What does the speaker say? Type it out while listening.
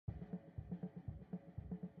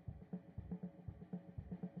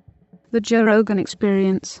The Joe Rogan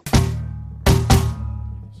Experience.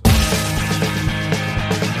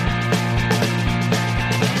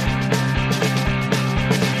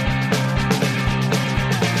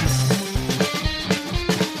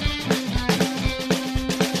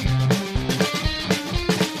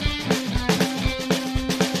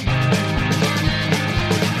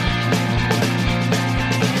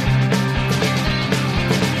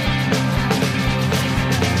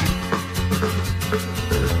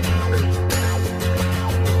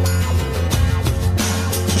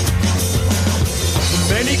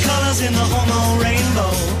 In the homo rainbow,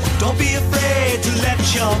 don't be afraid to let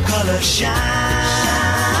your colors shine.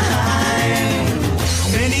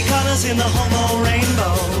 Many colors in the homo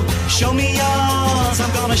rainbow. Show me yours,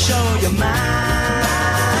 I'm gonna show you mine.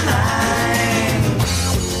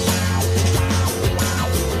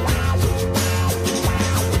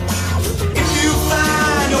 If you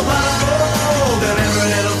find your pot of gold, then every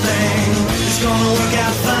little thing is gonna work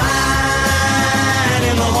out fine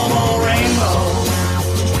in the homo rainbow.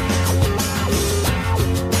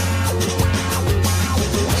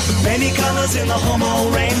 Many colors in the homo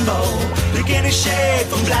rainbow, begin a shade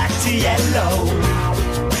from black to yellow.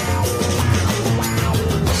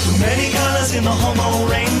 Many colors in the homo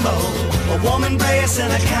rainbow, a warm embrace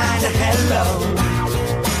and a kind of hello.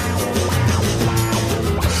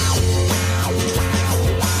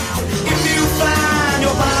 If you find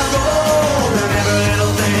your pot of gold, then every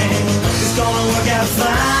little thing is gonna work out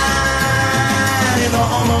fine in the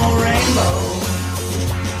homo rainbow.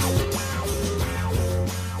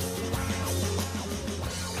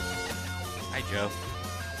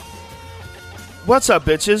 What's up,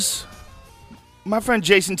 bitches? My friend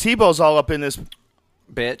Jayson Thibault's all up in this.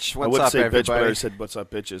 Bitch, I what's would up, say everybody? bitch, but I said what's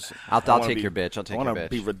up, bitches. I'll take your bitch. I'll take your bitch. I want to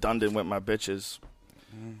be redundant with my bitches.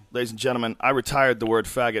 Ladies and gentlemen, I retired the word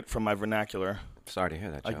faggot from my vernacular. Sorry to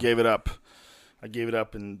hear that, Joe. I gave it up. I gave it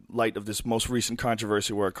up in light of this most recent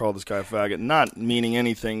controversy where I called this guy a faggot, not meaning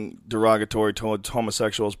anything derogatory towards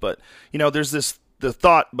homosexuals, but, you know, there's the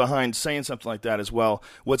thought behind saying something like that as well.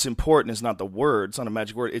 What's important is not the word. It's not a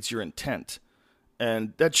magic word. It's your intent.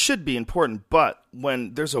 And that should be important, but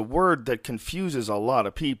when there's a word that confuses a lot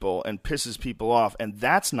of people and pisses people off, and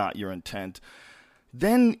that's not your intent,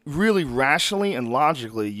 then really rationally and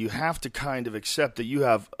logically you have to kind of accept that you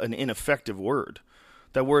have an ineffective word.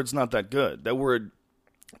 That word's not that good. That word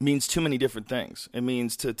means too many different things. It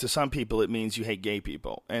means, to some people, it means you hate gay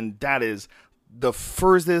people. And that is the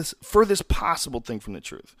furthest possible thing from the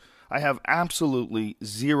truth. I have absolutely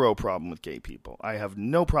zero problem with gay people. I have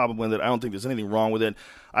no problem with it. I don't think there's anything wrong with it.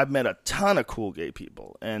 I've met a ton of cool gay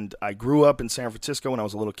people. And I grew up in San Francisco when I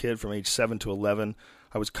was a little kid from age 7 to 11.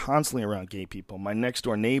 I was constantly around gay people. My next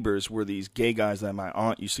door neighbors were these gay guys that my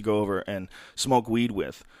aunt used to go over and smoke weed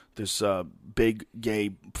with. This big,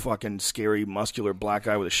 gay, fucking scary, muscular black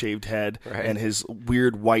guy with a shaved head and his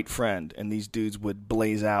weird white friend. And these dudes would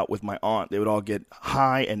blaze out with my aunt. They would all get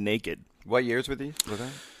high and naked. What years were these?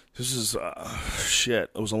 This is, shit,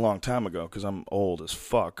 it was a long time ago because I'm old as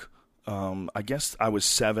fuck. I guess I was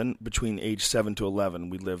 7, between age 7 to 11,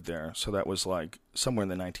 we lived there. So that was like somewhere in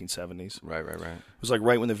the 1970s. Right. It was like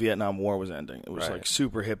right when the Vietnam War was ending. It was like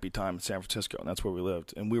super hippie time in San Francisco, and that's where we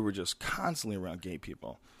lived. And we were just constantly around gay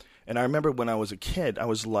people. And I remember when I was a kid, I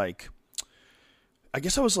was like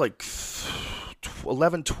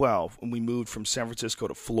 11, 12 when we moved from San Francisco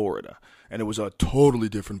to Florida. And it was a totally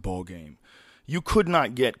different ball game. You could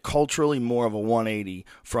not get culturally more of a 180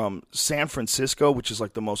 from San Francisco, which is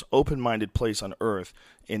like the most open-minded place on earth,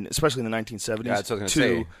 especially in the 1970s, yeah, that's what I was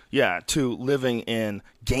gonna say. To living in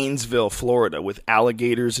Gainesville, Florida, with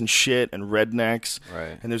alligators and shit and rednecks.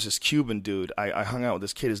 Right. And there's this Cuban dude. I hung out with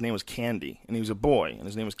this kid. His name was Candy, and he was a boy, and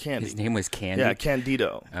his name was Candy. His name was Candy? Yeah,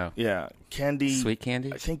 Candido. Oh. Yeah, Candy. Sweet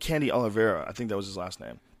Candy? I think Candy Oliveira. I think that was his last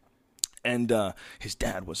name. And his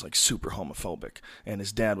dad was like super homophobic, and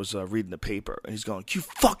his dad was reading the paper, and he's going, "You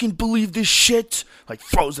fucking believe this shit?" Like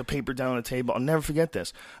throws the paper down on the table. I'll never forget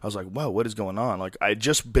this. I was like, "Whoa, what is going on?" Like I had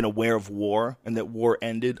just been aware of war, and that war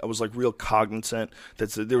ended. I was like real cognizant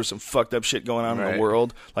that there was some fucked up shit going on in the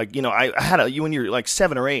world. Like, you know, I had when you're like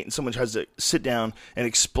 7 or 8, and someone has to sit down and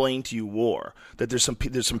explain to you war. That there's some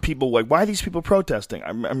people like, why are these people protesting? I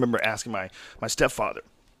remember asking my stepfather.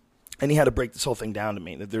 And he had to break this whole thing down to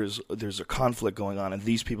me, that there's a conflict going on, and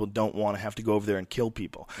these people don't want to have to go over there and kill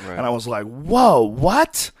people. Right. And I was like, whoa,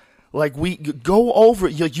 what? Like, we go over,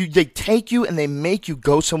 they take you and they make you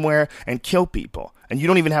go somewhere and kill people. and you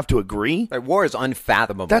don't even have to agree. Like, war is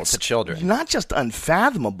unfathomable to children. Not just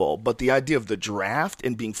unfathomable, but the idea of the draft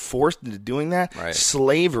and being forced into doing that. Right.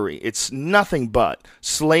 Slavery. It's nothing but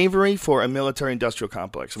slavery for a military-industrial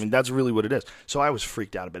complex. I mean, that's really what it is. So I was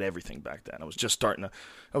freaked out about everything back then. I was just starting to.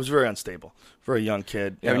 I was very unstable, very young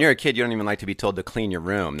kid. Yeah, when you're a kid, you don't even like to be told to clean your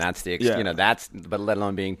room. That's the, but let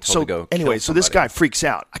alone being told to go. Anyway, kill so this somebody. guy freaks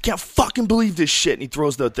out. I can't fucking believe this shit, and he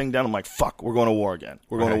throws the thing down. I'm like, fuck, we're going to war again.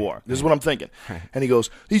 We're going to war. This is what I'm thinking. And he goes,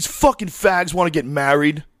 these fucking fags want to get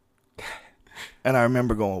married. And I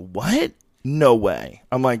remember going, what? No way.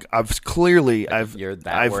 I'm like, You're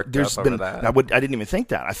that worked up over that? I didn't even think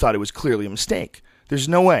that. I thought it was clearly a mistake. There's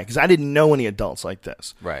no way, because I didn't know any adults like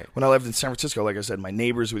this. Right. When I lived in San Francisco, like I said, my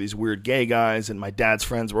neighbors were these weird gay guys, and my dad's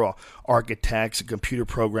friends were all architects and computer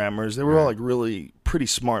programmers. They were all like really pretty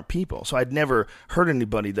smart people. So I'd never heard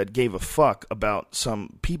anybody that gave a fuck about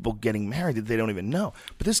some people getting married that they don't even know.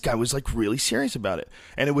 But this guy was like really serious about it.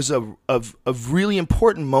 And it was a really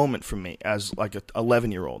important moment for me as like an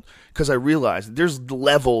 11-year-old, because I realized there's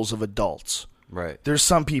levels of adults. Right. There's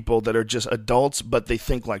some people that are just adults, but they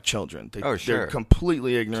think like children. Sure. They're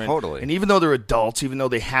completely ignorant. Totally. And even though they're adults, even though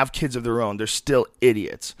they have kids of their own, they're still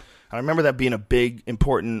idiots. I remember that being a big,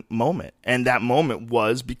 important moment. And that moment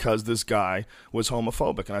was because this guy was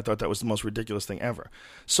homophobic. And I thought that was the most ridiculous thing ever.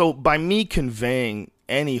 So by me conveying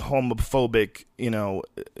any homophobic,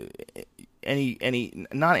 any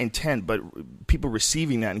not intent, but people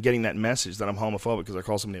receiving that and getting that message that I'm homophobic because I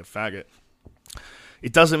call somebody a faggot,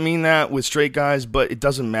 it doesn't mean that with straight guys, but it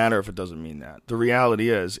doesn't matter if it doesn't mean that. The reality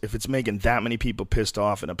is, if it's making that many people pissed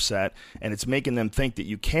off and upset, and it's making them think that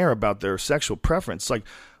you care about their sexual preference, like,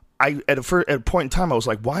 at a point in time, I was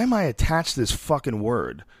like, why am I attached to this fucking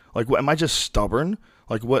word? Like, what, am I just stubborn?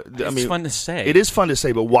 Like, what? It's fun to say. It is fun to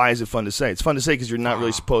say, but why is it fun to say? It's fun to say because you're not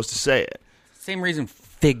really supposed to say it. Same reason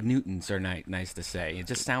fig Newtons are nice to say. It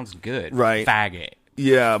just sounds good. Right. Faggot.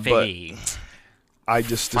 Yeah, Faggy. but I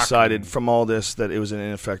just decided from all this that it was an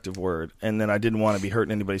ineffective word, and then I didn't want to be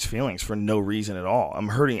hurting anybody's feelings for no reason at all. I'm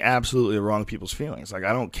hurting absolutely the wrong people's feelings. Like,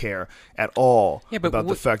 I don't care at all about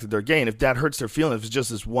the fact that they're gay, and if that hurts their feelings, if it's just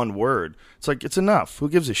this one word, it's like, it's enough. Who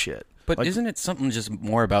gives a shit? But like, isn't it something just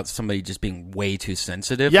more about somebody just being way too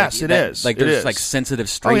sensitive? Yes, it is. Like, there's like sensitive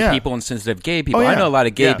straight people and sensitive gay people. I know a lot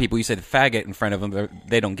of gay people. You say the faggot in front of them,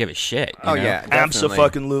 they don't give a shit. You know? Yeah,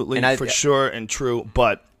 absolutely, for sure and true.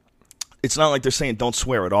 But it's not like they're saying don't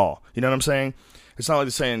swear at all. You know what I'm saying? It's not like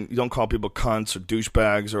they're saying you don't call people cunts or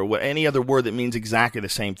douchebags or any other word that means exactly the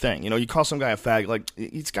same thing. You know, you call some guy a faggot, like,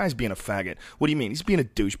 this guy's being a faggot. What do you mean? He's being a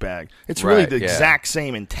douchebag. It's really the exact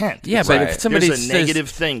same intent. Yeah, but if somebody there's a negative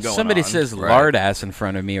thing going on. Somebody says lard ass in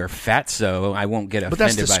front of me or fatso, I won't get offended. But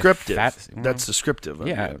that's descriptive. By fat. That's descriptive.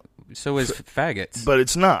 Yeah. So is faggots. But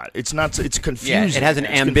it's not. It's confusing. Yeah, it has an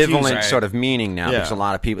ambivalent sort of meaning now. Yeah. Because a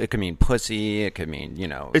lot of people, it could mean pussy, it could mean,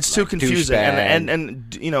 It's like too confusing. douchebag.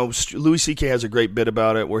 And Louis C.K. has a great bit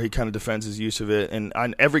about it where he kind of defends his use of it.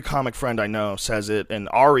 And every comic friend I know says it. And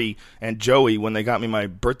Ari and Joey, when they got me my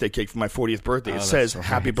birthday cake for my 40th birthday, it says,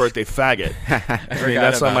 happy birthday, faggot. I mean,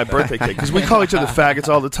 that's on my birthday cake. Because we call each other faggots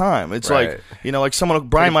all the time. It's like, like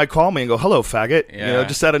Brian might call me and go, hello, faggot. Yeah.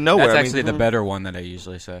 Just out of nowhere. That's actually the better one that I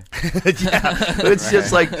usually say. Yeah. But it's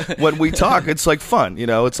just like when we talk, it's like fun,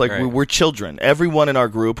 It's like we're children. Everyone in our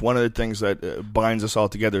group, one of the things that binds us all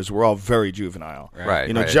together is we're all very juvenile.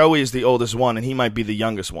 Right. Joey is the oldest one, and he might be the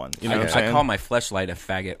youngest one. You know what I'm saying? I call my fleshlight a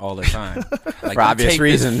faggot all the time. Like, for obvious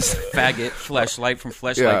reasons. Faggot fleshlight from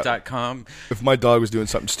fleshlight.com. If my dog was doing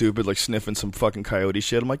something stupid, like sniffing some fucking coyote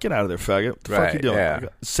shit, I'm like, get out of there, faggot. What the fuck are you doing? Yeah.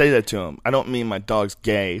 Like, say that to him. I don't mean my dog's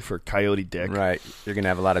gay for coyote dick. Right. You're going to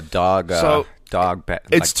have a lot of dog...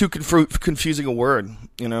 It's too confusing a word,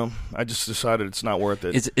 I just decided it's not worth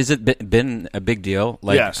it. Is it been a big deal?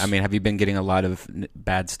 Like, yes. I mean, have you been getting a lot of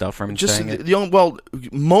bad stuff from saying it? Well,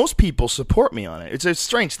 most people support me on it. It's a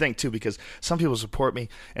strange thing too, because some people support me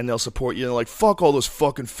and they'll support you. They're like, fuck all those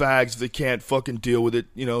fucking fags if they can't fucking deal with it.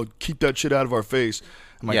 Keep that shit out of our face.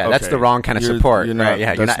 I'm like, that's the wrong kind of support. You're not,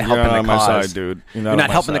 you're not helping the on my cause. side, dude. You're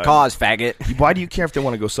not helping the cause, faggot. Why do you care if they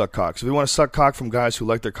want to go suck cocks? If they want to suck cock from guys who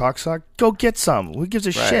like their cock sucked, go get some. Who gives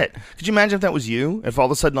a shit? Could you imagine if that was you? If all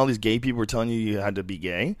of a sudden all these gay people were telling you had to be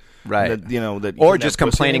gay? Right. That or just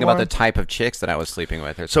complaining about the type of chicks that I was sleeping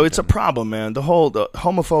with. So it's a problem, man. The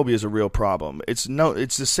homophobia is a real problem. It's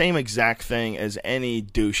the same exact thing as any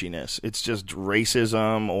douchiness. It's just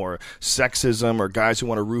racism or sexism or guys who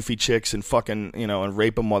want to roofie chicks and fucking, and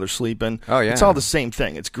rape them while they're sleeping. Oh, yeah. It's all the same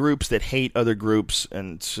thing. It's groups that hate other groups,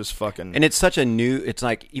 and it's just fucking... And it's such a new... It's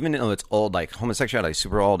like, even though it's old, like, homosexuality is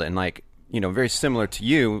super old, and like, very similar to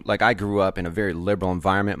you. Like I grew up in a very liberal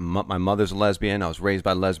environment. My mother's a lesbian. I was raised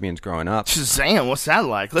by lesbians growing up. Shazam! What's that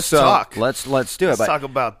like? Let's talk. Let's do it. Let's talk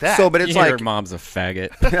about that. So, but it's like your mom's a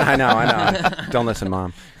faggot. I know. Don't listen,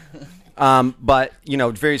 Mom. But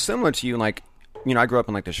very similar to you. Like, I grew up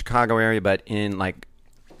in like the Chicago area, but in like,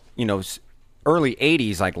 early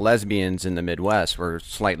 80s, like lesbians in the Midwest were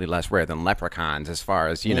slightly less rare than leprechauns as far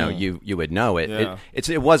as, you would know it. Yeah.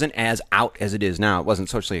 It wasn't as out as it is now. It wasn't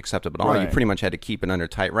socially acceptable at all. Right. You pretty much had to keep it under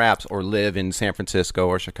tight wraps or live in San Francisco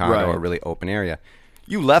or Chicago or a really open area.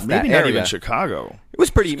 You left Maybe that not area. even Chicago. It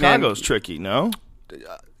was pretty, Chicago's tricky, no?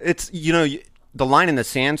 It's, the line in the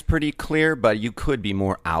sand's pretty clear, but you could be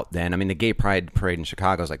more out then. I mean, the Gay Pride Parade in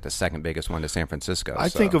Chicago is like the second biggest one to San Francisco.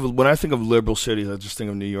 When I think of liberal cities, I just think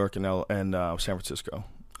of New York and San Francisco.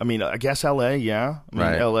 I mean, I guess L.A., yeah. I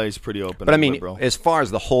mean, L.A. is pretty open. But I mean, liberal. as far as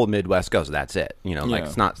the whole Midwest goes, that's it. Like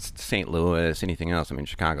it's not St. Louis, anything else. I mean,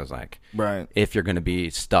 Chicago's like, if you're going to be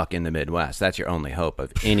stuck in the Midwest, that's your only hope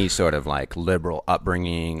of any sort of like liberal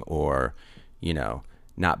upbringing or,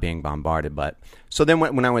 not being bombarded. But so then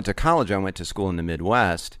when I went to college, I went to school in the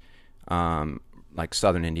Midwest, like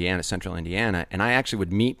southern Indiana, central Indiana, and I actually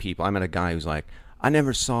would meet people. I met a guy who's like, I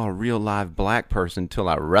never saw a real live black person until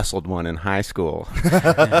I wrestled one in high school.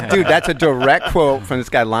 Dude, that's a direct quote from this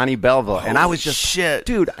guy, Lonnie Belleville. And I was just, shit.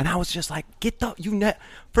 Dude, and I was just like,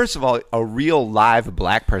 first of all, a real live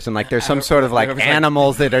black person, like there's some sort of like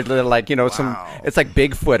animals that are like, it's like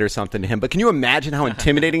Bigfoot or something to him. But can you imagine how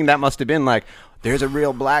intimidating that must have been? Like, there's a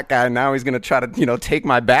real black guy, and now he's going to try to, take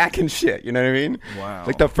my back and shit. You know what I mean? Wow.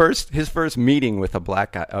 Like his first meeting with a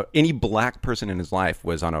black guy, any black person in his life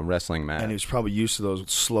was on a wrestling mat. And he was probably used to those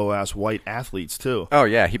slow-ass white athletes, too. Oh,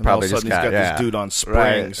 yeah. He probably just got this dude on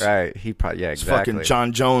springs. Right. He probably, It's fucking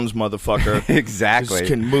John Jones, motherfucker. Exactly.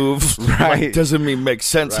 Just can move. Right. Like, doesn't even make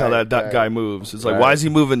sense how that guy moves. It's like, why is he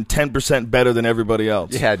moving 10% better than everybody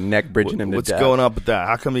else? Yeah, neck bridging him to What's death. going on with that?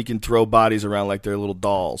 How come he can throw bodies around like they're little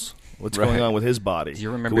dolls? What's going on with his body? Do you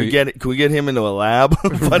remember? Can we get him into a lab?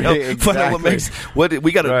 Find out what makes.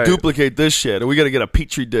 We got to duplicate this shit, or we got to get a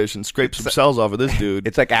petri dish and scrape some cells off of this dude.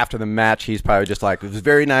 It's like after the match, he's probably just like, "It was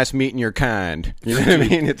very nice meeting your kind." You know what I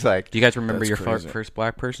mean? It's like, do you guys remember your first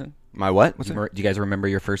black person? My what? Do you guys remember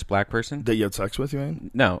your first black person that you had sex with? You mean?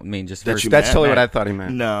 No, I mean just that's totally what I thought he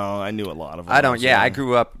meant. No, I knew a lot of them. I don't. Yeah, I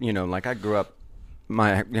grew up. I grew up.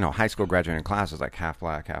 My high school graduating class was like half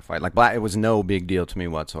black, half white. Like black, it was no big deal to me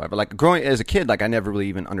whatsoever. Like growing as a kid, like I never really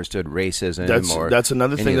even understood racism. That's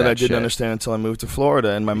another thing that I didn't shit. understand until I moved to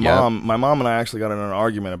Florida. And my mom and I actually got in an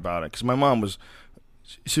argument about it because my mom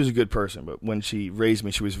she was a good person, but when she raised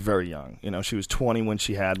me, she was very young. She was 20 when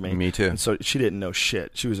she had me. Me too. And so she didn't know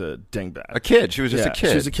shit. She was a dingbat. A kid. She was just a kid.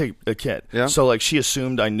 She was a kid. Yeah. So like she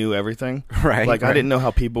assumed I knew everything. Right. Like I didn't know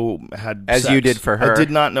how people had as sex. you did for her. I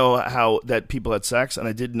did not know how that people had sex, and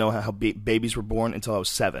I didn't know how babies were born until I was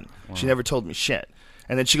 7. Wow. She never told me shit.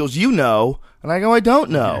 And then she goes, "You know," and I go, "I don't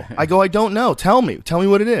know." I don't know. Tell me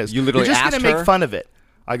what it is. You literally You're just asked gonna her? make fun of it.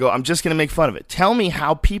 I go, I'm just going to make fun of it. Tell me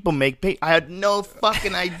how people make babies. I had no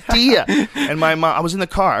fucking idea. And my mom, I was in the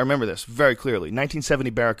car. I remember this very clearly.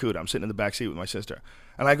 1970 Barracuda. I'm sitting in the back seat with my sister.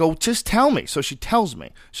 And I go, just tell me. So she tells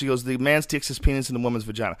me. She goes, the man sticks his penis in the woman's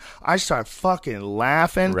vagina. I start fucking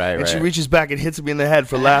laughing. And she reaches back and hits me in the head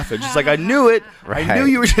for laughing. She's like, I knew it. Right. I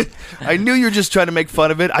knew you were just trying to make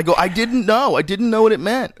fun of it. I go, I didn't know. I didn't know what it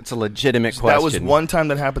meant. It's a legitimate question. That was one time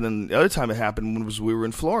that happened. And the other time it happened when we were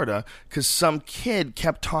in Florida because some kid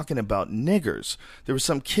kept talking about niggers. There was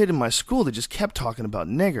some kid in my school that just kept talking about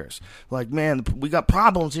niggers. Like, man, we got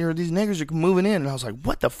problems here. These niggers are moving in. And I was like,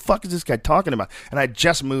 what the fuck is this guy talking about? And I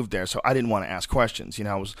just moved there, so I didn't want to ask questions.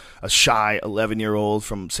 I was a shy 11-year-old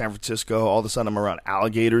from San Francisco. All of a sudden, I'm around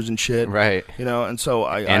alligators and shit. Right. And so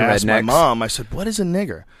I And asked my rednecks. mom, I said, what is a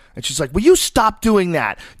nigger? And she's like, will you stop doing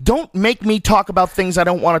that? Don't make me talk about things I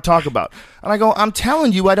don't want to talk about. And I go, I'm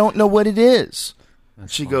telling you, I don't know what it is.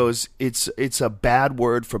 She goes, it's a bad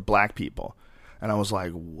word for black people. And I was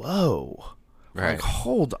like, whoa. Right. Like,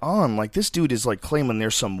 hold on. Like, this dude is, like, claiming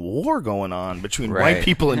there's some war going on between white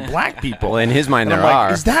people and black people. Well, in his mind, and there I'm are.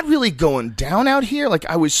 like, is that really going down out here? Like,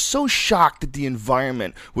 I was so shocked that the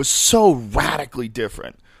environment was so radically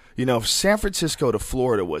different. San Francisco to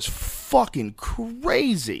Florida was fucking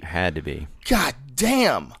crazy. Had to be. God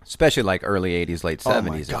damn. Especially like early 80s, late 70s. Oh, my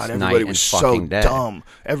God. It's Everybody night was and so fucking dead. dumb.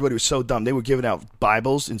 Everybody was so dumb. They were giving out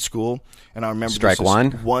Bibles in school. And I remember Strike this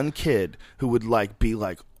one? one kid who would, like, be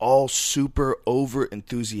like, all super over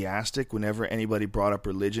enthusiastic whenever anybody brought up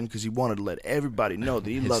religion because he wanted to let everybody know that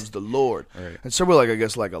he loves the Lord. Right. And so we're like, I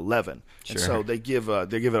guess, like 11. Sure. And so they give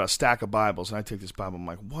it a stack of Bibles, and I take this Bible. I'm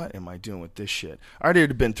like, what am I doing with this shit? I already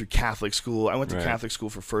had been through Catholic school. I went to Catholic school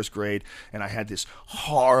for first grade, and I had this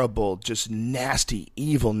horrible, just nasty,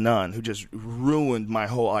 evil nun who just ruined my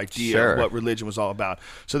whole idea of what religion was all about.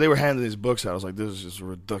 So they were handing these books out. I was like, this is just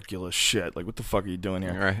ridiculous shit. Like, what the fuck are you doing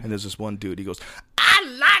here? Right. And there's this one dude. He goes,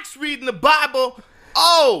 I likes reading the Bible.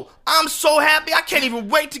 Oh, I'm so happy. I can't even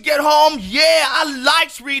wait to get home. Yeah, I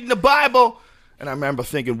likes reading the Bible. And I remember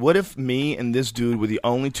thinking, what if me and this dude were the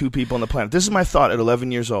only two people on the planet? This is my thought at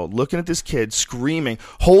 11 years old, looking at this kid screaming,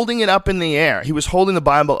 holding it up in the air. He was holding the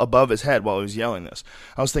Bible above his head while he was yelling this.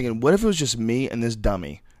 I was thinking, what if it was just me and this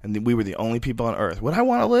dummy, and we were the only people on Earth? Would I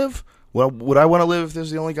want to live? Would I want to live if this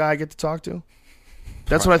was the only guy I get to talk to?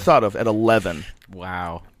 That's what I thought of at 11.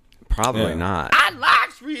 Wow. Probably not. I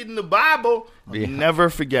likes reading the Bible. I'll never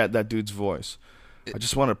forget that dude's voice. I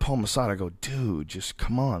just wanted to pull him aside. I go, dude, just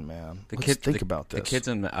come on, man. Let's think about this. The kids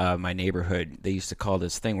in my neighborhood, they used to call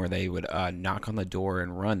this thing where they would knock on the door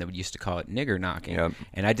and run. They would used to call it nigger knocking. Yep.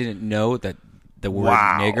 And I didn't know that the word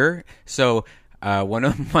nigger. So one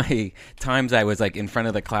of my times I was like in front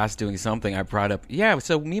of the class doing something, I brought up,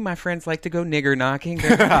 so me and my friends like to go nigger knocking.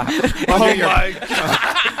 Oh, my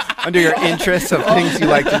God. Under your interests of things you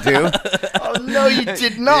like to do. Oh, no, you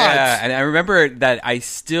did not. Yeah, and I remember that I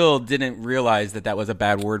still didn't realize that was a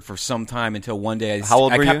bad word for some time until one day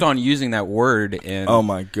I kept on using that word. And oh,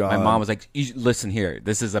 my God. My mom was like, listen here,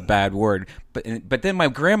 this is a bad word. But then my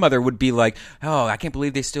grandmother would be like, oh, I can't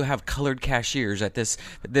believe they still have colored cashiers at this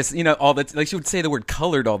all that. Like she would say the word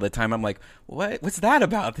colored all the time. I'm like, what's that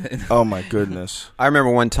about? Oh, my goodness. I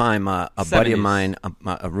remember one time a buddy of mine,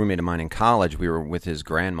 a roommate of mine in college, we were with his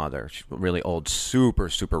grandmother. She's really old, super,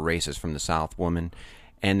 super racist from the South woman.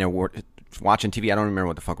 And they were watching TV. I don't remember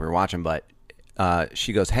what the fuck we were watching, but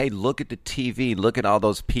she goes, hey, look at the TV. Look at all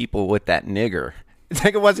those people with that nigger. It's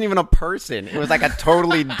like it wasn't even a person. It was like a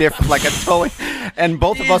totally different, and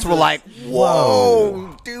both of us were like,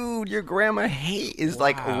 whoa, dude, your grandma is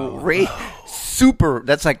like super,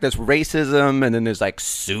 that's like this racism, and then there's like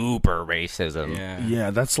super racism.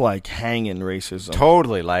 Yeah, that's like hanging racism.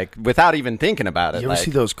 Totally, like without even thinking about it. You ever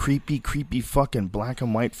see those creepy fucking black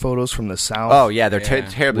and white photos from the South? Oh, yeah, they're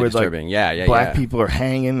terribly disturbing. Like, black people are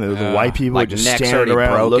hanging, the white people are just standing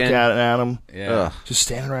around looking at them. Yeah. Just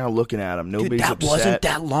standing around looking at them. Nobody's upset. Wasn't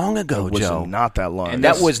that long ago, Joe. Not that long. And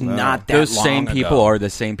that was not that long ago. Those same people are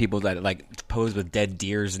the same people that like pose with dead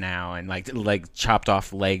deers now and like chopped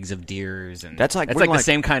off legs of deers, and that's like the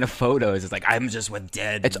same kind of photos. It's like I'm just with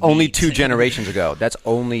dead. It's only 2 generations ago. That's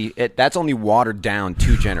only watered down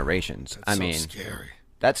 2 generations. I mean, scary.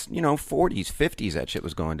 That's 40s, 50s. That shit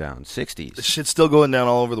was going down. 60s. This shit's still going down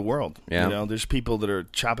all over the world. Yeah. There's people that are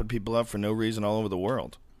chopping people up for no reason all over the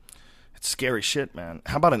world. It's scary shit, man.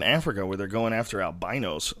 How about in Africa where they're going after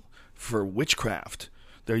albinos for witchcraft?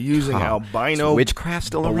 They're using albino witchcraft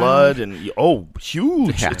still blood around? And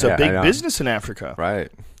huge. It's a big business in Africa.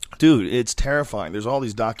 Right. Dude, it's terrifying. There's all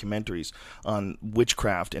these documentaries on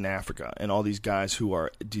witchcraft in Africa and all these guys who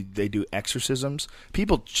they do exorcisms.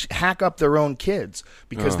 People hack up their own kids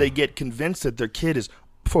because they get convinced that their kid is.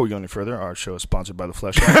 Before we go any further, our show is sponsored by the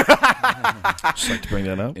Fleshlight. Just like to bring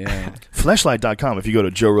that up. Yeah. Fleshlight.com. If you go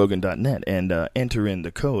to joerogan.net and enter in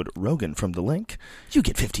the code Rogan from the link, you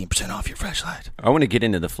get 15% off your Fleshlight. I want to get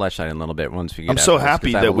into the Fleshlight in a little bit once we get. I'm so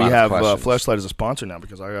happy that we have Fleshlight as a sponsor now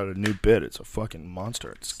because I got a new bit. It's a fucking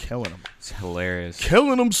monster. It's killing them. It's hilarious.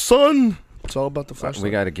 Killing them, son. It's all about the Fleshlight.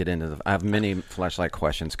 We got to get into I have many Fleshlight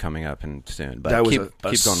questions coming up soon, but keep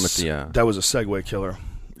going with the. That was a segue killer.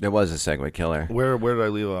 There was a segue killer. Where did I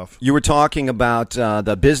leave off? You were talking about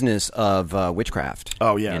the business of witchcraft.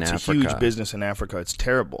 Oh, yeah. It's Africa. A huge business in Africa. It's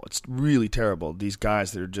terrible. It's really terrible. These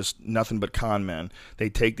guys, they're just nothing but con men. They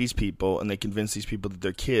take these people and they convince these people that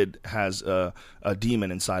their kid has a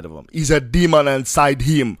demon inside of him. He's a demon inside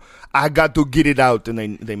him. I got to get it out.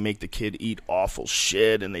 And they make the kid eat awful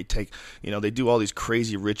shit. And they take, they do all these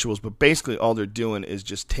crazy rituals. But basically all they're doing is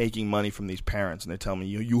just taking money from these parents. And they tell me,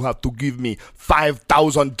 you have to give me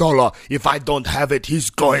 $5,000. If I don't have it, he's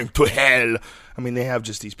going to hell. I mean, they have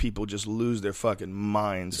just these people just lose their fucking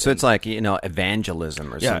minds. So it's like,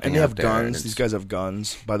 evangelism or something. Yeah, and they have guns. These guys have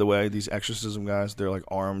guns, by the way. These exorcism guys, they're like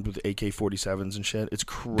armed with AK-47s and shit. It's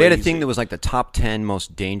crazy. They had a thing that was like the top 10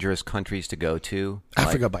 most dangerous countries to go to.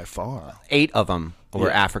 Africa by far. 8 of them were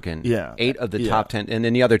African. Yeah. 8 of the top 10. And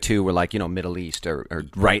then the other 2 were like, Middle East or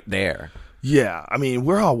right there. Yeah, I mean,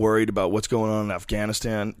 we're all worried about what's going on in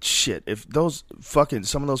Afghanistan. Shit, if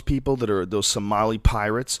some of those people that are those Somali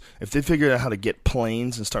pirates, if they figure out how to get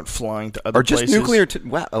planes and start flying to other places. Or just nuclear,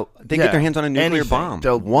 they get their hands on a nuclear bomb.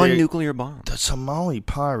 Nuclear bomb. The Somali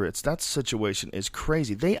pirates, that situation is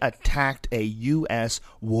crazy. They attacked a U.S.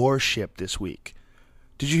 warship this week.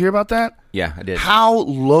 Did you hear about that? Yeah, I did. How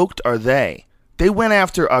loked are they? They went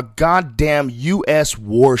after a goddamn U.S.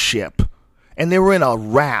 warship, and they were in a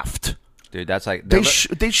raft. Dude, that's like they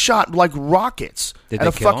shot like rockets. Did at they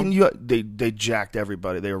a kill fucking them? They jacked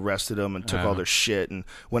everybody. They arrested them and took all their shit and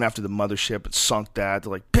went after the mothership and sunk that.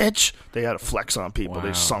 They're like, bitch. They had a flex on people. Wow.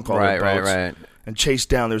 They sunk all their boats right. and chased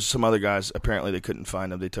down. There's some other guys. Apparently, they couldn't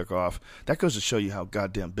find them. They took off. That goes to show you how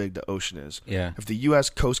goddamn big the ocean is. Yeah. If the U.S.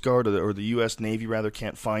 Coast Guard or the U.S. Navy rather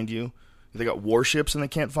can't find you, if they got warships and they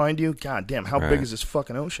can't find you. Goddamn, how big is this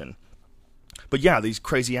fucking ocean? But yeah, these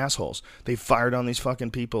crazy assholes. They fired on these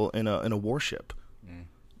fucking people in a warship.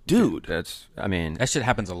 Dude, that shit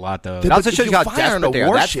happens a lot though. That also shows you how desperate they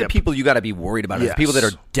are. That's the people you got to be worried about. Yes. The people that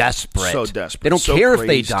are desperate. So desperate. They don't so care crazed. if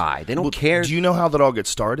they die. They don't care. Do you know how that all gets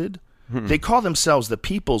started? They call themselves the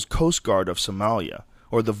People's Coast Guard of Somalia,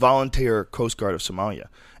 or the Volunteer Coast Guard of Somalia.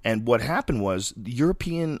 And what happened was the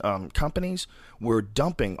European companies were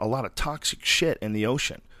dumping a lot of toxic shit in the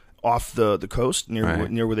ocean off the coast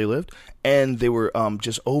near where they lived, and they were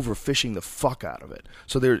just overfishing the fuck out of it.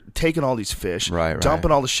 So they're taking all these fish,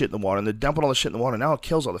 dumping all the shit in the water, and they're dumping all the shit in the water. Now it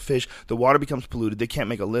kills all the fish. The water becomes polluted. They can't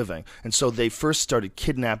make a living. And so they first started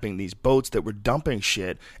kidnapping these boats that were dumping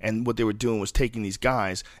shit, and what they were doing was taking these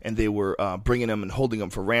guys, and they were bringing them and holding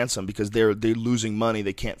them for ransom because they're losing money.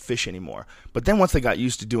 They can't fish anymore. But then once they got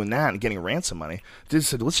used to doing that and getting ransom money, they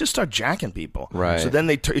said, let's just start jacking people. Right. So then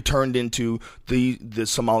it turned into the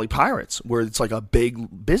Somali pirates, where it's like a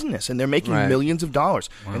big business, and they're making millions of dollars.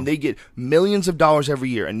 Wow. And they get millions of dollars every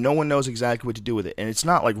year, and no one knows exactly what to do with it. And it's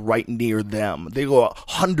not like right near them. They go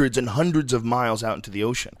hundreds and hundreds of miles out into the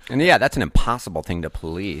ocean. And yeah, that's an impossible thing to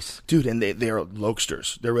police. Dude, and they're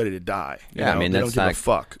lokesters. They're ready to die. Yeah, I mean, they that's don't give a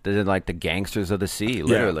fuck. They're like the gangsters of the sea,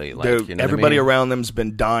 literally. Yeah. Like, you know everybody what I mean? around them's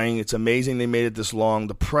been dying. It's amazing they made it this long.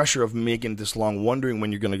 The pressure of making it this long, wondering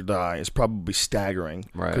when you're going to die, is probably staggering.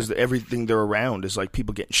 Right. Because everything they're around is like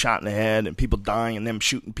people getting shot in the head and people dying and them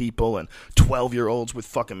shooting people and 12-year-olds with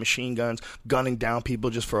fucking machine guns gunning down people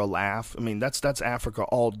just for a laugh. I mean, that's Africa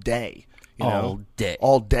all day.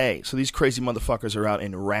 All day. So these crazy motherfuckers are out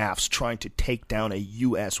in rafts trying to take down a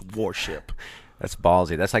U.S. warship. That's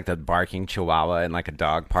ballsy. That's like the barking chihuahua in like a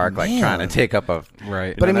dog park, like trying to take up a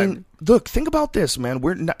right. But I mean, look, think about this, man.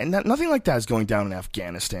 Nothing like that is going down in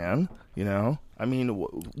Afghanistan. You know, I mean,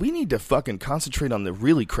 we need to fucking concentrate on the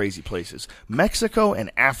really crazy places: Mexico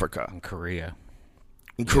and Africa, and Korea.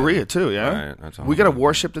 In Korea too, yeah. Right, we got a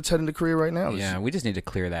warship that's heading to Korea right now. Yeah, we just need to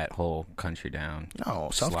clear that whole country down. No,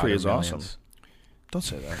 South Korea is awesome. Don't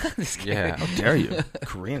say that. Yeah, how dare you?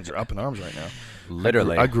 Koreans are up in arms right now.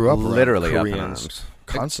 Literally, I grew up literally around up in Koreans, arms.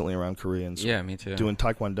 constantly around Koreans. Yeah, me too. Doing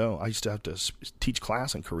Taekwondo, I used to have to teach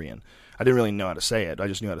class in Korean. I didn't really know how to say it. I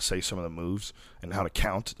just knew how to say some of the moves and how to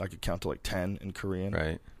count. I could count to like 10 in Korean.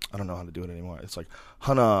 Right. I don't know how to do it anymore. It's like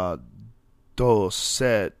hana, dos,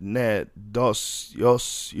 set, net, dos,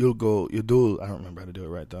 yos, yulgo, yudul. I don't remember how to do it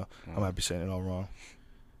right though. I might be saying it all wrong.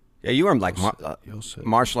 Yeah, you were like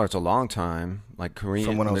martial arts a long time, like Korean,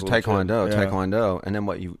 from when I was Taekwondo, and then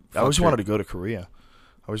what you? I always wanted to go to Korea.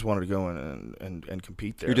 I always wanted to go and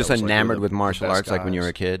compete there. You're just enamored with martial arts, like when you were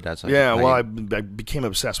a kid. That's like I became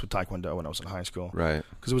obsessed with Taekwondo when I was in high school. Right.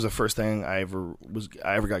 Because it was the first thing I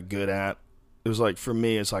ever got good at. It was like, for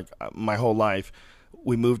me, it's like my whole life.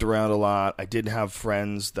 We moved around a lot. I didn't have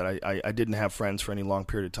friends I didn't have friends for any long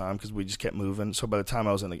period of time because we just kept moving. So by the time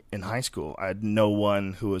I was in high school, I had no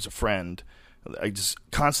one who was a friend. I just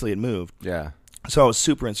constantly had moved. Yeah. So I was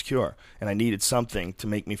super insecure, and I needed something to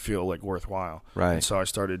make me feel like worthwhile. Right. And so I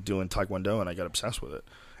started doing Taekwondo, and I got obsessed with it.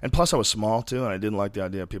 And plus, I was small too, and I didn't like the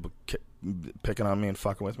idea of people picking on me and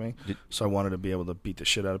fucking with me. So I wanted to be able to beat the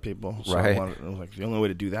shit out of people. So right. I was like, the only way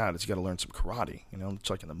to do that is you got to learn some karate. You know, it's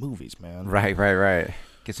like in the movies, man. Right.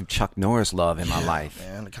 Get some Chuck Norris love in my life.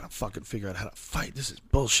 Man, I kind of fucking figure out how to fight. This is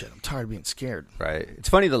bullshit. I'm tired of being scared. Right. It's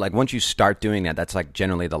funny that like once you start doing that, that's like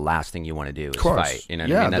generally the last thing you want to do is fight. You know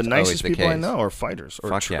what I mean? That's the nicest people I case. know are fighters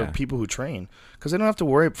or yeah. people who train. Because they don't have to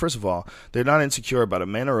worry. First of all, they're not insecure about it.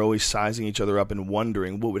 Men are always sizing each other up and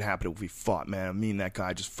wondering what would happen if we fought. Man, me and that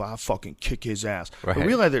guy just fucking kick his ass. Right. But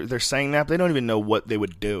realize they're saying that, but they don't even know what they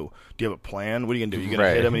would do. Do you have a plan? What are you going to do? You're going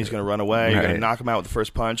to hit him and he's going to run away? You're going to knock him out with the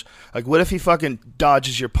first punch? Like, what if he fucking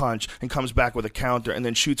dodges your punch and comes back with a counter and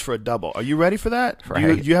then shoots for a double? Are you ready for that? Right.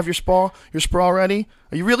 Do you have your sprawl ready?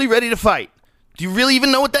 Are you really ready to fight? Do you really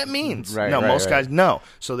even know what that means? Right, no, right, most right. guys know.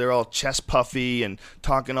 So they're all chest puffy and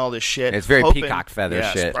talking all this shit. It's very peacock feather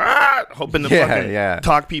shit. Hoping to fucking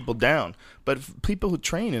talk people down. But people who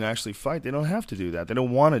train and actually fight, they don't have to do that. They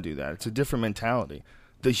don't want to do that. It's a different mentality.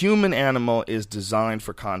 The human animal is designed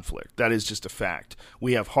for conflict. That is just a fact.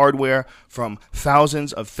 We have hardware from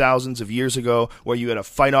thousands of years ago where you had to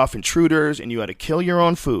fight off intruders and you had to kill your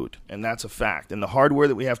own food. And that's a fact. And the hardware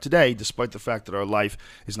that we have today, despite the fact that our life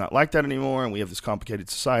is not like that anymore and we have this complicated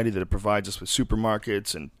society that it provides us with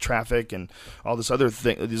supermarkets and traffic and all these other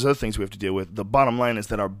things we have to deal with, the bottom line is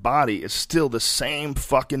that our body is still the same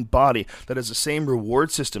fucking body that has the same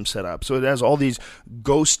reward system set up. So it has all these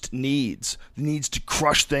ghost needs to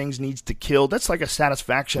crush things, needs to kill. That's like a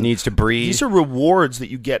satisfaction. Needs to breathe. These are rewards that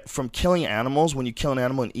you get from killing animals. When you kill an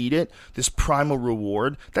animal and eat it, this primal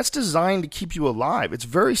reward, that's designed to keep you alive. It's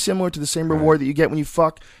very similar to the same reward that you get when you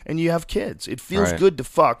fuck and you have kids. It feels good to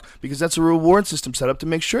fuck because that's a reward system set up to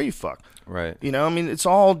make sure you fuck. Right. You know, I mean, it's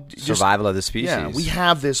all survival of the species. Yeah, we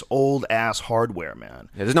have this old ass hardware, man.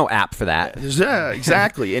 Yeah, there's no app for that. Yeah,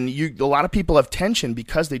 exactly. And a lot of people have tension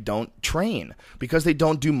because they don't train, because they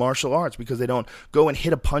don't do martial arts, because they don't go and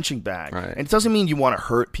hit a punching bag. Right. And it doesn't mean you want to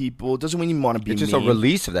hurt people. It doesn't mean you want to be It's just mean. a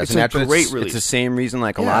release of that. It's a great release. It's the same reason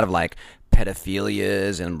like a lot of like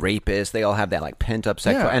pedophilias and rapists, they all have that like pent up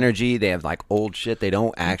sexual energy. They have like old shit. They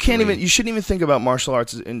don't actually. You shouldn't even think about martial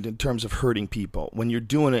arts in terms of hurting people. When you're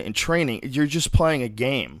doing it in training, you're just playing a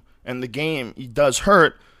game, and the game does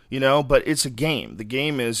hurt. You know, but it's a game. The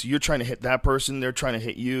game is you're trying to hit that person, they're trying to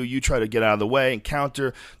hit you. You try to get out of the way and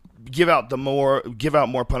counter. Give out more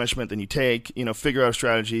punishment than you take. You know, figure out a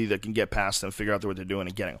strategy that can get past them. Figure out what they're doing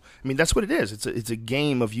and getting them. I mean, that's what it is. It's a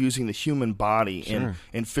game of using the human body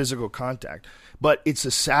in physical contact. But it's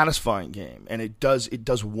a satisfying game, and it does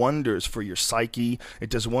wonders for your psyche.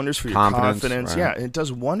 It does wonders for your confidence. Right. Yeah, and it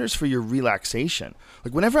does wonders for your relaxation.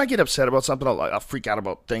 Like whenever I get upset about something, I'll freak out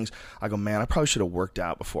about things. I go, man, I probably should have worked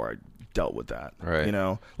out before I dealt with that. Right. You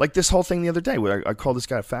know, like this whole thing the other day where I called this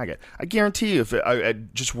guy a faggot. I guarantee you, if I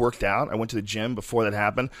had just worked out, I went to the gym before that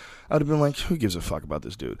happened, I would have been like, who gives a fuck about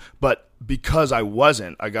this dude? But because I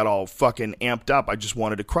wasn't, I got all fucking amped up. I just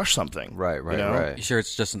wanted to crush something. Right. You know? Right. You sure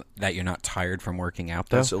it's just that you're not tired from working out,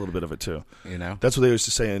 though? That's a little bit of it, too. You know? That's what they used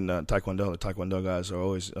to say in Taekwondo. The Taekwondo guys are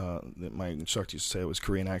always, my instructor used to say it was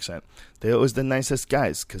Korean accent. They're always the nicest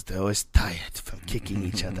guys because they're always tired from kicking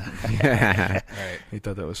each other. Right. He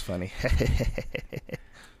thought that was funny.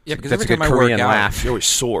 Yeah, because That's every a good time I work Korean out, laugh. You're always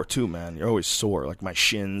sore, too, man. You're always sore. Like my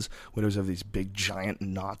shins would always have these big, giant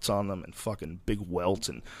knots on them and fucking big welts,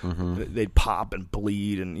 and they'd pop and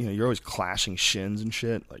bleed, and you know, you're always clashing shins and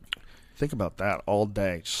shit. Like, think about that all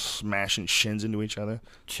day, smashing shins into each other,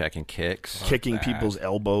 Checking kicks, kicking people's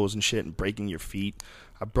elbows and shit, and breaking your feet.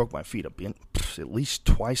 I broke my feet at least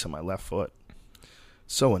twice on my left foot.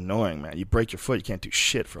 So annoying, man. You break your foot, you can't do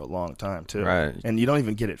shit for a long time, too. Right. And you don't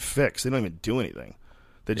even get it fixed. They don't even do anything.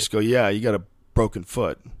 They just go, yeah, you got a broken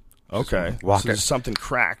foot. Okay. Walk so it. there's something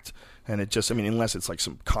cracked. And it just, I mean, unless it's like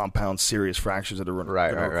some compound serious fractures that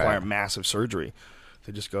require massive surgery.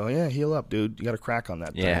 They just go, yeah, heal up, dude. You got a crack on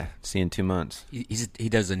that Yeah, thing. see you in 2 months. he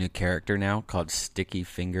does a new character now called Sticky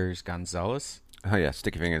Fingers Gonzalez. Oh yeah,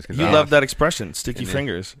 sticky fingers. You love that expression, sticky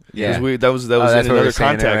fingers. Yeah. That was in another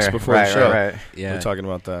context before the show. Right. Yeah, we were talking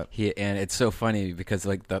about that. And it's so funny because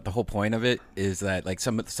like the whole point of it is that like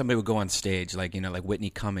somebody would go on stage, like, you know, like Whitney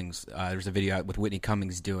Cummings. There's a video out with Whitney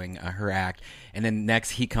Cummings doing her act, and then next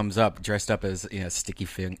he comes up dressed up as, you know, sticky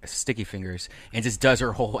fingers and just does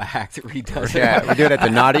her whole act. Redoes Yeah, we do it at the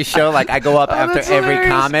Naughty Show. Like I go up after every hilarious.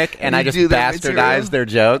 comic and I just do that bastardize material? their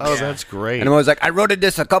jokes. Oh, that's great. And I'm always like, I wrote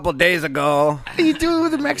this a couple days ago. You do it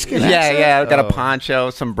with a Mexican Yeah, accent? I got a poncho,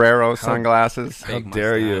 sombrero, sunglasses. How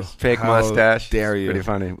dare you? Fake How mustache. dare you? Pretty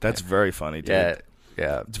funny. That's very funny, dude.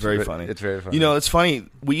 Yeah. It's very funny. It's very funny. You know, it's funny.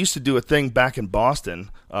 We used to do a thing back in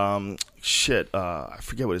Boston. I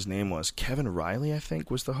forget what his name was. Kevin Riley, I think,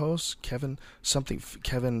 was the host. Kevin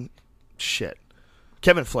Flynn.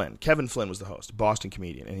 Kevin Flynn was the host, Boston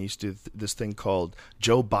comedian, and he used to do this thing called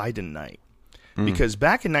Joe Biden Night. Because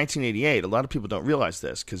back in 1988, a lot of people don't realize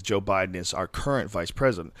this because Joe Biden is our current vice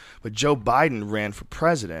president. But Joe Biden ran for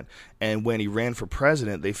president, and when he ran for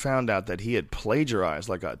president, they found out that he had plagiarized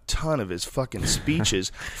like a ton of his fucking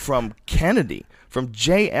speeches from Kennedy, from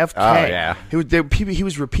JFK. Oh, yeah. He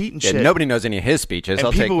was repeating shit. Nobody knows any of his speeches. And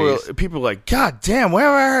I'll take these. people were like, God damn, where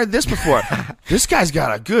have I heard this before? This guy's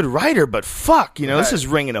got a good writer, but fuck, you know, this is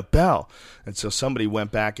ringing a bell. And so somebody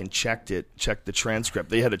went back and checked the transcript.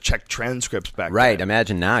 They had to check transcripts back Right. then.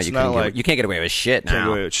 Imagine now you can't get away with shit now. Can't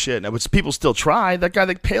get away with shit. Now, but people still try. That guy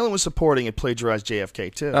that Palin was supporting had plagiarized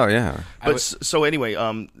JFK too. Oh yeah. But so anyway,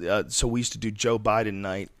 so we used to do Joe Biden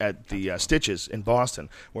night at the Stitches in Boston,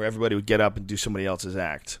 where everybody would get up and do somebody else's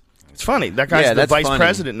act. It's funny. That guy's the vice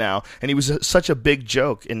president now, and he was such a big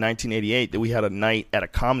joke in 1988 that we had a night at a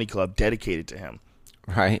comedy club dedicated to him.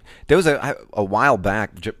 Right. There was a while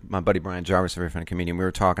back, my buddy Brian Jarvis, a very funny comedian, we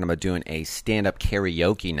were talking about doing a stand-up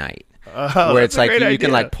karaoke night. Where it's like you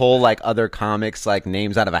can like pull like other comics like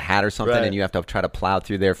names out of a hat or something, and you have to try to plow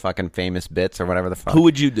through their fucking famous bits or whatever the fuck. Who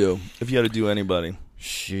would you do if you had to do anybody?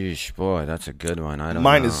 Sheesh, boy, that's a good one. I don't know.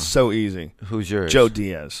 Mine is so easy. Who's yours? Joe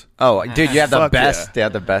Diaz. Oh, dude, you have the best. Yeah. They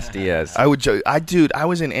have the best Diaz. I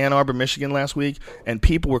was in Ann Arbor, Michigan last week, and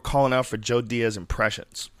people were calling out for Joe Diaz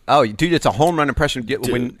impressions. Oh, dude, it's a home run impression.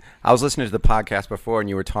 When I was listening to the podcast before, and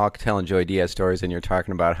you were telling Joey Diaz stories, and you're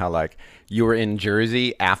talking about how like you were in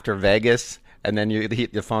Jersey after Vegas. And then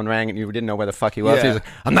the phone rang, and you didn't know where the fuck he was. Yeah. He was like,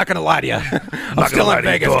 I'm not going to lie to you. I'm still in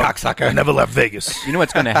Vegas, cocksucker. I never left Vegas. You know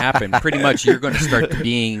what's going to happen? Pretty much you're going to start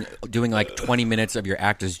doing like 20 minutes of your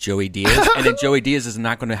act as Joey Diaz, and then Joey Diaz is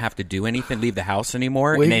not going to have to do anything, leave the house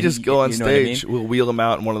anymore. Well, and he then can just go on stage. I mean? We'll wheel him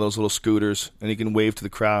out in one of those little scooters, and he can wave to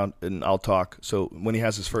the crowd, and I'll talk. So when he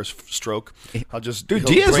has his first stroke, I'll just... Dude,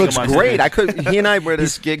 Diaz looks great. He and I were at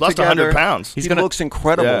this gig lost together. 100 pounds. He looks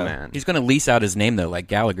incredible, man. He's going to lease out his name, though, like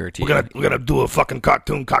Gallagher to you. We're gonna do a fucking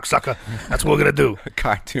cartoon, cocksucker. That's what we're gonna do. A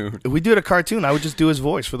cartoon. If we did a cartoon, I would just do his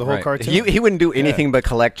voice for the whole cartoon. He wouldn't do anything but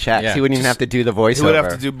collect checks. Yeah. He wouldn't even have to do the voiceover. He would have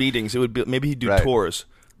to do meetings. It would be maybe he'd do tours.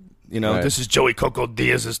 You know, This is Joey Coco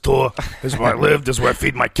Diaz's tour. This is where I live. This is where I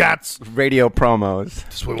feed my cats. Radio promos.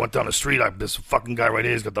 This is where we went down the street. This fucking guy right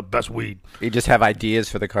here has got the best weed. You just have ideas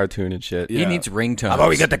for the cartoon and shit. He needs ringtones. How about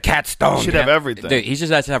we get the cat stoned? He should have everything. Dude, he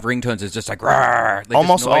just has to have ringtones. It's just like, like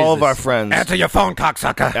almost all of our friends. Answer your phone,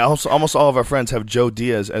 cocksucker. Almost all of our friends have Joe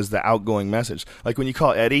Diaz as the outgoing message. Like when you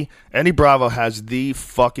call Eddie Bravo has the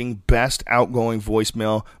fucking best outgoing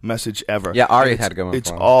voicemail message ever. Yeah, Ari had to go in. It's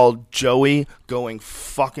all Joey going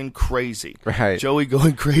fucking crazy. Right. Joey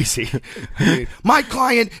going crazy. My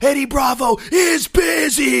client, Eddie Bravo, is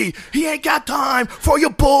busy. He ain't got time for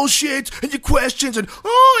your bullshit and your questions and,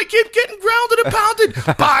 I keep getting grounded and pounded.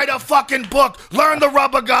 Buy the fucking book. Learn the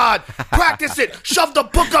rubber guard. Practice it. Shove the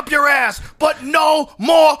book up your ass. But no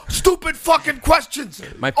more stupid fucking questions.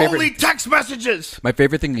 Only text messages. My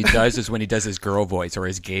favorite thing he does is when he does his girl voice or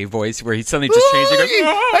his gay voice where he suddenly just changes it.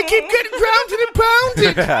 I keep getting grounded and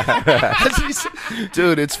pounded.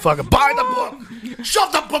 Dude, it's fucking, buy the book.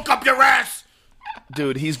 Shove the book up your ass.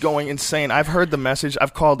 Dude, he's going insane. I've heard the message.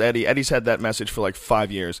 I've called Eddie. Eddie's had that message for like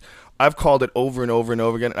 5 years. I've called it over and over and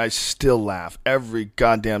over again, and I still laugh every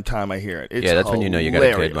goddamn time I hear it. It's that's when you know you got a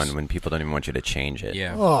good hilarious. one, when people don't even want you to change it.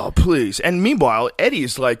 Yeah. Oh, please. And meanwhile,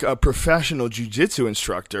 Eddie's like a professional jiu-jitsu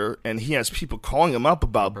instructor, and he has people calling him up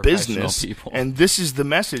about business. People. And this is the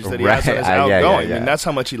message that he has on his outgoing. Yeah. I mean, that's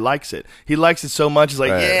how much he likes it. He likes it so much, he's like,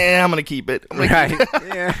 yeah, I'm going to keep it.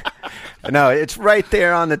 Yeah. No, it's right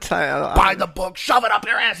there on the time. Buy the book, shove it up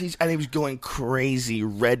your ass. And he was going crazy,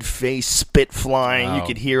 red face, spit flying. Wow. You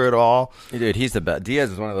could hear it all. Dude, he's the best.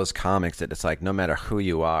 Diaz is one of those comics that it's like no matter who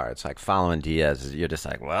you are, it's like following Diaz. You're just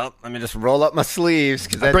like, well, let me just roll up my sleeves.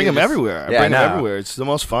 I bring him everywhere. I bring him everywhere. It's the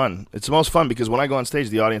most fun. It's the most fun because when I go on stage,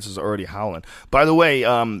 the audience is already howling. By the way,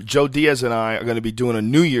 Joe Diaz and I are going to be doing a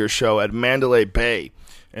New Year's show at Mandalay Bay.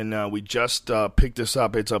 And we just picked this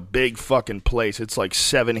up. It's a big fucking place. It's like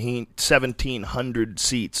 1,700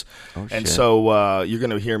 seats. Oh, and shit. so you're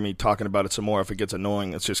going to hear me talking about it some more. If it gets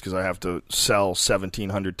annoying, it's just because I have to sell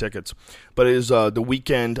 1,700 tickets. But it is the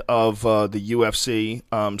weekend of the UFC.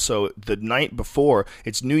 So the night before,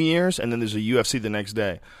 it's New Year's, and then there's a UFC the next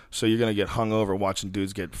day. So you're going to get hung over watching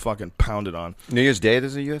dudes get fucking pounded on. New Year's Day,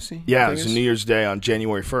 there's a UFC? Yeah, it's a New Year's Day on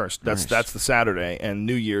January 1st. Nice. That's the Saturday, and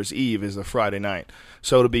New Year's Eve is the Friday night.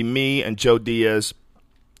 So it'll be me and Joe Diaz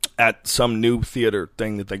at some new theater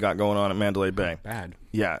thing that they got going on at Mandalay Bay. Bad.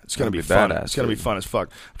 Yeah, it's going to be fun. It's going to be fun as fuck.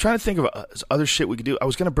 I'm trying to think of other shit we could do. I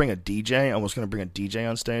was going to bring a DJ. I was going to bring a DJ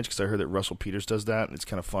on stage because I heard that Russell Peters does that, and it's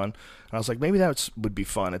kind of fun. And I was like, maybe that would be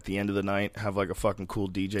fun at the end of the night, have like a fucking cool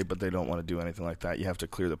DJ, but they don't want to do anything like that. You have to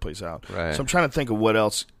clear the place out. Right. So I'm trying to think of what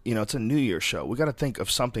else. You know, it's a New Year's show. We got to think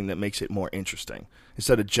of something that makes it more interesting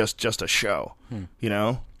instead of just a show. You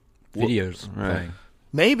know? Videos. Right.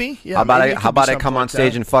 Maybe. Yeah. How maybe about I come on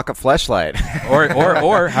stage and fuck a fleshlight?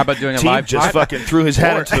 Or how about doing a live just podcast? fucking threw his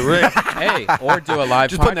hat into the ring. Hey, or do a live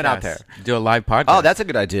Just podcast. putting it out there. Do a live podcast. Oh, that's a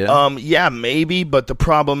good idea. Yeah, maybe, but the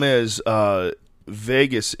problem is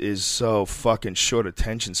Vegas is so fucking short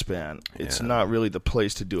attention span. It's not really the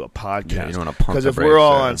place to do a podcast. Yeah, you don't want to pump because if the we're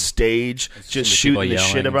all brakes, on stage just shooting the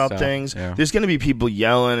shit about things, there's going to be people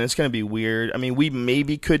yelling. It's going to be weird. I mean, we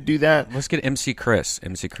maybe could do that. Let's get MC Chris.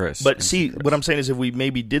 But what I'm saying is if we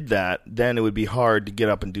maybe did that, then it would be hard to get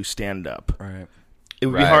up and do stand-up. Right. It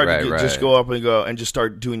would be hard to just go up and just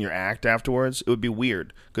start doing your act afterwards. It would be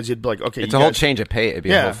weird because you'd be like, okay, it's a whole change of pace. It'd be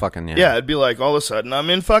a whole fucking it'd be like all of a sudden I'm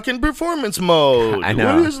in fucking performance mode. I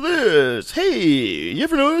know. What is this? Hey, you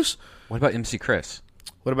ever notice? What about MC Chris?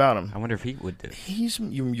 What about him? I wonder if he would do. He's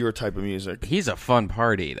your type of music. He's a fun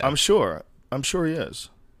party, though. I'm sure he is.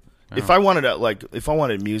 Oh. If I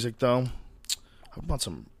wanted music though, I'd want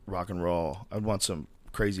some rock and roll. I'd want some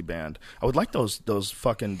crazy band. I would like those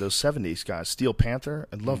 70s guys, Steel Panther.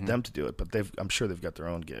 I'd love them to do it, but I'm sure they've got their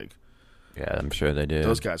own gig. Yeah, I'm sure they do.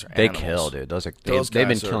 Those guys are animals. They kill, dude. They've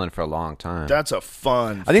been killing for a long time. That's a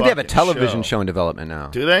fun. I think they have a television show in development now.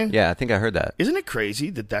 Do they? Yeah, I think I heard that. Isn't it crazy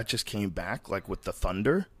that just came back, like with the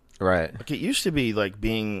Thunder? Right. Like it used to be like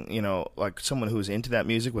being, like someone who was into that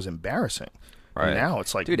music was embarrassing. Right. And now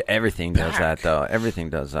it's like, dude, everything does that though. Everything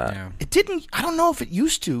does that. Yeah. It didn't. I don't know if it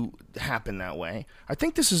used to happen that way. I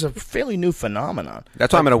think this is a fairly new phenomenon.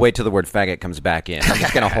 That's why I'm going to wait till the word faggot comes back in. I'm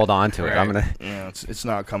just going to hold on to it. I'm going to. Yeah, it's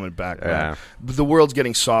not coming back. Yeah. The world's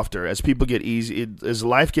getting softer as people get as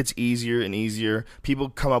life gets easier and easier. People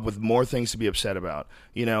come up with more things to be upset about.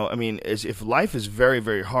 I mean, if life is very,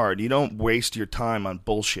 very hard, you don't waste your time on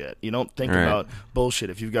bullshit. You don't think about bullshit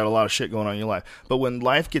if you've got a lot of shit going on in your life. But when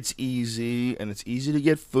life gets easy and it's easy to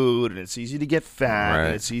get food and it's easy to get fat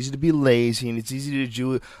and it's easy to be lazy and it's easy to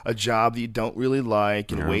do a job that you don't really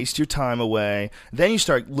like and waste your time away, then you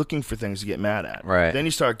start looking for things to get mad at. Right. Then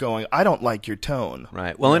you start going, I don't like your tone.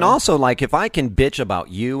 Right. Well, and also, like, if I can bitch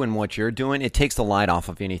about you and what you're doing, it takes the light off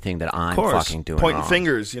of anything that I'm fucking doing Pointing wrong.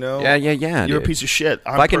 fingers, Yeah, You're dude. a piece of shit. If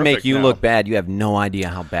I can make you look bad, you have no idea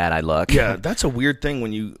how bad I look. Yeah, that's a weird thing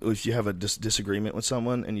if you have a disagreement with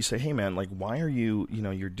someone and you say, hey, man, like, why are you,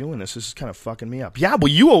 you're doing this? This is kind of fucking me up. Yeah,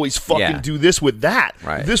 well, you always fucking do this with that.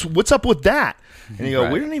 Right. What's up with that? And you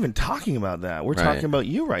go, we're not even talking about that. We're talking about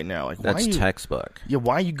you right now. Like, that's textbook. Yeah,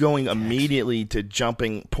 why are you going immediately to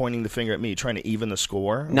pointing the finger at me, trying to even the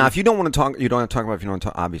score? Now, if you don't want to talk, you don't have to talk about. If you don't want to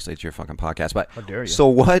talk, obviously it's your fucking podcast. But how dare you? So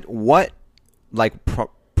what like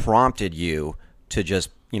prompted you to just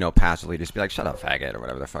passively just be like, shut up, faggot, or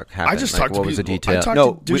whatever the fuck happened? I just like, talked to what was the people. detail? I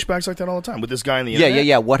talk to douchebags like that all the time with this guy on the internet.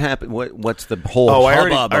 Yeah. What happened? What's the whole? I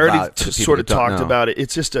already about sort of talked about it.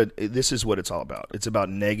 It's just this is what it's all about. It's about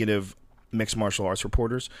negative mixed martial arts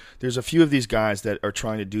reporters. There's a few of these guys that are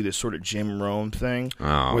trying to do this sort of Jim Rome thing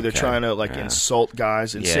where they're trying to insult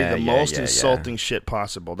guys and say the most insulting shit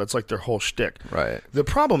possible. That's like their whole shtick. Right. The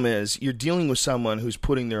problem is you're dealing with someone who's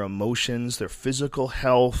putting their emotions, their physical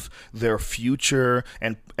health, their future,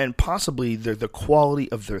 and possibly the quality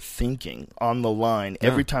of their thinking on the line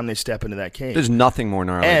every time they step into that cage. There's nothing more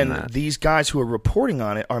gnarly than that. And these guys who are reporting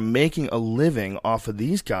on it are making a living off of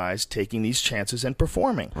these guys taking these chances and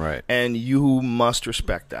performing. Right. And you must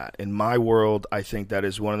respect that. In my world, I think that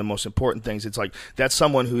is one of the most important things. It's like that's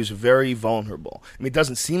someone who's very vulnerable. I mean, it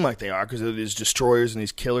doesn't seem like they are because of these destroyers and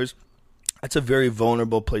these killers. That's a very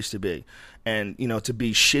vulnerable place to be. And, to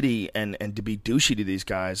be shitty and to be douchey to these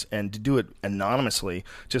guys and to do it anonymously,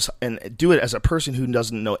 and do it as a person who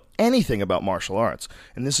doesn't know anything about martial arts.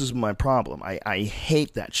 And this is my problem. I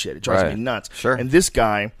hate that shit. It drives me nuts. Sure. And this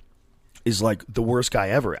guy is like the worst guy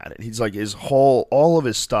ever at it. He's like all of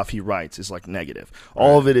his stuff he writes is like negative.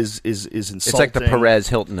 All of it is insulting. It's like the Perez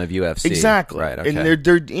Hilton of UFC. Exactly. Right. Okay. And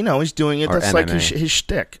they're he's doing it. Or That's MMA. like his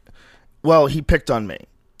shtick. Well, he picked on me.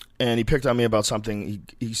 And he picked on me about something.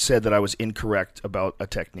 He said that I was incorrect about a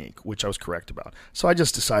technique, which I was correct about. So I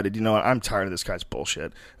just decided, what, I'm tired of this guy's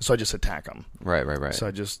bullshit. So I just attack him. Right. So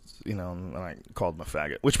I just, and I called him a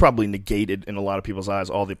faggot, which probably negated in a lot of people's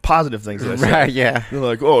eyes all the positive things that I said. Right, yeah. They're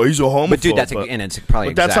like, oh, he's a homophobe. But dude, it's probably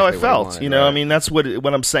but that's exactly how I what felt. wanted, I mean, that's what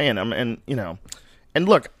I'm saying. And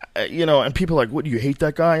look, and people are like, what, do you hate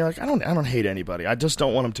that guy? You're like, I don't hate anybody. I just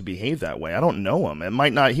don't want him to behave that way. I don't know him.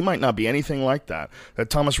 He might not be anything like that. That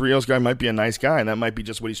Thomas Rios guy might be a nice guy, and that might be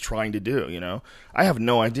just what he's trying to do, I have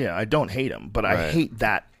no idea. I don't hate him, but I hate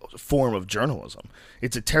that form of journalism.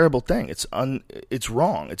 It's a terrible thing. It's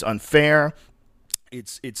wrong. It's unfair.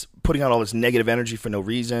 It's putting out all this negative energy for no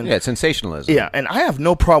reason. Yeah, it's sensationalism. Yeah, and I have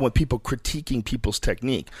no problem with people critiquing people's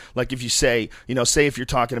technique. Like if you say if you're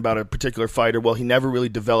talking about a particular fighter, well, he never really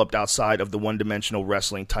developed outside of the one-dimensional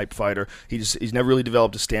wrestling type fighter. He's never really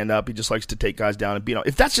developed to stand up. He just likes to take guys down and beat them.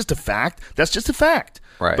 If that's just a fact, that's just a fact.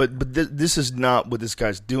 Right. But this is not what this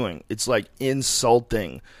guy's doing. It's like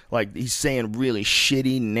insulting. Like he's saying really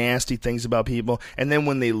shitty, nasty things about people, and then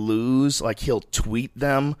when they lose, like he'll tweet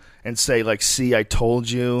them and say like, "See, I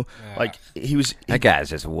told you." Yeah. Like that guy's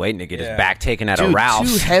just waiting to get his back taken out of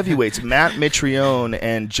Ralph's. 2 heavyweights, Matt Mitrione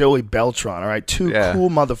and Joey Beltran. All right, 2 cool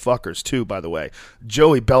motherfuckers too. By the way,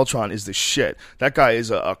 Joey Beltran is the shit. That guy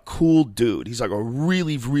is a cool dude. He's like a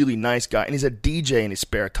really, really nice guy, and he's a DJ in his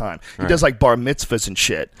spare time. He does like bar mitzvahs and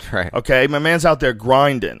shit. Right. Okay, my man's out there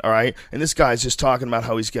grinding. All right, and this guy's just talking about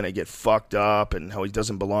how he's gonna get fucked up and how he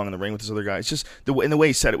doesn't belong in the ring with this other guy. It's just the way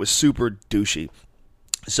he said it was super douchey.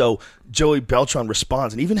 So Joey Beltran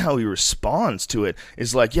responds, and even how he responds to it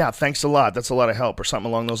is like, "Yeah, thanks a lot. That's a lot of help," or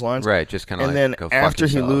something along those lines. Right, just kind of. And like, then go after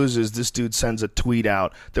fuck he yourself. loses, this dude sends a tweet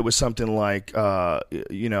out that was something like,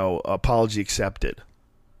 "Apology accepted."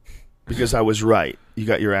 Because I was right. You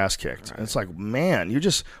got your ass kicked. Right. And it's like, man, you're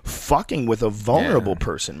just fucking with a vulnerable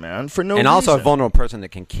person, man, for no reason. And also a vulnerable person that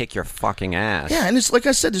can kick your fucking ass. Yeah, and it's like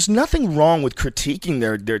I said, there's nothing wrong with critiquing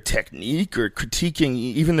their technique or critiquing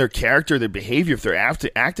even their character, their behavior. If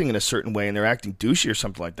they're acting in a certain way and they're acting douchey or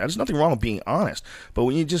something like that, there's nothing wrong with being honest. But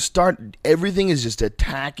when you just start, everything is just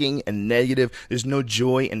attacking and negative. There's no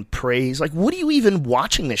joy and praise. Like, what are you even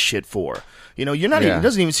watching this shit for? You're not. Even, it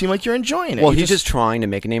doesn't even seem like you're enjoying it. Well, he's just trying to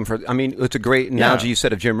make a name for. I mean, it's a great analogy you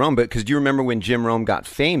said of Jim Rome, but because do you remember when Jim Rome got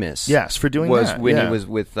famous? Yes, for doing that. When he was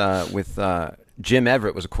with Jim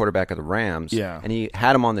Everett was a quarterback of the Rams. Yeah, and he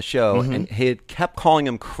had him on the show, and he had kept calling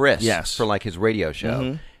him Chris. Yes. For like his radio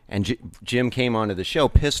show, and Jim came onto the show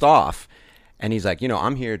pissed off, and he's like,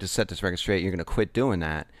 I'm here to set this record straight. You're going to quit doing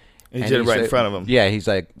that. And he did it right in front of him. Yeah, he's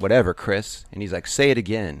like, whatever, Chris, and he's like, say it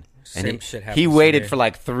again. Same and shit happens he waited to me. for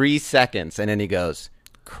like 3 seconds, and then he goes,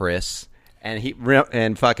 Chris.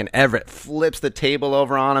 And fucking Everett flips the table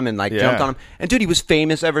over on him and like jumped on him. And dude, he was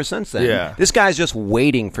famous ever since then. Yeah. This guy's just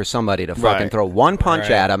waiting for somebody to fucking throw one punch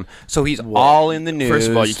at him, so he's all in the news. First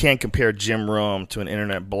of all, you can't compare Jim Rome to an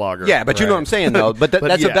internet blogger. Yeah, but you know what I'm saying though. But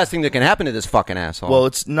that's the best thing that can happen to this fucking asshole. Well,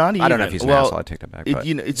 it's not even. I don't know if he's an asshole. I take that back.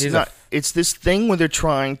 It's not. It's this thing where they're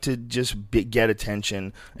trying to just get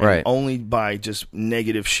attention, and only by just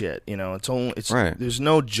negative shit. It's only. There's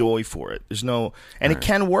no joy for it. There's no, and it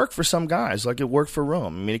can work for some guys, like it worked for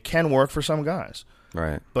Rome. I mean, it can work for some guys.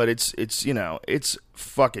 Right. But it's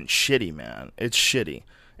fucking shitty, man. It's shitty.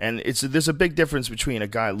 And there's a big difference between a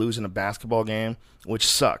guy losing a basketball game, which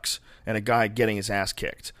sucks, and a guy getting his ass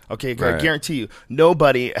kicked. Okay, I guarantee you,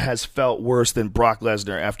 nobody has felt worse than Brock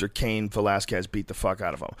Lesnar after Cain Velasquez beat the fuck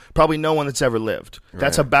out of him. Probably no one that's ever lived. Right.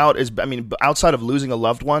 That's about outside of losing a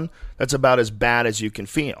loved one, that's about as bad as you can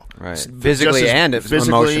feel. Right. Physically and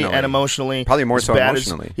emotionally. Probably more so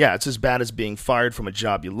emotionally. It's as bad as being fired from a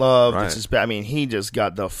job you love. Right. It's as bad. I mean, he just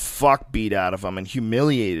got the fuck beat out of him and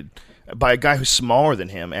humiliated by a guy who's smaller than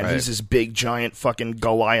him, and he's this big, giant, fucking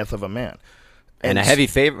Goliath of a man. And a heavy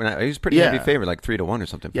favorite. He was pretty heavy favorite, like 3-1 or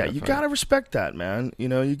something. Yeah, you gotta respect that, man.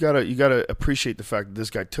 You gotta appreciate the fact that this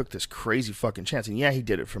guy took this crazy fucking chance. And he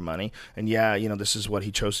did it for money. And this is what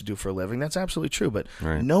he chose to do for a living. That's absolutely true. But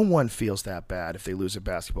no one feels that bad if they lose a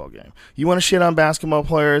basketball game. You want to shit on basketball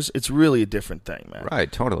players? It's really a different thing, man.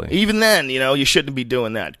 Right, totally. Even then, you shouldn't be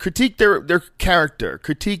doing that. Critique their character,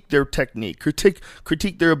 critique their technique,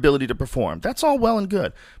 critique their ability to perform. That's all well and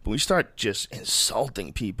good. But when you start just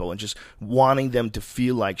insulting people and just wanting them to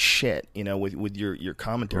feel like shit, with your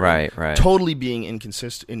commentary, right, totally being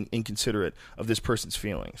inconsiderate of this person's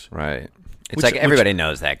feelings, right. It's like everybody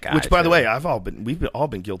knows that guy. Which, by the way, we've all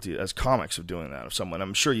been guilty as comics of doing that of someone.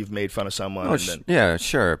 I'm sure you've made fun of someone. Yeah,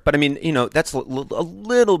 sure. But I mean, that's a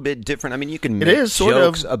little bit different. I mean, you can make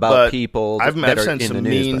jokes about people I've that are said in some the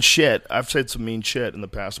news. Mean shit. I've said some mean shit in the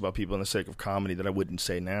past about people in the sake of comedy that I wouldn't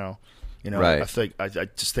say now. Right. I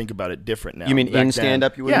just think about it different now. You mean in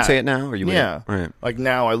stand-up you wouldn't say it now? Or you yeah. Right. Like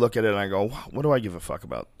now I look at it and I go, what do I give a fuck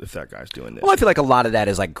about if that guy's doing this? Well, I feel like a lot of that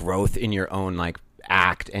is like growth in your own like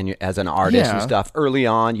act and as an artist and stuff. Early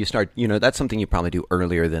on, you start, that's something you probably do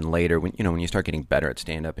earlier than later when you start getting better at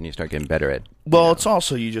stand-up and you start getting better at... Well, it's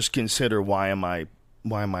also you just consider why am I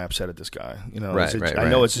upset at at this guy? Right. I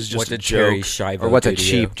know it's just what's a joke. Or what's a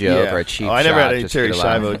cheap joke or a cheap shot. I never had any Terry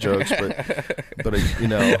Schiavo jokes, but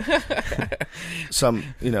some,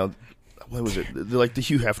 what was it? Like the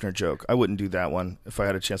Hugh Hefner joke. I wouldn't do that one if I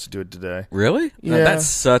had a chance to do it today. Really? Yeah. No, that's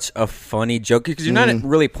such a funny joke because you're not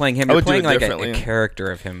really playing him. You're playing like a character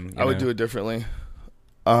of him. I would do it differently.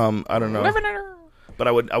 I don't know. But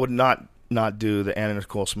I would not do the Anna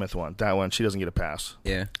Nicole Smith one. That one, she doesn't get a pass.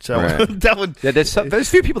 Yeah. So that would. Yeah, there's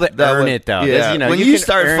few people that earn it though. Yeah. You know, when you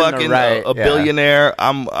start fucking a billionaire,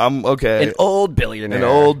 I'm okay. An old billionaire. An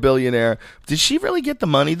old billionaire. Did she really get the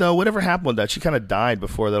money though? Whatever happened with that? She kind of died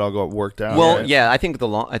before that all got worked out. Well, right? yeah, I think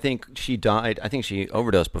she died. I think she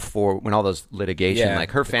overdosed before when all those litigation. Yeah,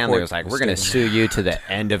 like her family was like, "We're going to sue you to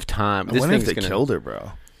the end of time." I wonder if they killed her,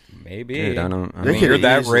 bro. Maybe. Dude, I mean, you're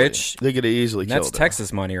that rich. They could have easily killed her. That's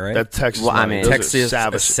Texas money, right? That's Texas money. I mean, Texas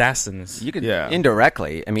assassins. You could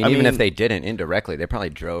indirectly. I mean, even if they didn't indirectly, they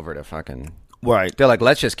probably drove her to fucking. Right. They're like,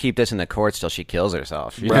 let's just keep this in the courts till she kills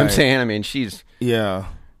herself. You know what I'm saying? I mean, she's. Yeah.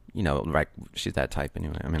 You know, like she's that type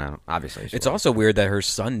anyway. I mean, obviously. It's also weird that her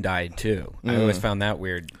son died too. I always found that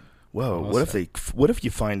weird. Whoa! Also. What if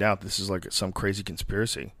you find out this is like some crazy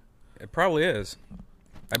conspiracy? It probably is.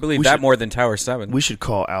 I believe that more than Tower 7. We should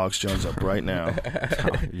call Alex Jones up right now.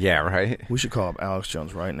 Yeah, right? We should call up Alex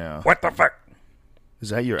Jones right now. What the fuck?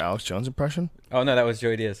 Is that your Alex Jones impression? Oh, no, that was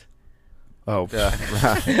Joey Diaz. Oh. Yeah.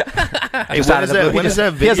 Hey, when is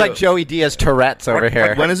that video? He has like Joey Diaz Tourette's over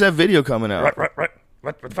here. When is that video coming out?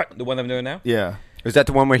 What the fuck? The one I'm doing now? Yeah. Is that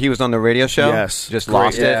the one where he was on the radio show? Yes. Just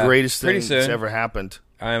lost it? Greatest thing that's ever happened.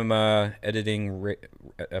 I'm editing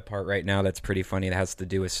a part right now that's pretty funny that has to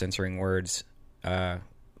do with censoring words.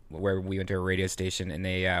 Where we went to a radio station and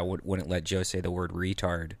they wouldn't let Joe say the word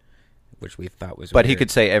retard, which we thought was But weird. he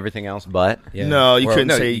could say everything else but? Yeah. No, you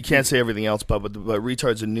can't say everything else but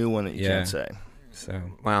retard's a new one that you can't say. So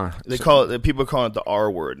wow. People call it the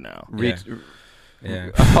R word now.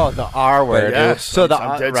 Yeah. Oh, the R word. Yes. So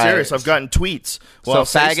I'm dead serious. I've gotten tweets. Well,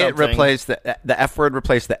 so faggot replaced the F word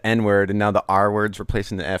replaced the N word, and now the R word's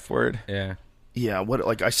replacing the F word. Yeah. Yeah. What?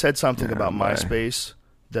 Like I said something about MySpace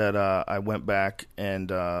that I went back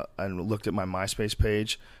and looked at my MySpace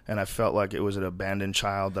page, and I felt like it was an abandoned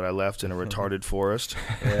child that I left in a retarded forest.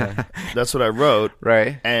 Yeah. That's what I wrote.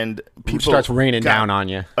 Right. And people starts raining down on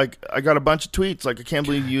you. Like I got a bunch of tweets. Like I can't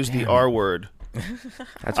believe you used the R word.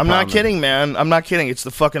 I'm not kidding, man. I'm not kidding. It's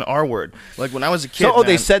the fucking R word. Like when I was a kid. So,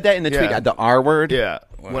 they said that in the tweet. The R word. Yeah.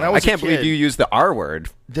 Wow. When I can't believe you used the R word.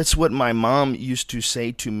 That's what my mom used to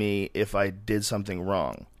say to me if I did something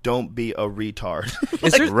wrong. Don't be a retard.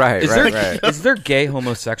 Is there gay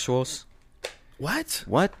homosexuals? What?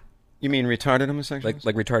 What? You mean retarded homosexuals?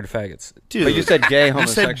 Like retarded faggots? Dude, but you said gay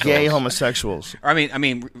homosexuals. You said gay homosexuals. I mean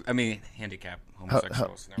handicapped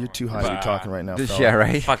homosexuals. You're too high to be talking right now, fella. Yeah,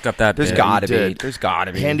 right. Fucked up that. There's gotta be. There's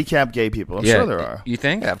gotta be handicapped gay people. I'm sure there are. You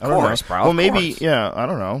think? Yeah, of course, bro. Well, maybe. Yeah, I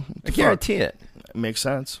don't know. I guarantee it. It makes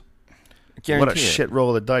sense. What a shit roll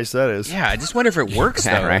of the dice that is. Yeah, I just wonder if it works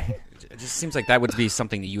though. Right. It just seems like that would be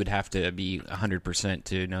something that you would have to be 100%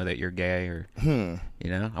 to know that you're gay, or you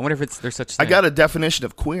know. I wonder if there's such thing. I got a definition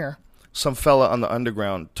of queer. Some fella on the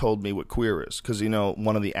underground told me what queer is, because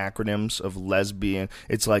one of the acronyms of lesbian,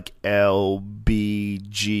 it's like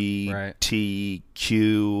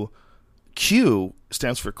LBGTQ. Q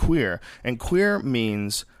stands for queer, and queer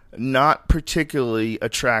means not particularly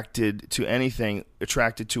attracted to anything,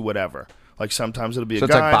 attracted to whatever. Like sometimes it'll be a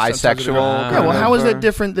guy. Like bisexual. Yeah, well, how is that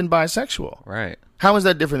different than bisexual? Right. How is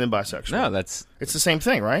that different than bisexual? No, it's the same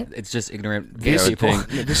thing, right? It's just ignorant gay people.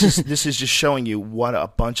 This is just showing you what a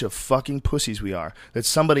bunch of fucking pussies we are. That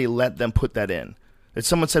somebody let them put that in. That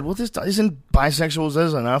someone said, "Well, this isn't bisexuals.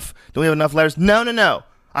 Is enough? Don't we have enough letters?" No.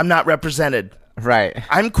 I'm not represented. Right.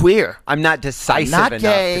 I'm queer. I'm not decisive I'm not enough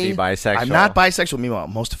gay. to be bisexual. I'm not bisexual. Meanwhile,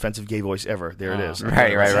 most offensive gay voice ever. There it is.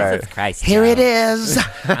 Right. Christ, here it is.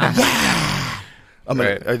 Yeah.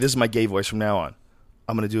 This is my gay voice from now on.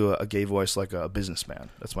 I'm going to do a gay voice like a businessman.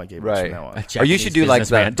 That's my gay voice from now on. Or you should do like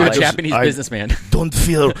that. Do a Japanese businessman. Don't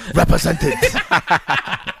feel represented.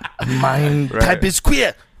 Mine type is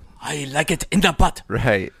queer. I like it in the butt.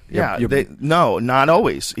 Right. Yeah. No, not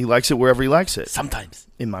always. He likes it wherever he likes it. Sometimes.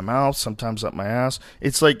 In my mouth, sometimes up my ass.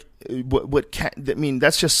 It's like,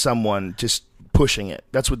 that's just someone just pushing it.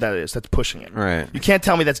 That's what that is. That's pushing it. Right. You can't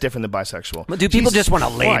tell me that's different than bisexual. But do people just want to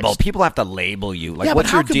label? People have to label you. Like,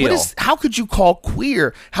 what's your deal? How could you call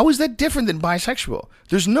queer? How is that different than bisexual?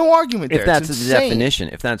 There's no argument there. If that's the definition.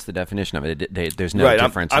 If that's the definition of it, there's no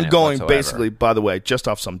difference. I'm going basically, by the way, just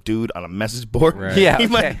off some dude on a message board. Right. Yeah. He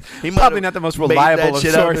might probably not the most reliable of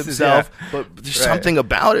sources himself, but there's something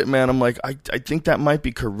about it, man. I'm like, I think that might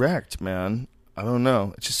be correct, man. I don't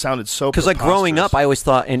know. It just sounded so because like growing up, I always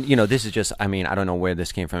thought, and this is just, I mean, I don't know where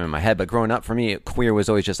this came from in my head, but growing up for me, queer was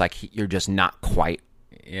always just like you're just not quite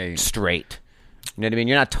straight. You know what I mean?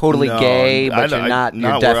 You're not totally gay, but you're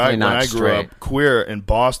definitely not straight. When I grew up, queer in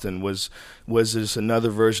Boston was just another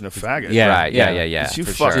version of faggot. Yeah. You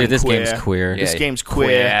fucking this game's queer. This game's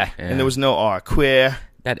queer, and there was no R. Queer.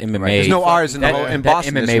 That MMA. There's no R's in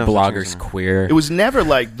Boston. MMA there's no blogger's queer. It was never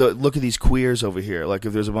like look at these queers over here. Like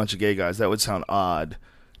if there's a bunch of gay guys, that would sound odd.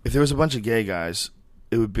 If there was a bunch of gay guys,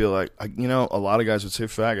 it would be like a lot of guys would say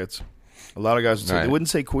faggots. A lot of guys would say they wouldn't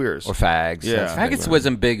say queers or fags. Yeah, faggots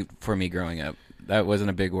wasn't big for me growing up. That wasn't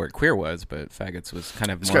a big word. Queer was, but faggots was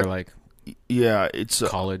kind of more like it's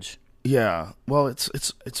college. Yeah, well,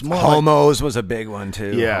 it's more homos was a big one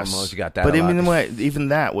too. Yes, homos, you got that. But even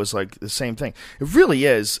that was like the same thing. It really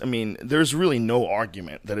is. I mean, there's really no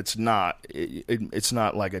argument that it's not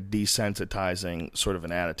like a desensitizing sort of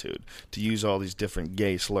an attitude to use all these different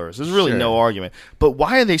gay slurs. There's really no argument. But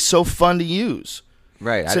why are they so fun to use?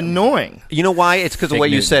 Right. It's annoying. You know why? It's because of what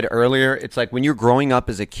you said earlier. It's like when you're growing up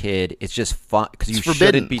as a kid, it's just fun because you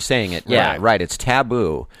shouldn't be saying it. Yeah, right. It's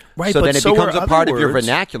taboo. Right. So but then it so becomes a part of your words.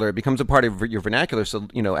 vernacular. It becomes a part of your vernacular. So,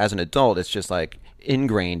 as an adult, it's just like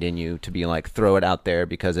ingrained in you to be like, throw it out there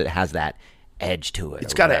because it has that edge to it.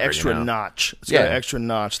 It's got an extra notch. It's got an extra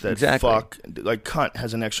notch that fuck, like cunt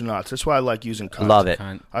has an extra notch. That's why I like using cunt. Love it.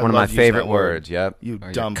 One of my favorite words. Yep. You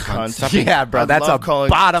dumb cunt. Yeah, bro. That's a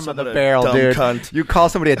bottom of the barrel, dude. Cunt. You call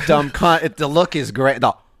somebody a dumb cunt. The look is great.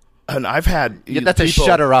 And I've had that's people a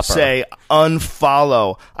shutter-upper. say,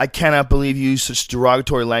 unfollow. I cannot believe you use such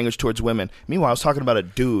derogatory language towards women. Meanwhile, I was talking about a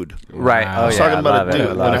dude. Right. I was talking about a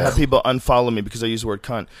dude when I had people unfollow me because I use the word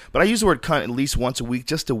cunt. But I use the word cunt at least once a week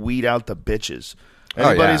just to weed out the bitches.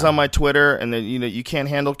 Anybody's on my Twitter and then you can't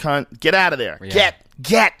handle cunt, get out of there. Yeah.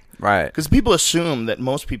 Get. Right. Because people assume that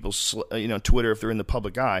most people's, Twitter, if they're in the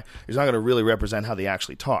public eye, is not going to really represent how they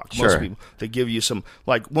actually talk. Sure. Most people, they give you some,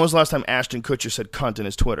 like, when was the last time Ashton Kutcher said cunt in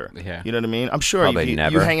his Twitter? Yeah. You know what I mean? I'm sure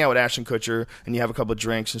you hang out with Ashton Kutcher and you have a couple of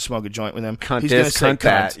drinks and smoke a joint with him. Cunt he's going to say cunt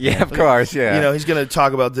that. Yeah, of course, yeah. He's going to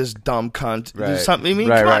talk about this dumb cunt. Right. Something. I mean,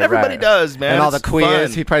 come on, everybody does, man. And all the It's queers.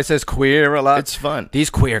 fun. He probably says queer a lot. It's fun.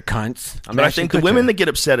 These queer cunts. But I think the women that get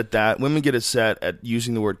upset at that, women get upset at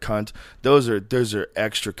using the word cunt, those are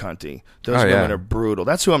extra cunty. Those women are brutal.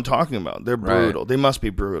 That's who I'm talking about. They're brutal. They must be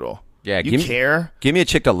brutal. Yeah, you care? Give me a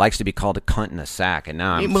chick that likes to be called a cunt in a sack, and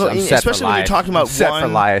now I'm set especially for when life. you're talking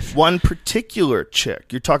about one particular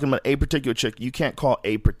chick. You're talking about a particular chick. You can't call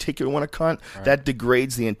a particular one a cunt. Right. That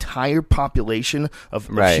degrades the entire population of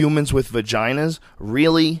humans with vaginas.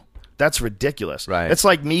 Really? That's ridiculous. Right. It's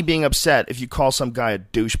like me being upset if you call some guy a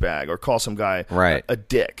douchebag or call some guy a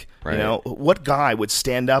dick. Right. What guy would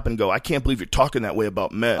stand up and go, I can't believe you're talking that way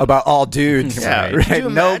about men. About all dudes. Yeah. Right.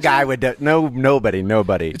 No guy would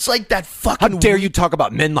nobody. It's like that fucking... How dare you talk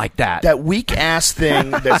about men like that? That weak-ass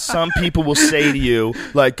thing that some people will say to you,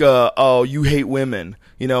 like, oh, you hate women.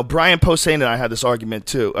 Brian Posehn and I had this argument,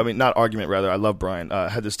 too. I mean, not argument, rather. I love Brian.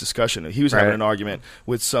 Had this discussion. He was having an argument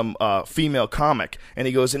with some female comic. And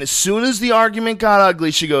he goes, and as soon as the argument got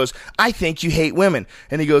ugly, she goes, I think you hate women.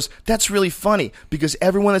 And he goes, that's really funny, because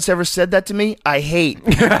everyone that's ever said that to me, I hate.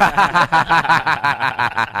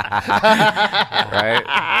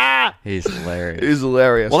 Right? He's hilarious. He's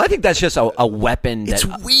hilarious. Well, I think that's just a weapon. It's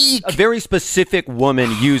weak. A very specific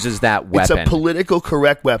woman uses that weapon. It's a political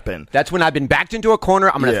correct weapon. That's when I've been backed into a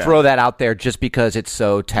corner. I'm going to throw that out there just because it's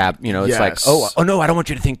so it's like, oh no, I don't want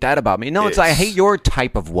you to think that about me. No, it's I hate your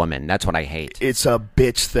type of woman. That's what I hate. It's a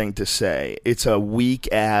bitch thing to say. It's a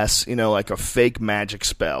weak ass, like a fake magic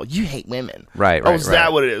spell. You hate women. Right. Oh, is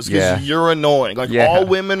that what it is? Because you're annoying. Like all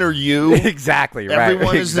women are you. Exactly. Right.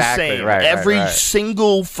 Everyone is the same. Right, Every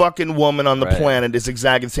single fucking woman on the planet is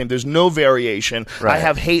exactly the same. There's no variation. Right. I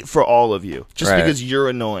have hate for all of you just because you're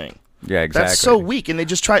annoying. Yeah, exactly. That's so weak, and they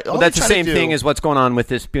just try. Well, that's the same thing as what's going on with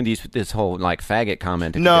this whole like faggot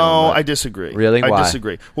comment. No, I disagree. Really? Why? I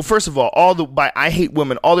disagree. Well, first of all, by I hate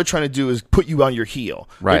women, all they're trying to do is put you on your heel.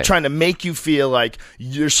 Right. They're trying to make you feel like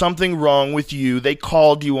there's something wrong with you. They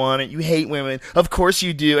called you on it. You hate women. Of course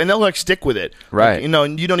you do, and they'll like stick with it. Right.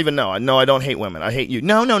 Like, you don't even know. No, I don't hate women. I hate you.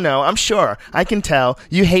 No. I'm sure. I can tell.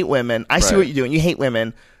 You hate women. I see what you're doing. You hate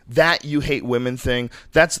women. That you hate women thing,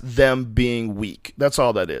 that's them being weak. That's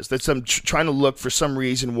all that is. That's them trying to look for some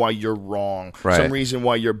reason why you're wrong, some reason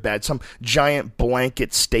why you're bad, some giant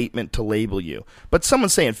blanket statement to label you. But someone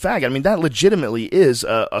saying faggot, I mean, that legitimately is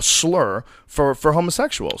a slur for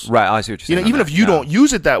homosexuals. Right, I see what you're saying. Even if you don't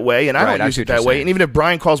use it that way, and I don't use it that way, and even if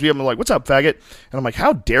Brian calls me up and like, what's up, faggot? And I'm like,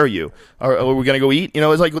 how dare you? Are we going to go eat?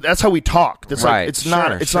 It's like, that's how we talk. That's like, it's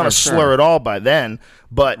not a slur at all by then.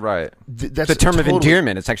 But that's the term of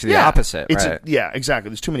endearment. It's actually the opposite. Exactly.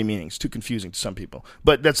 There's too many meanings. Too confusing to some people.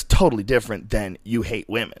 But that's totally different than you hate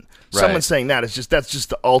women. Right. Someone saying that's just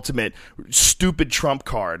the ultimate stupid trump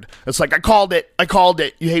card. It's like I called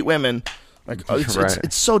it. You hate women. Like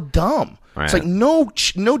it's so dumb. Right. It's like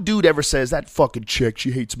no dude ever says that fucking chick,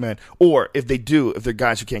 she hates men. Or if they do, if they're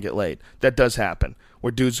guys who can't get laid, that does happen.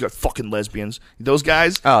 where dudes got fucking lesbians. Those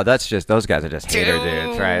guys. Oh, those guys are just hater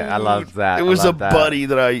dudes, right? I love that. It was buddy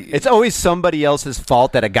that It's always somebody else's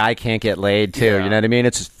fault that a guy can't get laid too. Yeah. You know what I mean?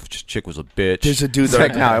 It's just chick was a bitch. There's a dude that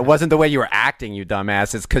like, no, it wasn't the way you were acting, you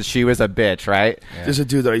dumbass. It's because she was a bitch, right? Yeah. There's a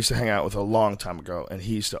dude that I used to hang out with a long time ago, and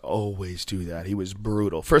he used to always do that. He was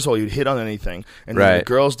brutal. First of all, you'd hit on anything, and then the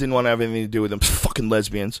girls didn't want to have anything to do with him. Fucking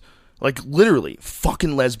lesbians. Like, literally,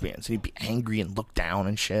 fucking lesbians. And he'd be angry and look down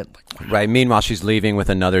and shit. Like, wow. Right. Meanwhile, she's leaving with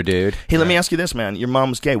another dude. Hey, let me ask you this, man. Your mom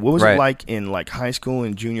was gay. What was it like in, like, high school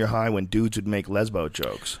and junior high when dudes would make lesbo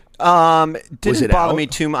jokes? Didn't bother me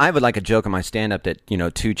too much. I have like a joke in my stand-up that, you know,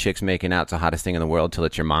 2 chicks making out's the hottest thing in the world till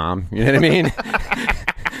it's your mom. You know what I mean?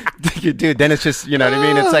 Dude, then it's just, you know what I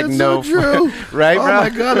mean? It's like, no. So true. Right, bro? Oh, my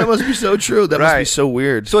God, that must be so true. That must be so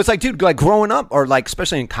weird. So it's like, dude, like growing up or like,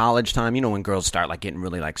 especially in college time, you know, when girls start like getting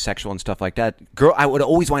really like sexual and stuff like that, I would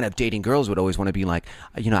always wind up dating girls would always want to be like,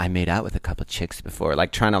 you know, I made out with a couple chicks before,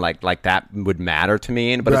 like trying to like that would matter to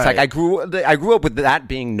me. But it's like, I grew up with that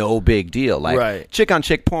being no big deal. Like chick on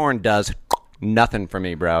chick porn does nothing for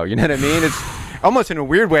me, bro. You know what I mean? It's almost in a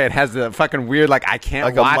weird way. It has the fucking weird, like, I can't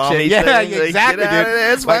like watch it. Yeah, exactly,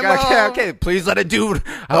 dude. It's like, okay, please let a dude.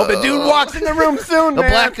 I hope a dude walks in the room soon, man. A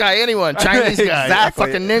black guy, anyone. Chinese guy. Exactly. A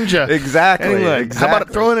fucking ninja. Exactly. Anyone. Exactly. How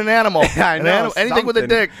about throwing an animal? I know. Anything with a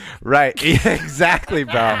dick. Right. Exactly,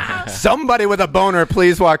 bro. Somebody with a boner,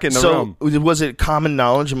 please walk in the room. So, was it common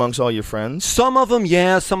knowledge amongst all your friends? Some of them,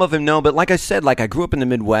 yeah. Some of them, no. But like I said, like I grew up in the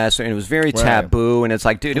Midwest, and it was very taboo. And it's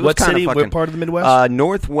like, dude, it was kind of fucking... What part of the Midwest?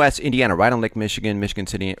 Northwest Indiana, right on Lake Michigan, Michigan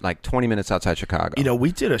City, like 20 minutes outside Chicago. You know,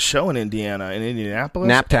 we did a show in Indiana, in Indianapolis.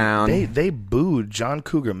 Naptown. They booed John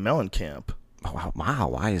Cougar Mellencamp. Oh, wow.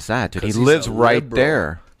 Why is that, dude? He lives right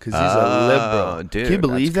there. Because he's a liberal. Dude, can you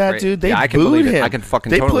believe that, dude? They booed booed him. I can fucking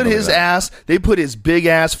They totally put his that. ass, they put his big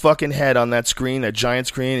ass fucking head on that screen, that giant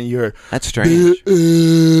screen, and you're... That's strange.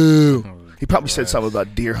 He probably said something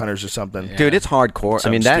about deer hunters or something. Yeah. Dude, it's hardcore. Something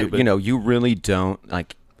I mean, that, stupid. you know, you really don't,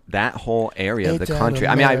 like, that whole area of the country.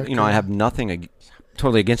 I mean, I have nothing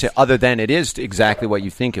totally against it other than it is exactly what you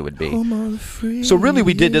think it would be. So really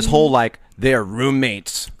we did this whole like their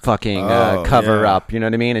roommates fucking cover up, you know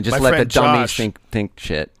what I mean, and just let the dummies think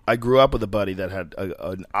shit. I grew up with a buddy that had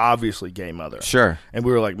an obviously gay mother. Sure. And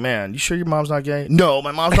we were like, man, you sure your mom's not gay? No,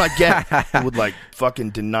 my mom's not gay. He would like fucking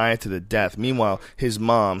deny it to the death. Meanwhile, his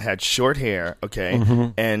mom had short hair,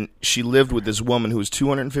 and she lived with this woman who was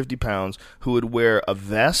 250 pounds who would wear a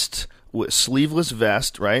vest, sleeveless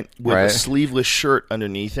vest, right? With a sleeveless shirt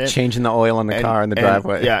underneath it. Changing the oil on the car in the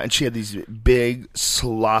driveway. Yeah, and she had these big,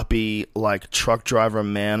 sloppy, like truck driver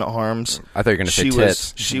man arms. I thought you were going to say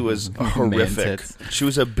tits. She was horrific. She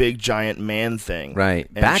was a big, giant man thing. Right.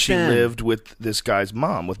 And she lived with this guy's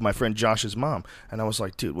mom, with my friend Josh's mom. And I was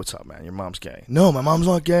like, dude, what's up, man? Your mom's gay. No, my mom's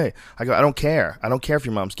not gay. I go, I don't care. I don't care if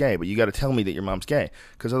your mom's gay, but you got to tell me that your mom's gay.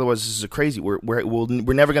 Because otherwise, this is a crazy. We're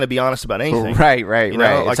never going to be honest about anything. Right. You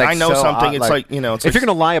know? Like I know something. It's like, you know. If you're going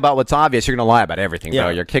to lie about what's obvious, you're going to lie about everything, bro.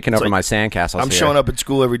 You're kicking over my sandcastles. I'm showing up at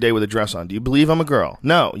school every day with a dress on. Do you believe I'm a girl?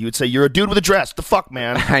 No. You would say, you're a dude with a dress. The fuck,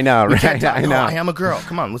 man? I know, right? I know. No, I am a girl.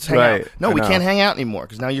 Come on, let's hang out. No, we can't hang out anymore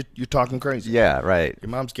because now you're talking crazy. Yeah, right. Your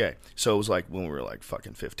mom's gay. So it was like when we were like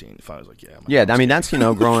fucking 15. If I was like, I mean, that's, you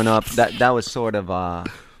know, growing up, that was sort of,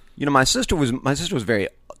 you know, my sister was very,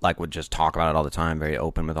 like, would just talk about it all the time, very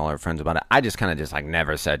open with all her friends about it. I just kind of just, like,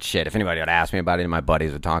 never said shit. If anybody would ask me about it, and my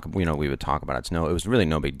buddies would talk, you know, we would talk about it. It was really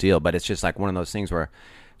no big deal, but it's just, like, one of those things where,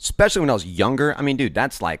 especially when I was younger, I mean, dude,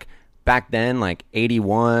 that's, like, back then, like,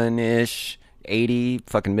 81-ish, 80,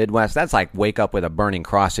 fucking Midwest, that's, like, wake up with a burning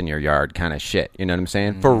cross in your yard kind of shit. You know what I'm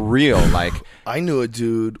saying? For real, like... I knew a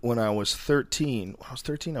dude when I was 13. When I was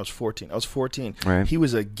 13, I was 14. I was 14. Right. He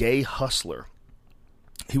was a gay hustler.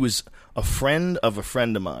 He was a friend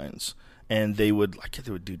of mine's, and they would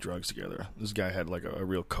do drugs together. This guy had like a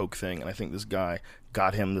real coke thing, and I think this guy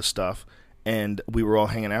got him the stuff, and we were all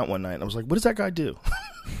hanging out one night, and I was like, what does that guy do?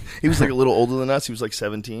 He was like a little older than us. He was like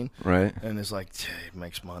 17. Right. And it's like, he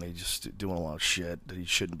makes money just doing a lot of shit that he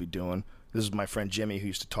shouldn't be doing. This is my friend Jimmy, who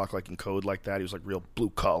used to talk like in code like that. He was like real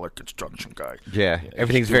blue-collar construction guy. Yeah,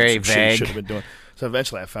 everything's very vague. Should have been doing. So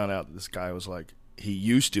eventually I found out that this guy was like, he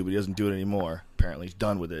used to, but he doesn't do it anymore. Apparently he's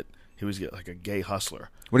done with it. He was like a gay hustler.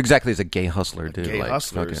 What exactly is a gay hustler, dude? Gay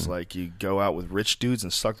hustler is like you go out with rich dudes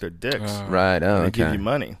and suck their dicks. Right, and they give you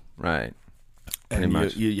money. Right.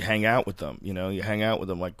 And you hang out with them, you know. You hang out with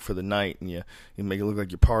them like for the night, and you make it look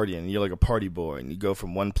like you're partying. And you're like a party boy, and you go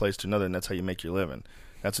from one place to another, and that's how you make your living.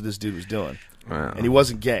 That's what this dude was doing. Wow. And he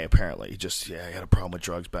wasn't gay, apparently. He had a problem with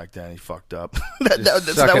drugs back then. He fucked up.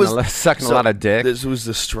 Sucking a lot of dick. This was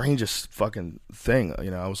the strangest fucking thing.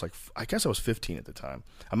 I was like, I guess I was 15 at the time.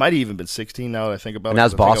 I might have even been 16 now that I think about it. And that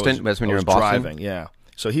was Boston? That's when you were in Boston? Driving, yeah.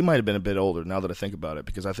 So he might have been a bit older now that I think about it,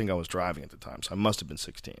 because I think I was driving at the time. So I must have been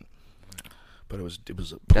 16. But it was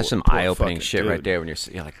that's some eye-opening shit right there when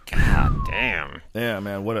you're like, God damn. Yeah,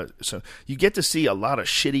 man. So you get to see a lot of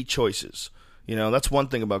shitty choices. That's one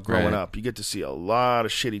thing about growing up. You get to see a lot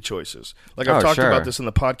of shitty choices. Like I've talked about this in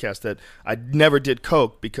the podcast, that I never did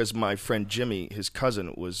coke because my friend Jimmy, his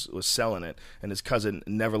cousin, was selling it, and his cousin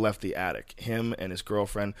never left the attic. Him and his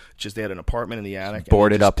girlfriend they had an apartment in the attic,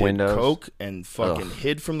 boarded up did windows, coke, and fucking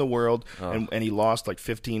hid from the world. And he lost like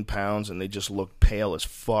 15 pounds, and they just looked pale as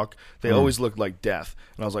fuck. They always looked like death.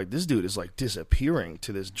 And I was like, this dude is like disappearing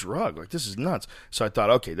to this drug. Like, this is nuts. So I thought,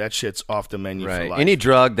 okay, that shit's off the menu for life. Any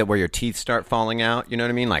drug where your teeth start falling out, you know what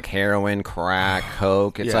I mean? Like heroin, crack,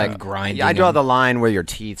 coke. It's like grinding. I draw the line where your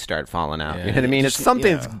teeth start falling out. You know what I mean? It's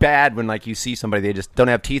something's bad when like you see somebody, they just don't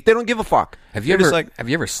have teeth. They don't give a fuck. Have you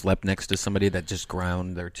ever slept next to somebody that just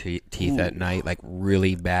ground their teeth at night, like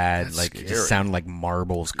really bad? That's like scary. It just sounded like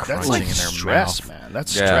marbles crunching like in their stress, mouth. man.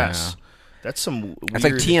 That's stress. That's some weird It's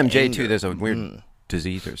like TMJ anger. too. There's a weird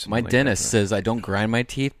disease or something. My like dentist that. says I don't grind my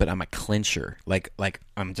teeth, but I'm a clincher. Like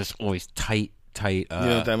I'm just always tight. You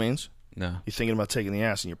know what that means? No. You're thinking about taking the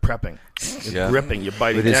ass and you're prepping. You're Yeah. gripping. You're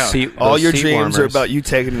biting With his down. All those your seat dreams are warmers. about you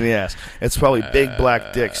taking the ass. It's probably big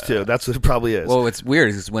black dicks, too. That's what it probably is. Well, what's weird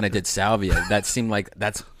is when I did salvia, that seemed like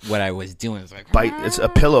that's what I was doing. It's like It's a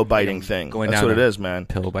pillow biting thing. Going That's down what it a is, man.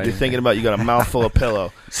 pillow biting You're thinking about you got a mouthful of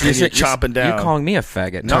pillow. and you're chomping down. You're calling me a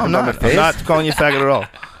faggot. No, I'm not. I'm not calling you a faggot at all.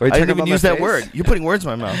 I didn't even use that word. You're putting words in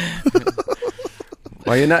my mouth.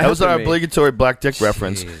 Well, you're not that was our helping me. obligatory black dick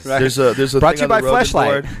reference. Right. There's a Brought thing to you on the by Rogan Fleshlight.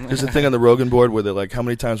 board. There's a thing on the Rogan board where they're like, how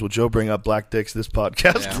many times will Joe bring up black dicks this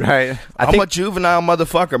podcast? Yeah. Right. I'm a juvenile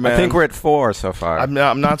motherfucker, man. I think we're at 4 so far. I'm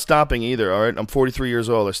not stopping either, all right? I'm 43 years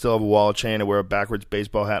old. I still have a wallet chain. I wear a backwards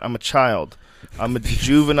baseball hat. I'm a child. I'm a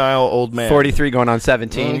juvenile old man. 43 going on I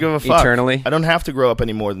 17 don't give a fuck. eternally. I don't have to grow up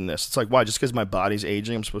any more than this. It's like, why? Just because my body's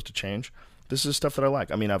aging, I'm supposed to change? This is stuff that I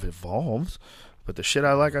like. I mean, I've evolved, but the shit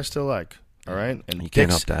I like, I still like. All right, and You can't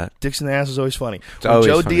help that. Dicks in the ass is always funny. It's When always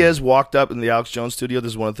Joe funny. Diaz walked up in the Alex Jones studio,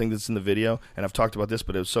 this is one of the things that's in the video, and I've talked about this,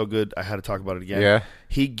 but it was so good, I had to talk about it again. Yeah.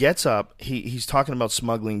 He gets up, he's talking about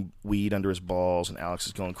smuggling weed under his balls, and Alex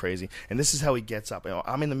is going crazy, and this is how he gets up.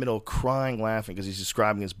 I'm in the middle crying, laughing, because he's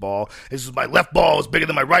describing his ball. This is my left ball is bigger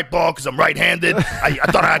than my right ball because I'm right-handed. I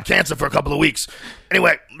thought I had cancer for a couple of weeks.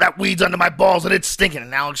 Anyway, that weed's under my balls, and it's stinking,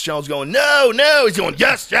 and Alex Jones going, no, he's going,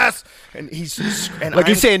 yes, and he's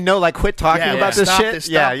He's saying no, like quit talking about this stop shit. this,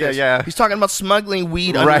 stop this. He's talking about smuggling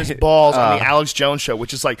weed under his balls on the Alex Jones show,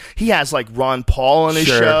 which is like he has like Ron Paul on his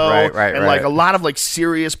show, and like a lot of like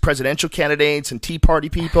serious presidential candidates and Tea Party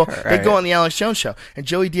people. They go on the Alex Jones show, and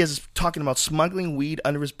Joey Diaz is talking about smuggling weed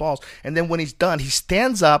under his balls. And then when he's done, he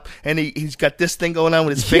stands up and he's got this thing going on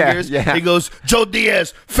with his fingers. Yeah. He goes, Joe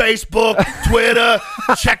Diaz, Facebook, Twitter,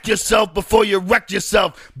 check yourself before you wreck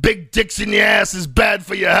yourself. Big dicks in your ass is bad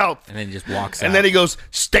for your health. And then he just walks out. And then he goes,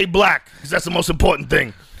 stay black, because that's the most important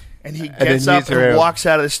thing. And he gets up and walks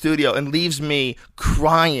out of the studio and leaves me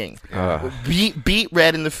crying, beat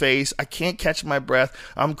red in the face. I can't catch my breath.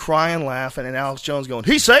 I'm crying, laughing, and Alex Jones going,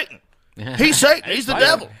 he's Satan. He's Satan. He's the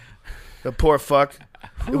devil. The poor fuck.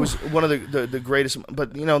 It was one of the greatest.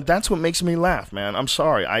 But, that's what makes me laugh, man. I'm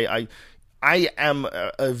sorry. I am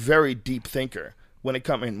a very deep thinker. When it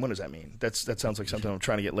comes, what does that mean? That sounds like something I'm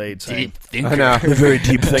trying to get laid. Saying. Deep thinker. I know. A very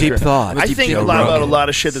deep thinker. Deep thought. I think Joe about Rogan. a lot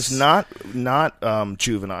of shit that's not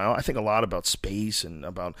juvenile. I think a lot about space and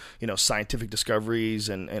about scientific discoveries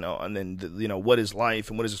and then what is life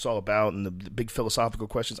and what is this all about and the big philosophical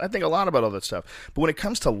questions. I think a lot about all that stuff. But when it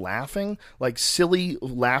comes to laughing, like silly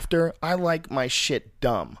laughter, I like my shit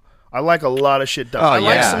dumb. I like a lot of shit done. I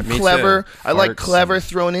like some clever. I like clever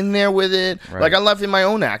thrown in there with it. Right. Like I love in my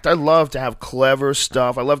own act. I love to have clever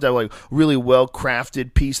stuff. I love to have like really well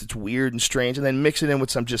crafted piece that's weird and strange, and then mix it in with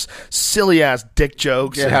some just silly ass dick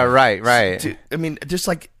jokes. Yeah, right. I mean, just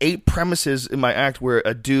like 8 premises in my act where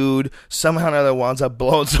a dude somehow or another winds up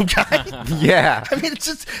blowing some guy. Yeah. I mean, it's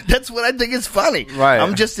just that's what I think is funny. Right.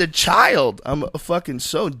 I'm just a child. I'm fucking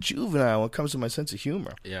so juvenile when it comes to my sense of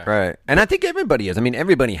humor. Yeah. Right. And I think everybody is. I mean,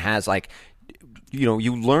 everybody has like,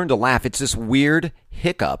 you learn to laugh. It's this weird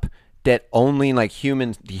hiccup that only like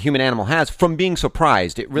the human animal has from being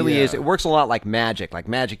surprised. It really is. It works a lot like magic. Like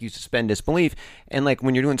magic, you suspend disbelief. And like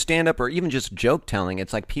when you're doing stand-up or even just joke telling,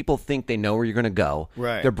 it's like people think they know where you're going to go.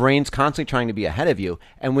 Right. Their brain's constantly trying to be ahead of you.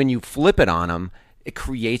 And when you flip it on them, it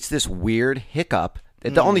creates this weird hiccup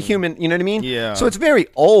The only human, you know what I mean? Yeah. So it's very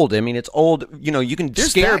old. I mean, it's old. You know, you can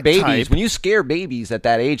scare that babies. type. When you scare babies at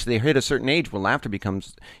that age, they hit a certain age where laughter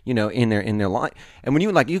becomes, you know, in their life. And when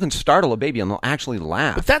you can startle a baby and they'll actually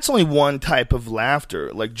laugh. But that's only one type of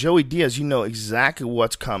laughter. Like Joey Diaz, you know exactly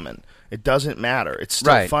what's coming. It doesn't matter. It's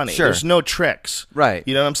still funny. Sure. There's no tricks. Right.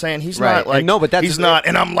 You know what I'm saying? He's Right. not like And no, but that's he's not.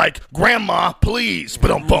 And I'm like, Grandma, please, but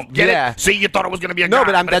don't bump. Get Yeah. it? See, you thought it was gonna be a No,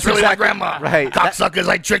 guy, but it's that's really exactly- my grandma. right. Cocksuckers,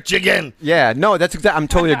 I tricked you again. Yeah, no, that's exactly. I'm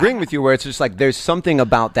totally agreeing with you. Where it's just like there's something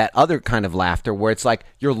about that other kind of laughter where it's like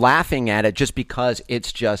you're laughing at it just because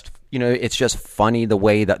it's just, you know, it's just funny the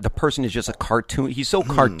way that the person is just a cartoon. He's so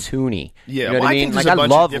cartoony. Yeah, you know well, what I I mean. think there's Like a I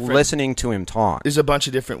bunch of love different- listening to him talk. There's a bunch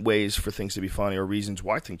of different ways for things to be funny or reasons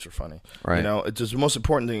why things are funny. Right. You know, it's just the most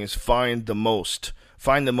important thing is find the most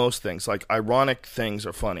things. Like ironic things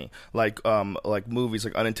are funny. Like movies,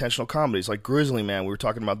 like unintentional comedies, like Grizzly Man. We were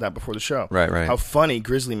talking about that before the show. Right. How funny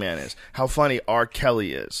Grizzly Man is. How funny R.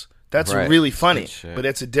 Kelly is. That's Right. really funny, Good shit. but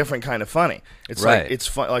it's a different kind of funny. It's Right. like it's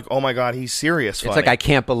fun. Like, oh my god, he's serious. Funny. It's like I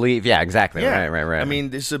can't believe. Yeah, exactly. Yeah. Right. I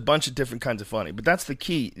mean, there's a bunch of different kinds of funny, but that's the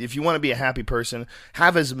key. If you want to be a happy person,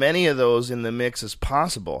 have as many of those in the mix as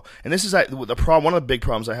possible. And this is the problem. One of the big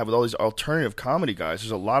problems I have with all these alternative comedy guys.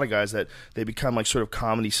 There's a lot of guys that they become like sort of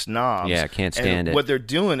comedy snobs. Yeah, can't stand it. What they're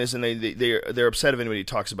doing is, and they're upset if anybody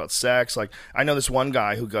talks about sex. Like I know this one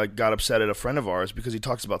guy who got upset at a friend of ours because he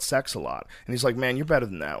talks about sex a lot, and he's like, "Man, you're better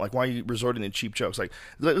than that. Like, why are you resorting to cheap jokes? Like,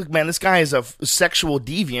 look, man, this guy is a sexual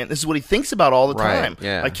deviant. This is what he thinks about all the Right, time.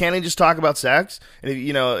 yeah. Like, can't he just talk about sex? And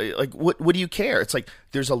you know, like, what do you care? It's like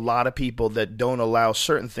there's a lot of people that don't allow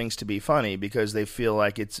certain things to be funny because they feel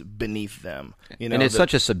like it's beneath them. You know, and it's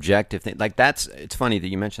such a subjective thing. Like it's funny that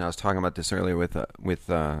you mentioned. I was talking about this earlier with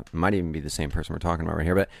might even be the same person we're talking about right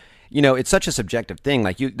here, but. You know, it's such a subjective thing.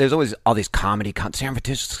 Like, there's always all these San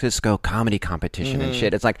Francisco comedy competition and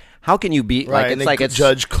shit. It's like, how can you be right, like? and It's like it's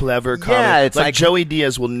judge clever comedy. Yeah, it's like like Joey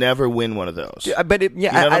Diaz will never win one of those. But You know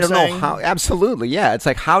what I I'm don't saying? know how. Absolutely, yeah. It's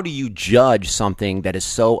like, how do you judge something that is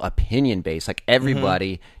so opinion based? Like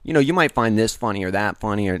everybody, you know, you might find this funny or that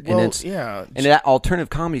funny, and it's and that alternative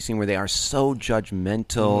comedy scene where they are so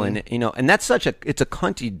judgmental, and you know, and that's it's a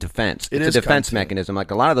cunty defense. It's a defense cunty. mechanism.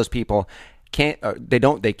 Like a lot of those people.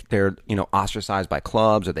 They're you know ostracized by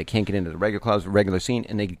clubs or they can't get into the regular clubs, regular scene,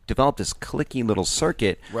 and they develop this cliquey little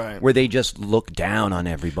circuit where they just look down on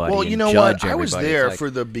everybody. Well, and you know judge what? I was everybody. there It's like, for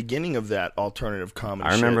the beginning of that alternative comedy.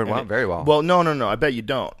 I remember shit, it very well. Well, no. I bet you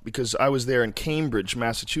don't because I was there in Cambridge,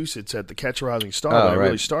 Massachusetts, at the Catch a Rising Star when I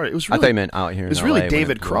really started. It was really, I thought you meant out here. It was in really LA when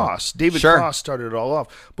David it blew up. Cross. David Cross started it all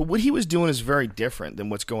off. But what he was doing is very different than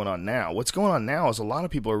what's going on now. What's going on now is a lot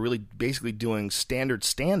of people are really basically doing standard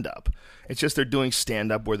stand-up. It's just they're doing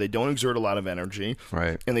stand-up where they don't exert a lot of energy,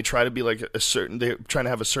 right? And they try to be like they're trying to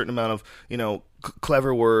have a certain amount of, you know,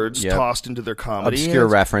 clever words tossed into their comedy, obscure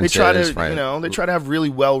references. They try to, right. you know, they try to have really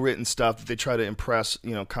well-written stuff that they try to impress,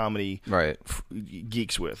 you know, comedy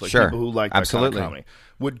geeks with, like people who like that kind of comedy.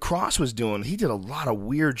 What Cross was doing, he did a lot of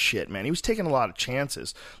weird shit, man. He was taking a lot of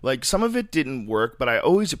chances. Like, some of it didn't work, but I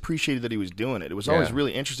always appreciated that he was doing it. It was always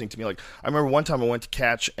really interesting to me. Like, I remember one time I went to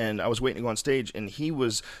Catch, and I was waiting to go on stage, and he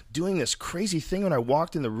was doing this crazy thing when I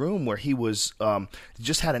walked in the room where he was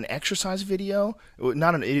just had an exercise video,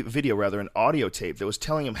 not an video, rather, an audio tape that was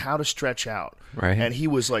telling him how to stretch out. Right. And he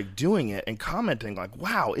was, like, doing it and commenting, like,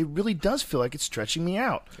 wow, it really does feel like it's stretching me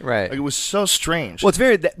out. Right. Like, it was so strange. Well, it's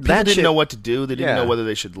very... People didn't know what to do. They didn't know whether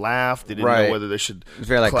they should laugh. They didn't know whether they should... It was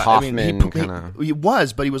very like Kaufman kind of... He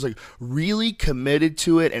was, but he was like really committed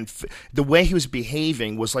to it, and the way he was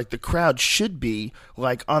behaving was like the crowd should be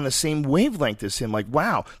like on the same wavelength as him. Like,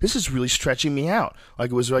 wow, this is really stretching me out.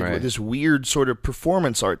 Like, it was like this weird sort of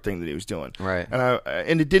performance art thing that he was doing. Right.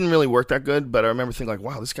 And it didn't really work that good, but I remember thinking like,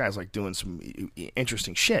 wow, this guy's like doing some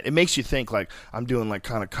interesting shit. It makes you think like I'm doing like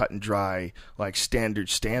kind of cut and dry like standard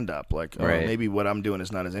stand up. Like maybe what I'm doing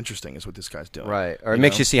is not as interesting as what this guy's doing. Right. Or it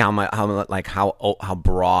makes you see how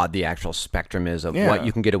broad the actual spectrum is of what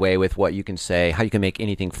you can get away with, what you can say, how you can make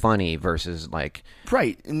anything funny versus like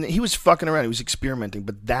and he was fucking around, he was experimenting,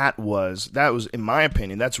 but that was in my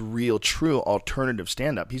opinion, that's real true alternative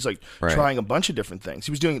stand up. He's like trying a bunch of different things.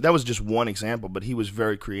 He was doing that was just one example, but he was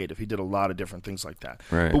very creative. He did a lot of different things like that.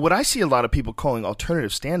 But what I see a lot of people calling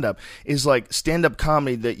alternative stand up is like stand up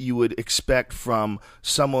comedy that you would expect from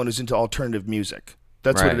someone who's into alternative music.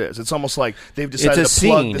 That's what it is. It's almost like they've decided to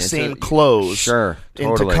plug the same clothes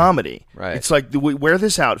into comedy. Right. It's like, wear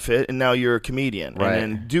this outfit, and now you're a comedian. Right.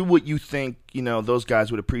 And then do what you think, you know, those guys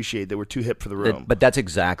would appreciate. They were too hip for the room. But that's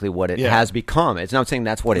exactly what it has become. It's not saying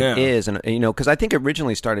that's what it is. And, you know, because I think it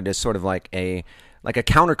originally started as sort of like a like a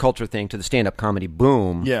counterculture thing to the stand-up comedy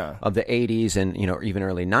boom Yeah. of the 80s and, you know, even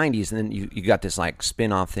early 90s. And then you got this like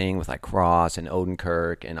spin-off thing with like Cross and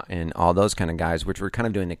Odenkirk and all those kind of guys, which were kind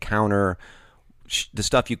of doing the counter, the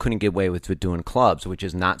stuff you couldn't get away with doing clubs, which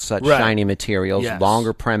is not such shiny materials,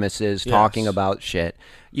 longer premises, talking about shit,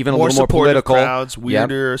 even more a little more political. Crowds,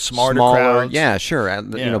 weirder, smaller crowds. Yeah, sure.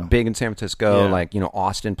 You know, big in San Francisco, like, you know,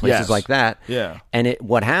 Austin, places like that. Yeah. And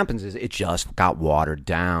what happens is it just got watered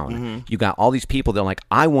down. You got all these people that are like,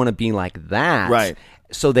 I want to be like that. Right.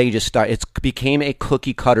 So they just it became a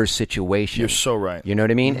cookie cutter situation. You're so right. You know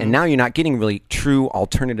what I mean? And now you're not getting really true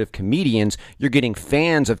alternative comedians. You're getting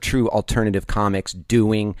fans of true alternative comics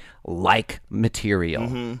doing like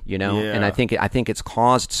material. You know, and I think it's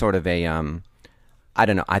caused sort of a I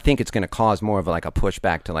don't know. I think it's going to cause more of like a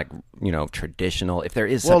pushback to like, you know, traditional. If there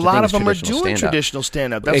is such a thing as traditional stand-up. Well, a lot of them are doing traditional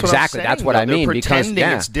stand-up. That's exactly. What I'm saying, that's what I mean. They're pretending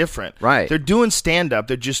because, it's different. Right. They're doing stand-up.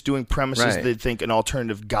 They're just doing premises they think an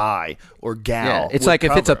alternative guy or gal. Yeah. It's like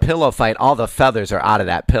if it's a pillow fight, all the feathers are out of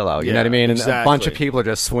that pillow. You know what I mean? And a bunch of people are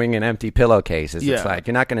just swinging empty pillowcases. It's like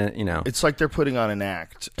you're not going to, you know. It's like they're putting on an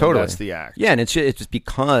act. Totally. That's the act. Yeah, and it's just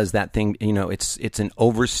because that thing, you know, it's an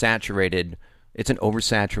oversaturated. It's an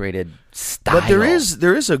oversaturated style. But there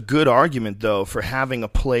is a good argument though for having a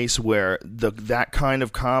place where that kind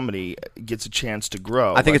of comedy gets a chance to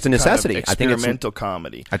grow. I think it's a necessity. Kind of experimental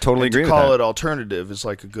comedy. I totally agree with that. To call it alternative is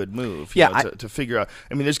like a good move. To figure out.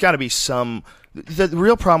 I mean, there's got to be some. The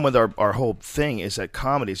real problem with our whole thing is that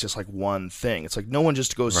comedy is just like one thing. It's like no one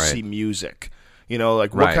just goes to see music. You know,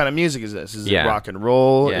 like what kind of music is this? Is it rock and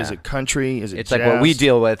roll? Is it country? Is it It's jazz? like what we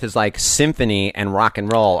deal with is like symphony and rock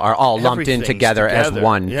and roll are all lumped in together as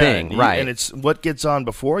one thing, right? And it's what gets on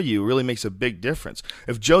before you really makes a big difference.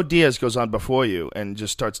 If Joe Diaz goes on before you and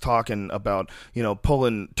just starts talking about, you know,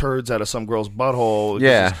 pulling turds out of some girl's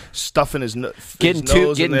butthole, stuffing his getting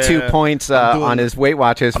nose 2 points on his Weight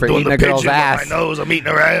Watchers for eating a girl's ass. My nose, I'm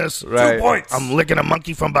eating her ass. Right. 2 points. I'm licking a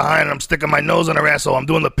monkey from behind and I'm sticking my nose in her asshole. I'm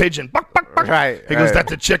doing the pigeon. Buck, buck, buck. Right. He goes,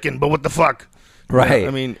 that's a chicken, but what the fuck? Right. I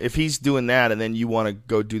mean, if he's doing that and then you want to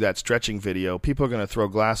go do that stretching video, people are going to throw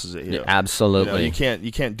glasses at you. Yeah, absolutely. You know,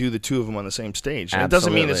 you can't do the two of them on the same stage. And Absolutely. it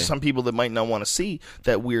doesn't mean there's some people that might not want to see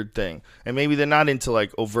that weird thing. And maybe they're not into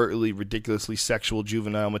like overtly, ridiculously sexual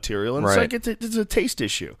juvenile material. And it's like it's a taste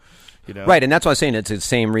issue. You know? Right, and that's why I'm saying it's the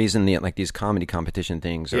same reason like these comedy competition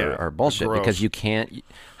things are bullshit because you can't.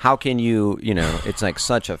 How can you? You know, it's like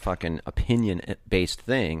such a fucking opinion-based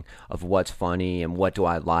thing of what's funny and what do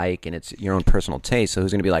I like, and it's your own personal taste. So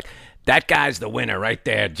who's going to be like, that guy's the winner right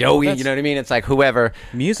there, Joey? You know what I mean? It's like whoever.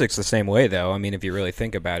 Music's the same way, though. I mean, if you really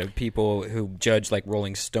think about it, people who judge like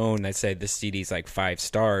Rolling Stone, they say this CD's like 5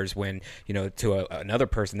 stars. When you know, to another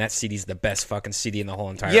person, that CD's the best fucking CD in the whole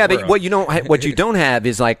entire world. But what you don't have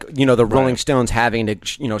is like, you know, the Rolling Stones having to,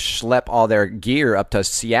 you know, schlep all their gear up to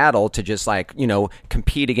Seattle to just like, you know,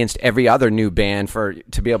 compete against every other new band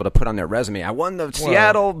to be able to put on their resume. I won the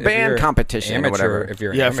Seattle band competition or whatever. If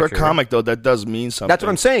you're for a comic though, that does mean something. That's what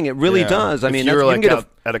I'm saying. It really does. I mean, you're like out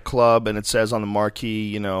at a club and it says on the marquee,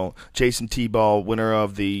 you know, Jayson Thibault, winner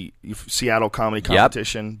of the Seattle comedy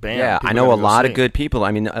competition. Bam. Yeah, I know a lot of good people.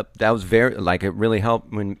 I mean, that was very like it really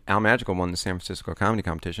helped when Al Madrigal won the San Francisco comedy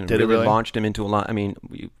competition. Did it really launched him into a lot. I mean,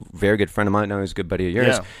 very good friend of mine. Now he's a good buddy of yours.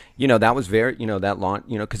 Yeah. You know, that was very, you know, that launch.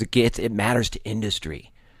 You know, because it matters to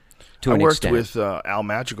industry. To an extent. I worked with Al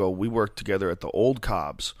Madrigal. We worked together at the Old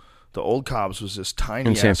Cobb's. The Old Cobb's was this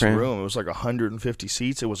tiny-ass room. It was like 150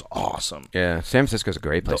 seats. It was awesome. Yeah, San Francisco's a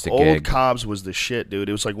great place to gig. The Old Cobb's was the shit, dude.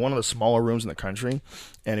 It was like one of the smaller rooms in the country,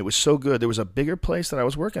 and it was so good. There was a bigger place that I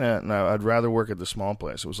was working at, and I'd rather work at the small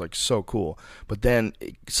place. It was like so cool. But then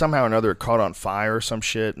somehow or another it caught on fire or some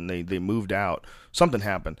shit, and they moved out. Something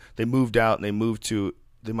happened. They moved out, and they moved to...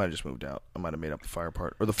 They might have just moved out. I might have made up the fire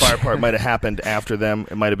part. Or the fire part might have happened after them.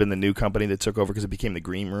 It might have been the new company that took over because it became the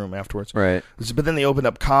green room afterwards. Right. But then they opened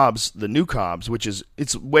up Cobb's, the new Cobb's, which is,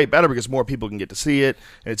 it's way better because more people can get to see it,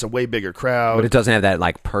 and it's a way bigger crowd. But it doesn't have that,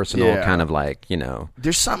 like, personal kind of, like, you know.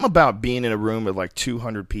 There's something about being in a room with, like,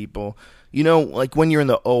 200 people. You know, like when you're in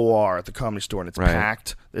the OR at the Comedy Store and it's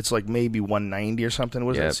packed, it's like maybe 190 or something.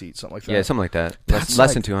 What is that seat? Something like that? Yeah, something like that.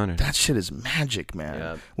 Less than 200. That shit is magic, man.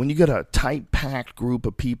 Yeah. When you get a tight, packed group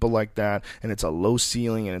of people like that, and it's a low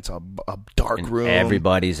ceiling, and it's a dark room.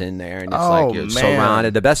 Everybody's in there, and it's like you're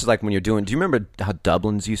surrounded. The best is like when you're doing... Do you remember how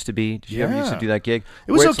Dublin's used to be? Did you ever used to do that gig?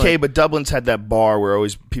 It was okay, but Dublin's had that bar where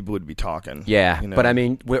always people would be talking. Yeah, you know? But I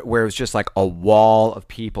mean, where it was just like a wall of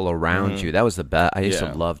people around you. That was the best. I used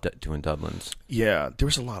to love doing Dublin. Dublins. Yeah, there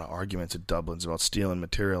was a lot of arguments at Dublins about stealing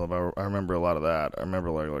material. I remember a lot of that. I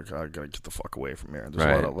remember like I gotta get the fuck away from here.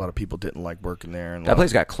 There's a lot of people didn't like working there. And that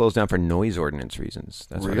place got closed down for noise ordinance reasons.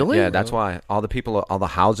 Really? Yeah, that's why all the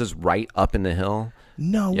houses right up in the hill.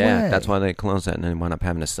 No way. Yeah, that's why they closed that and then wound up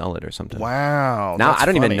having to sell it or something. Wow. Now I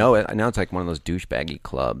don't even know it. Now it's like one of those douchebaggy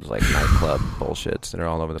clubs, like nightclub bullshits that are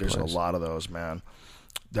all over the place. There's a lot of those, man.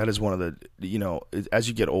 That is one of the, as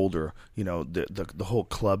you get older, the whole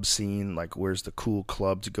club scene, like where's the cool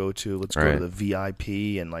club to go to? Let's go to the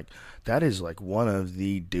VIP, and like that is like one of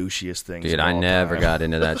the douchiest things. Dude, I never got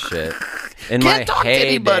into that shit. In can't talk to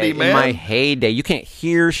anybody, man. In my heyday, you can't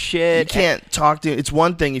hear shit. You can't talk to. It's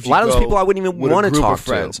one thing if you a lot of those people I wouldn't even want to talk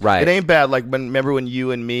to. Right? It ain't bad. Like remember when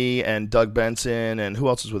you and me and Doug Benson and who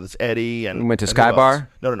else was with us? Eddie and we went to Sky Bar.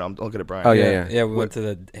 No, I'm looking at Brian. Oh yeah. We went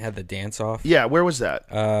to had the dance off. Yeah, where was that?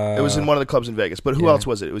 It was in one of the clubs in Vegas. But who else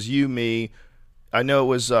was it? It was you, me. I know it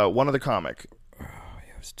was one other comic. It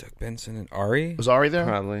was Doug Benson and Ari. Was Ari there?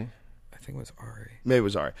 Probably. I think it was Ari. Maybe it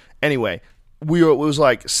was Ari. Anyway, it was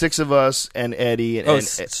like 6 of us and Eddie. And,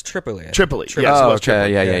 it's Tripoli. Tripoli. Yes, it was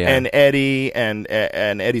Tripoli. Yeah. And Eddie and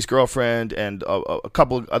Eddie's girlfriend and a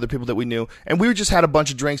couple of other people that we knew. And we just had a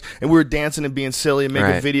bunch of drinks and we were dancing and being silly and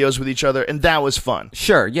making videos with each other. And that was fun.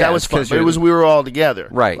 Sure, yeah. That was fun. But we were all together.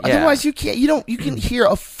 Right, yeah. Otherwise, you can hear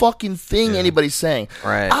a fucking thing anybody's saying.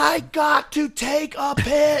 Right. I got to take a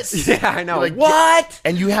piss. Yeah, I know. Like, what?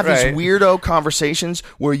 And you have these weirdo conversations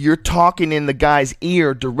where you're talking in the guy's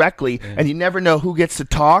ear directly and you never know who gets to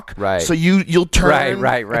talk. Right. So you'll turn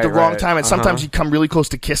at the wrong time, and sometimes you come really close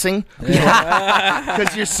to kissing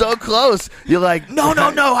because you're so close. You're like, no,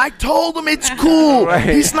 I told him it's cool. Right.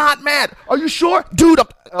 He's not mad. Are you sure, dude?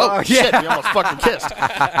 Shit! We almost fucking kissed.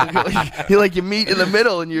 You meet in the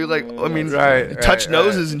middle, and you're like, touch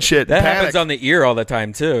noses and shit. That happens on the ear all the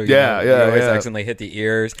time too. You always accidentally hit the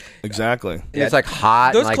ears. Exactly. It's like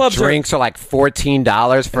hot. Those and, clubs drinks are like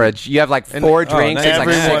 $14 for a. You have like 4 drinks. It's like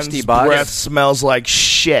 $60. Breath smells like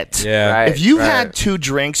shit. Yeah. Right, if you had 2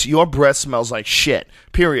 drinks, your breath smells like shit.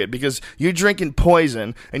 Period. Because you're drinking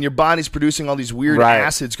poison and your body's producing all these weird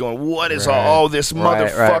acids going, what is all this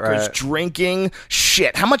motherfucker's drinking?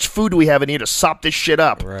 Shit. How much food do we have in here to sop this shit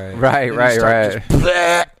up? Right.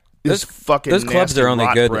 Those clubs are only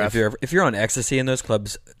good if you're on ecstasy in those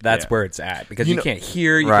clubs. That's where it's at because you can't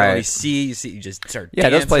hear, you can only see. You just start. Yeah,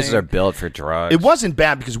 those places are built for drugs. It wasn't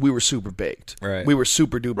bad because we were super baked. Right, we were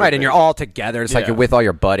super duper. Right, and you're all together. It's like you're with all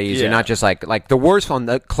your buddies. You're not just like the worst on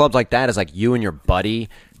the clubs like that is like you and your buddy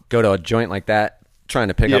go to a joint like that. Trying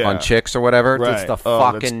to pick up on chicks or whatever. It's the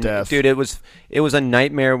fucking dude. It was a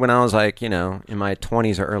nightmare when I was like, in my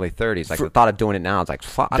 20s or early 30s. Like the thought of doing it now, it's like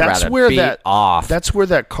fuck. I'd rather beat off. That's where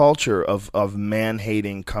that culture of man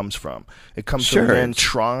hating comes from. It comes from men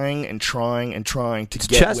trying and trying and trying to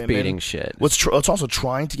get chest women. beating shit. It's also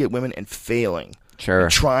trying to get women and failing. Sure.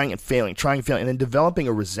 And trying and failing, and then developing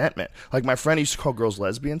a resentment. Like my friend used to call girls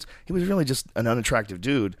lesbians. He was really just an unattractive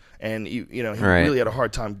dude, and he really had a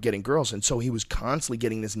hard time getting girls, and so he was constantly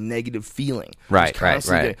getting this negative feeling. Right.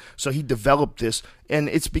 So he developed this, and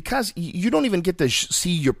it's because you don't even get to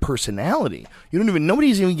see your personality.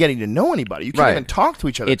 Nobody's even getting to know anybody. You can't even talk to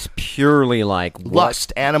each other. It's purely like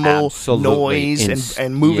lust, animal, noise,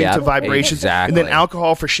 and moving to vibrations, and then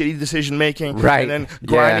alcohol for shitty decision making, and then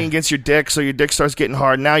grinding against your dick, so your dick starts getting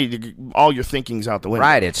hard. Now all your thinking's out the window.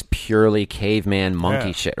 Right, it's purely caveman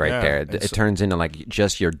monkey shit there. It turns into like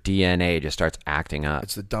just your DNA just starts acting up.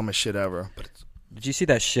 It's the dumbest shit ever. But did you see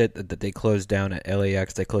that shit that they closed down at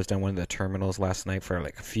LAX? They closed down one of the terminals last night for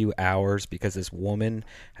like a few hours because this woman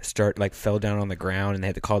fell down on the ground and they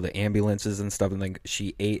had to call the ambulances and stuff. And like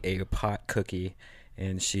she ate a pot cookie.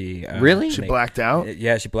 And she she blacked out.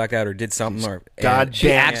 Yeah, she blacked out or did something.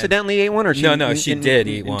 She accidentally ate one, or she did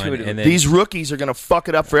eat one. And then, these rookies are gonna fuck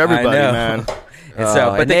it up for everybody, man.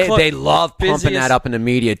 But they love pumping that up in the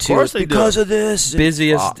media too. Of course they because do. Of this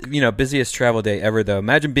busiest travel day ever though.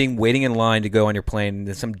 Imagine waiting in line to go on your plane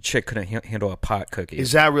and some chick couldn't handle a pot cookie.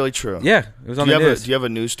 Is that really true? Yeah, it was on the news. Do you have a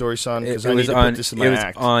news story, son? Because It I was need to put this in my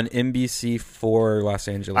act. on NBC4 Los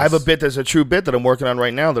Angeles. I have a bit that's a true bit that I'm working on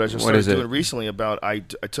right now that I just started doing recently about I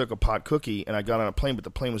took a pot cookie and I got on a plane, but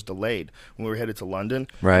the plane was delayed when we were headed to London.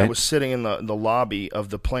 Right. I was sitting in the lobby of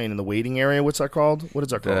the plane in the waiting area. What's that called? What is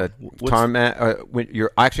that called? Tarmac. When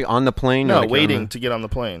you're actually on the plane? No, waiting to get on the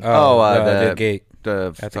plane. The gate.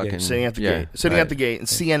 The At the fucking gate. Sitting at the gate. Sitting at the gate, and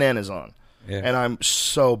CNN is on. and I'm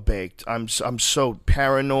so baked. I'm so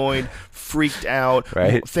paranoid, freaked out,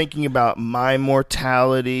 thinking about my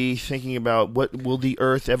mortality, thinking about what will the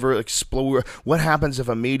Earth ever explode? What happens if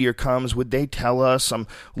a meteor comes? Would they tell us? I'm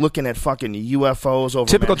looking at fucking UFOs over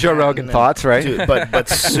typical Manhattan Joe Rogan thoughts, right? Dude, but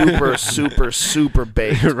super, super, super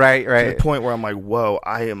baked. right. To the point where I'm like, whoa,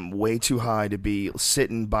 I am way too high to be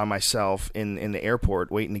sitting by myself in the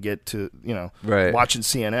airport waiting to get to, watching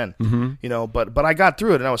CNN. But I got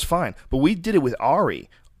through it and I was fine. But we did it with Ari.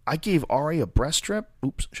 I gave Ari a breast strip.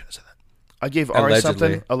 Oops, should have said that. I gave Ari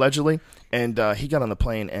something, allegedly, and he got on the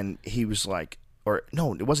plane and he was like, or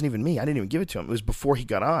no, it wasn't even me. I didn't even give it to him. It was before he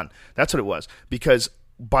got on. That's what it was. Because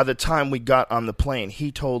by the time we got on the plane,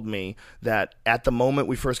 he told me that at the moment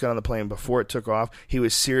we first got on the plane, before it took off, he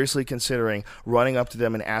was seriously considering running up to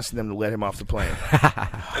them and asking them to let him off the plane.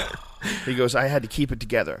 He goes, I had to keep it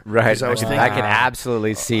together. Right. I can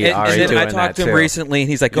absolutely see Ari doing that, I talked to him recently, and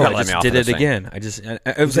he's like, I just did it again.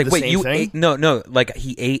 I was like, wait, you ate? No, like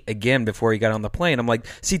he ate again before he got on the plane. I'm like,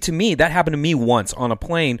 see, to me, that happened to me once on a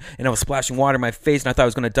plane, and I was splashing water in my face, and I thought I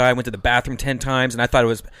was going to die. I went to the bathroom 10 times, and I thought I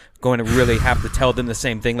was going to really have to tell them the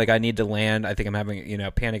same thing, like I need to land. I think I'm having a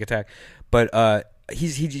panic attack. But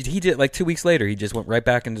he did like 2 weeks later. He just went right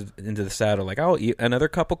back into the saddle, like I'll eat another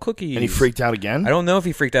couple cookies. And he freaked out again. I don't know if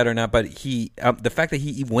he freaked out or not, but he the fact that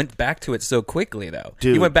he went back to it so quickly, though.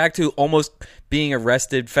 Dude. He went back to almost being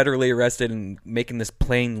arrested, federally arrested, and making this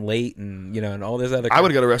plane late, and and all this other. I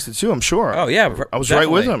would have got arrested too. I'm sure. Oh yeah, I was right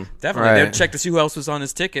with him. Definitely, they'd check to see who else was on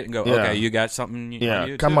his ticket and go, okay, you got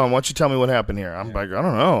something. Come on, why don't you tell me what happened here? I'm like, I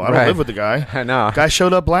don't know. I don't live with the guy. I know. Guy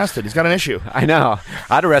showed up blasted. He's got an issue. I know.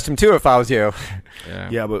 I'd arrest him too if I was you.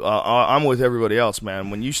 Yeah, but I'm with everybody else,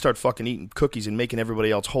 man. When you start fucking eating cookies and making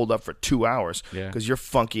everybody else hold up for 2 hours because your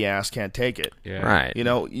funky ass can't take it. Yeah. Right. You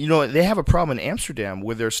know, they have a problem in Amsterdam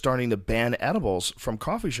where they're starting to ban edibles from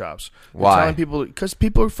coffee shops. They're Why? telling people, because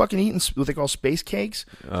people are fucking eating what they call space cakes.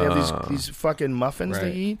 They have these fucking muffins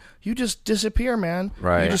they eat. You just disappear, man.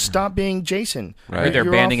 Right. You just stop being Jason. Right. They're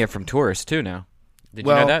banning it from tourists too now. Did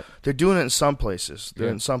you know that? They're doing it in some places.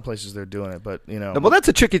 In some places they're doing it, but Well, that's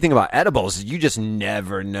the tricky thing about edibles. You just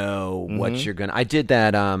never know what you're gonna. I did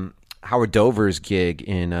that Howard Dover's gig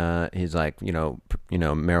in his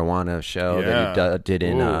marijuana show that he did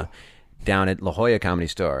in down at La Jolla Comedy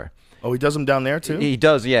Store. Oh, he does them down there too? He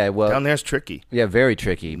does, yeah. Well, down there's tricky. Yeah, very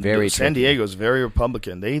tricky. San Diego's very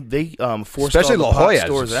Republican. They forced especially all the La Jolla pot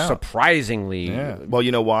stores out. Surprisingly. Yeah. Well,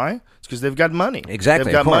 you know why? It's because they've got money. Exactly.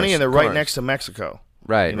 They've got money, and they're right next to Mexico.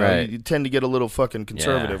 Right. Right. You tend to get a little fucking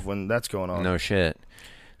conservative when that's going on. No shit.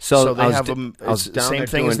 So they have it's the same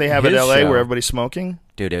thing as they have in L.A. where everybody's smoking?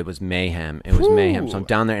 Dude, it was mayhem. It was mayhem. So I'm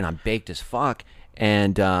down there, and I'm baked as fuck.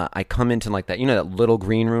 And I come into like that, that little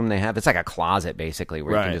green room they have. It's like a closet basically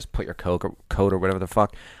where you can just put your coat or whatever the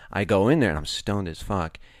fuck. I go in there and I'm stoned as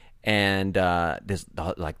fuck. And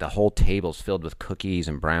the whole table's filled with cookies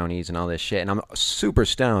and brownies and all this shit. And I'm super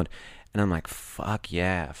stoned. And I'm like, fuck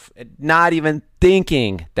yeah. Not even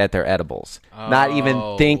thinking that they're edibles. Not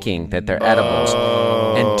even thinking that they're edibles.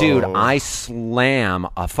 And dude, I slam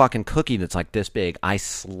a fucking cookie that's like this big. I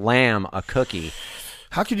slam a cookie.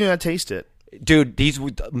 How could you not taste it? Dude, these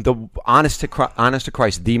were the honest to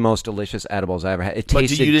Christ, the most delicious edibles I ever had. It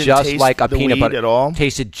tasted just like a peanut butter. At all?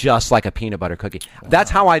 Tasted just like a peanut butter cookie. Wow.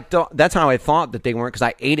 That's how I thought that they weren't, because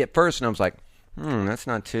I ate it first and I was like, that's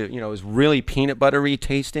not too. It was really peanut buttery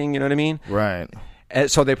tasting. You know what I mean? Right.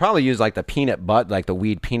 So they probably use like the peanut butter, like the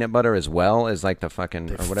weed peanut butter as well as like the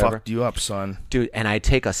fucking or whatever. Fucked you up, son, dude. And I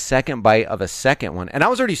take a second bite of a second one, and I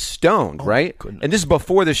was already stoned, right? And this is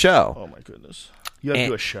before the show. Oh my goodness. You had to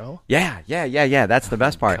do a show? Yeah. That's the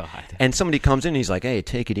best part. God. And somebody comes in and he's like, hey,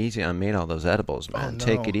 take it easy. I made all those edibles, man.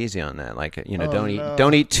 Take it easy on that. Like,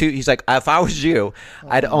 don't eat too. He's like, if I was you,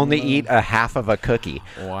 I'd only eat a half of a cookie.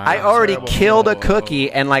 Wow. I already killed a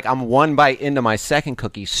cookie, and like I'm one bite into my second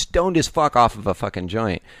cookie, stoned as fuck off of a fucking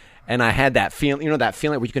joint. And I had that feeling, that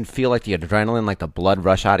feeling where you can feel like the adrenaline, like the blood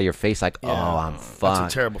rush out of your face, like, I'm fucked.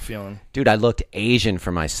 That's a terrible feeling. Dude, I looked Asian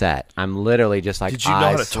for my set. I'm literally just like, did you know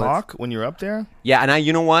how to talk when you're up there? Yeah, and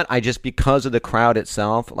you know what? I just, because of the crowd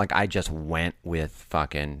itself, like, I just went with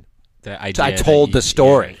fucking... I told the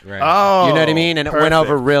story. Yeah, right. Oh, you know what I mean? And it went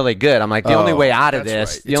over really good. I'm like, the only way out of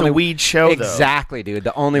this... Right. It's a weed show, though. Exactly, dude.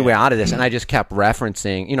 The only way out of this. And I just kept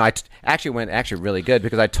referencing... I actually went really good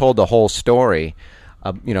because I told the whole story...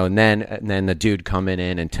 and then the dude coming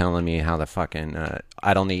in and telling me how the fucking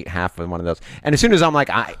I don't eat half of one of those. And as soon as I'm like,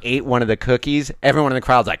 I ate one of the cookies, everyone in the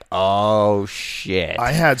crowd's like, oh, shit.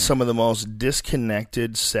 I had some of the most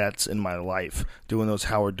disconnected sets in my life doing those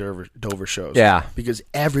Howard Dover shows. Yeah. Because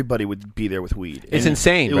everybody would be there with weed. It's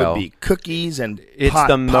insane, bro. It bro. would be cookies and it's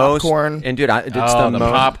the most, popcorn. And, dude, it's the the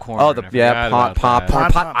most. popcorn. Oh,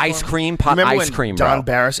 pot ice cream. Pot Remember ice when cream, Don bro.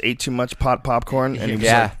 Barris ate too much popcorn and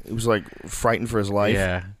he was like frightened for his life.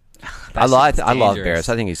 Yeah. I love dangerous. Barris.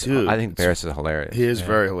 I think Dude, I think Barris is hilarious. He is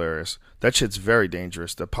very hilarious. That shit's very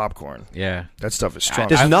dangerous. The popcorn. Yeah. That stuff is strong.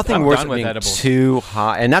 There's nothing I'm worse done than with being edibles. too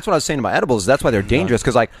high. And that's what I was saying about edibles. That's why they're dangerous.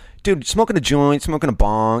 Because, like, dude, smoking a joint, smoking a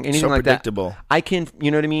bong, anything So like predictable. that. I can,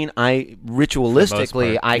 you know what I mean?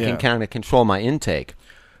 Ritualistically, I can kind of control my intake.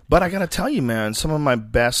 But I got to tell you, man, some of my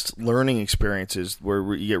best learning experiences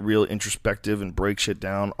where you get real introspective and break shit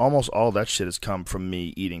down, almost all that shit has come from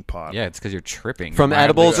me eating pot. Yeah, it's because you're tripping. From You're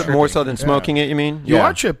edibles tripping. more so than smoking it, you mean? You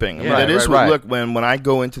are tripping. I mean, Right, that is right, what, look, when I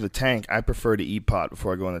go into the tank, I prefer to eat pot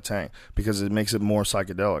before I go in the tank because it makes it more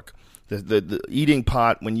psychedelic. The eating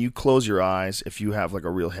pot, when you close your eyes, if you have like a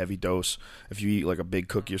real heavy dose, if you eat like a big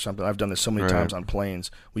cookie or something, I've done this so many times on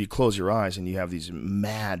planes, where you close your eyes and you have these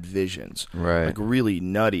mad visions, like really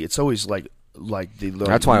nutty. It's always like the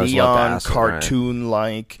That's why I always loved neon acid, cartoon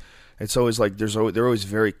like. It's always like they're always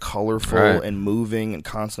very colorful and moving and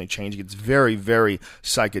constantly changing. It's very, very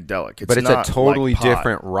psychedelic. But it's not a totally like pot.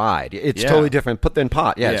 different ride. It's totally different than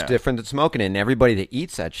pot. Yeah, it's Yeah. different than smoking it. And everybody that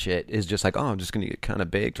eats that shit is just like, oh, I'm just going to get kind of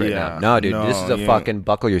baked right Yeah. now. No, dude, No, this is a you fucking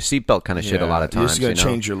buckle your seatbelt kind of shit a lot of times. This is going to you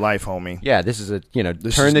know? change your life, homie. Yeah, this is a,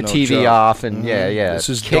 This turn is the no TV joke. off and yeah. This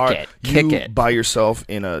is kick dark. it. Kick you it. by yourself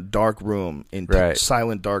in a dark room in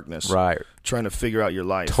silent darkness. Right. Trying to figure out your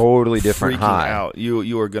life. Totally different freaking high. out.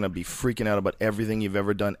 You are going to be freaking out about everything you've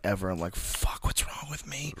ever done ever. I'm like, fuck, what's wrong with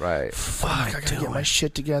me? Right. Fuck, I got to get my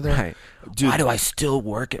shit together. Right. Dude, Why do I still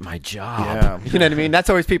work at my job? Yeah. You know what I mean? That's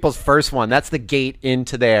always people's first one. That's the gate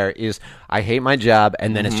into there is I hate my job,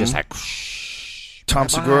 and then it's just like, Tom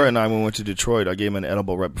Segura and I, when we went to Detroit, I gave him an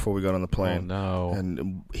edible right before we got on the plane. Oh, no.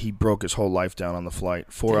 And he broke his whole life down on the flight.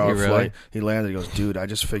 4-hour really? flight. He landed. He goes, dude, I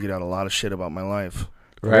just figured out a lot of shit about my life.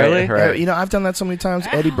 Really? Yeah, you know, I've done that so many times.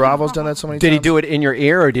 Eddie Bravo's done that so many times. Did he do it in your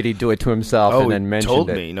ear, or did he do it to himself and then he mentioned told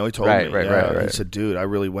it? me. No, he told Right, me. right, Yeah. right. He said, dude, I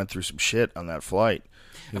really went through some shit on that flight.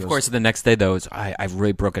 Of course, the next day though, I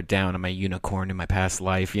really broke it down on my unicorn in my past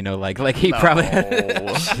life. You know, like he probably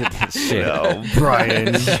shit. No,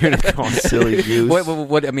 Brian, unicorn, silly goose.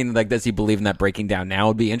 What? I mean, like, does he believe in that breaking down now?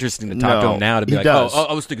 It'd be interesting to talk to him now to be he like, does.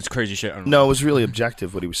 I was thinking it's crazy shit. I don't know. No, it was really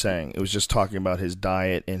objective what he was saying. It was just talking about his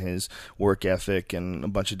diet and his work ethic and a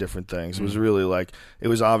bunch of different things. It was really like, it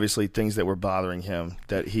was obviously things that were bothering him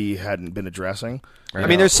that he hadn't been addressing. I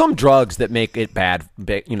mean, there's some drugs that make it bad.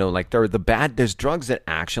 You know, like there's drugs that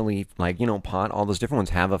actually, like, you know, pot, all those different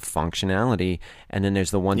ones have a functionality, and then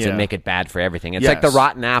there's the ones that make it bad for everything. It's like the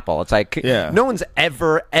rotten apple. It's like no one's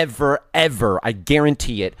ever, I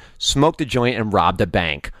guarantee it, smoked a joint and robbed a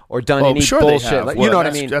bank or done any bullshit. Like, you know what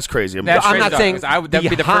I mean? That's crazy. I'm not saying that would be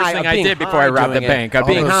the first thing I did before I robbed the bank. I'd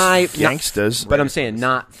be high, gangsters. But I'm saying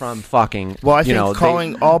not from fucking. Well, I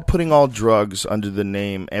think putting all drugs under the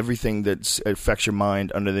name, everything that affects your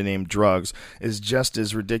mind under the name drugs, is just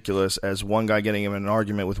as ridiculous as one guy getting in an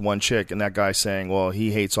argument with one chick and that guy saying, well,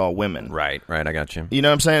 he hates all women. Right, I got you. You know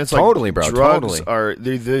what I'm saying? It's totally, like bro. Drugs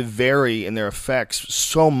they vary in their effects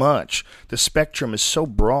so much. The spectrum is so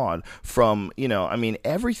broad from, you know, I mean,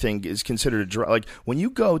 everything is considered a drug. Like when you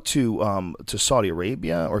go to Saudi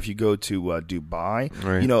Arabia or if you go to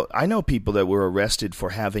Dubai, you know, I know people that were arrested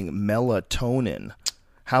for having melatonin.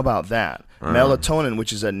 How about that? Melatonin,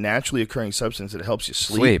 which is a naturally occurring substance that helps you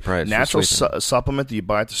sleep. Right. Natural supplement that you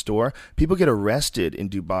buy at the store. People get arrested in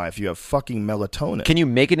Dubai if you have fucking melatonin. Can you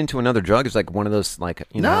make it into another drug? It's like one of those, like,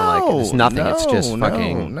 you know, like it's nothing. It's just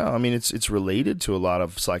fucking. No, I mean, it's related to a lot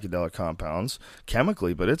of psychedelic compounds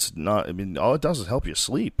chemically, but it's not. I mean, all it does is help you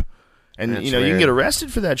sleep. And, That's you know, you weird. can get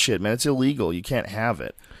arrested for that shit, man. It's illegal. You can't have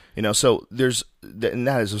it. You know, so and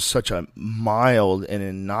that is such a mild and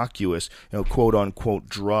innocuous, you know, quote unquote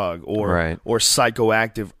drug or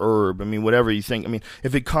psychoactive herb. I mean, whatever you think. I mean,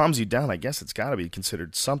 if it calms you down, I guess it's got to be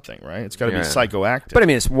considered something, right? It's got to be psychoactive. But I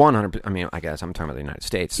mean, it's 100. I mean, I guess I'm talking about the United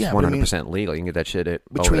States. It's 100% legal. You can get that shit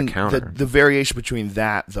over the counter. The variation between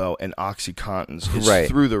that though and OxyContins is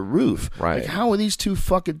through the roof. Right? Like, how are these two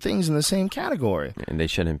fucking things in the same category? And they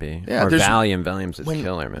shouldn't be. Yeah, or Valium's a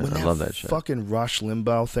killer, man. When I love that shit. Fucking Rush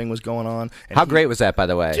Limbaugh thing was going on. And How great was that, by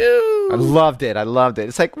the way? Dude. I loved it.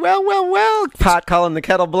 It's like, well, pot calling the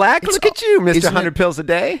kettle black. Look at you, Mr. 100 pills a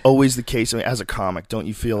day. Always the case. I mean, as a comic, don't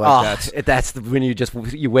you feel like when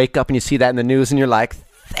you wake up and you see that in the news and you're like,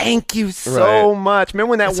 Thank you so much. Remember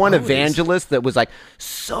when that one evangelist that was like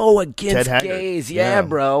so against gays? Yeah,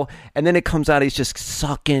 bro. And then it comes out he's just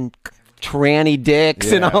sucking tranny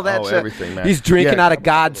dicks and all that shit. Everything, man. He's drinking out of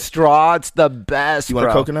God's straw. It's the best. You want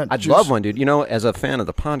a coconut I'd juice? love one, dude. You know, as a fan of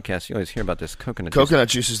the podcast, you always hear about this coconut juice. Coconut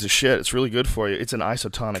juice is the shit. It's really good for you. It's an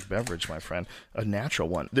isotonic beverage, my friend. A natural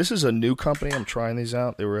one. This is a new company. I'm trying these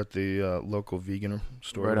out. They were at the local vegan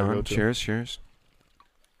store. Right on. Cheers.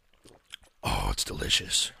 Oh, it's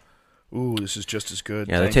delicious. Ooh, this is just as good.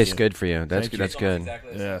 Yeah, that tastes good for you. That's good.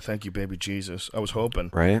 Exactly Yeah, thank you, baby Jesus. I was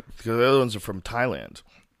hoping. Right? Because the other ones are from Thailand.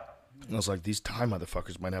 And I was like, these Thai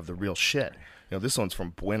motherfuckers might have the real shit. You know, this one's from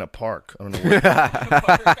Buena Park. I don't know where.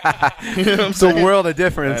 You know what I'm saying? It's a world of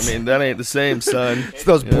difference. I mean, that ain't the same, son. It's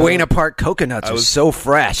those Buena Park coconuts are so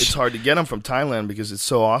fresh. It's hard to get them from Thailand because it's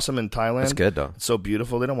so awesome in Thailand. It's good, though. It's so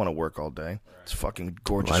beautiful. They don't want to work all day. It's fucking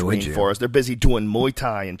gorgeous rainforest. They're busy doing Muay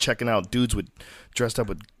Thai and checking out dudes dressed up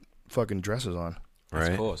with fucking dresses on.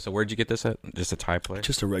 That's cool. So where'd you get this at? Just a Thai place?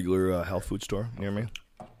 Just a regular health food store near me.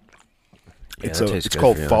 Yeah, it's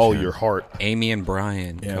called Follow Your Heart. Amy and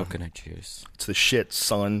Brian coconut juice. It's the shit,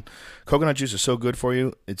 son. Coconut juice is so good for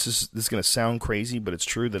you. It's just, this is going to sound crazy, but it's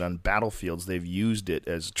true that on battlefields they've used it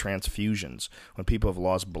as transfusions when people have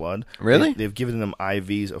lost blood. Really? They've given them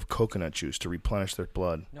IVs of coconut juice to replenish their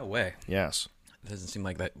blood. No way. Yes. It doesn't seem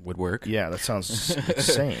like that would work. Yeah, that sounds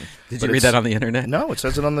insane. Did you read that on the internet? No, it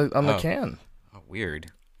says it on the can. Oh,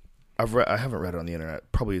 weird. I haven't read it on the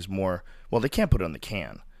internet. Probably is more. Well, they can't put it on the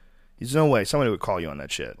can. There's no way somebody would call you on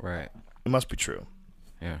that shit. Right. It must be true.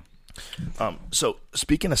 Yeah. So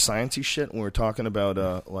speaking of sciencey shit, when we're talking about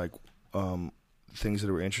things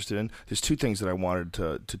that we're interested in, there's two things that I wanted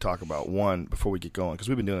to talk about. One, before we get going, because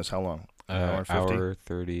we've been doing this how long? Hour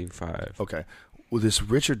 35. Okay. Well, this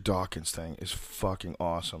Richard Dawkins thing is fucking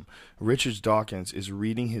awesome. Richard Dawkins is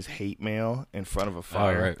reading his hate mail in front of a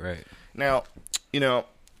fire. Oh, right. Now, you know,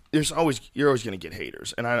 you're always going to get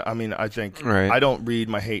haters, and I mean, I think right. I don't read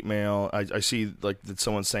my hate mail. I see like that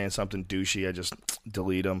someone's saying something douchey, I just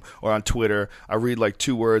delete them. Or on Twitter, I read like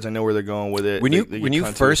 2 words, I know where they're going with it. When you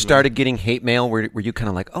first started getting hate mail, were you kind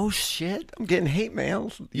of like, oh shit, I'm getting hate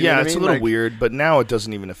mail? Yeah, it's a little weird, but now it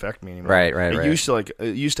doesn't even affect me anymore. Right. It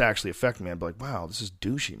used to actually affect me. I'd be like, wow, this is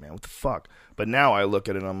douchey, man. What the fuck? But now I look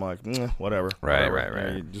at it and I'm like, whatever.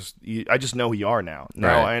 Right. I just know who you are now.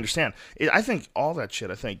 Now I understand. I think all that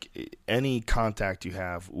shit, I think any contact you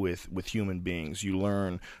have with human beings, you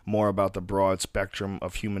learn more about the broad spectrum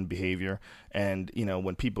of human behavior. And, you know,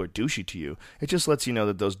 when people are douchey to you, it just lets you know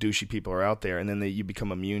that those douchey people are out there, and then you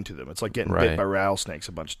become immune to them. It's like getting bit by rattlesnakes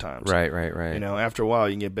a bunch of times. Right. You know, after a while,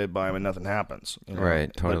 you can get bit by them and nothing happens. You know?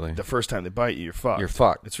 Right, totally. But the first time they bite you, you're fucked. You're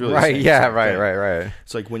fucked. It's really right. Yeah, right.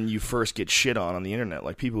 It's like when you first get shit on the internet,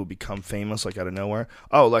 like people who become famous like out of nowhere.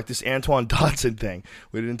 Oh, like this Antoine Dodson thing.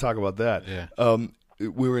 We didn't talk about that. Yeah.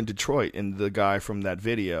 We were in Detroit, and the guy from that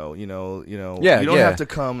video, you don't have to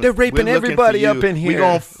come. They're raping everybody up in here. We're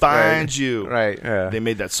going to find you. Right, yeah. They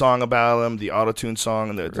made that song about him, the auto-tune song,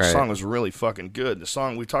 and the song was really fucking good. The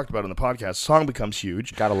song, we talked about it on the podcast, the song becomes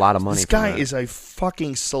huge. Got a lot of money. This guy is a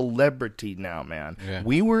fucking celebrity now, man. Yeah.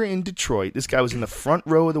 We were in Detroit. This guy was in the front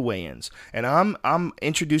row of the weigh-ins, and I'm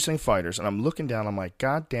introducing fighters, and I'm looking down, I'm like,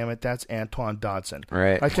 God damn it, that's Antoine Dodson.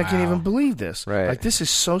 Right. Like, I can't even believe this. Right. Like, this is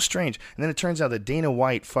so strange. And then it turns out that Dana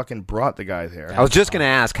White fucking brought the guy there. I was just going to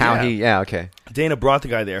ask how okay. Dana brought the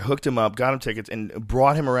guy there, hooked him up, got him tickets, and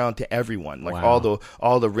brought him around to everyone, like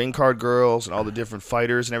all the ring card girls and all the different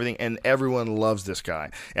fighters and everything, and everyone loves this guy.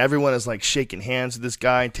 Everyone is like shaking hands with this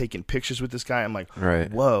guy, taking pictures with this guy. I'm like,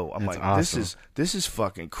 whoa! I'm That's like, awesome. this is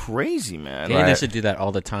fucking crazy, man. Dana should do that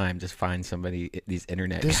all the time. Just find somebody, these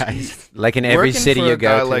internet guys, like in every city you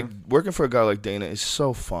go to. Working for a guy like Dana is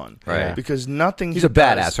so fun, right? Because nothing. He's a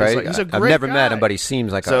badass, right? Like, he's a great I've never guy. met him, but he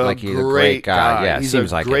seems like he's a great guy. Yeah, he's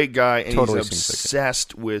seems a like great guy, and totally he's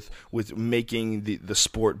obsessed with making the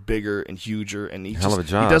sport bigger and huger. And he hell of a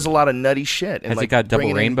job. He does a lot of nutty shit. And has he got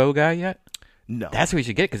Double Rainbow guy yet? No, that's what we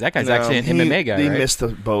should get, because that guy's actually an MMA guy. He right? missed the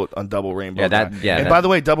boat on Double Rainbow. And by the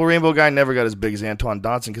way, Double Rainbow guy never got as big as Antoine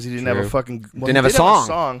Dodson because he didn't have a fucking didn't have a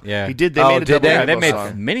song. Yeah, he did. They made a Double Rainbow They made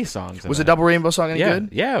song. many songs. Was the Double Rainbow song any good?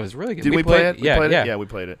 Yeah, it was really good. Did we play it? Yeah, we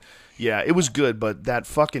played it. Yeah, it was good, but that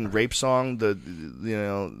fucking rape song, the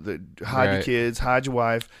hide your kids, hide your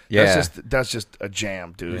wife. Yeah, that's just a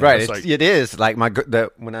jam, dude. Right, it is. Like my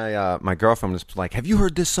girlfriend was like, "Have you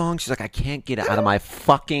heard this song?" She's like, "I can't get it out of my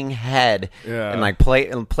fucking head." Yeah, and like played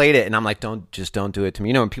it, and I'm like, "Don't do it to me."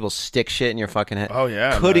 You know when people stick shit in your fucking head? Oh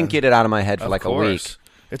yeah, couldn't get it out of my head for like a week.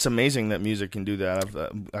 It's amazing that music can do that.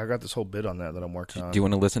 I got this whole bit on that I'm working on. Do you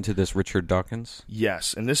want to listen to this Richard Dawkins?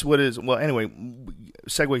 Yes, and this anyway,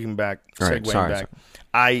 segueing back. Sorry.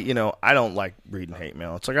 I don't like reading hate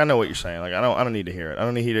mail. It's like, I know what you're saying. Like, I don't need to hear it. I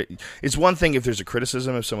don't need to hear it. It's one thing if there's a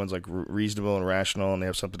criticism, if someone's like reasonable and rational and they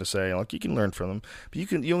have something to say, like, you can learn from them.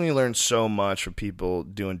 But you only learn so much from people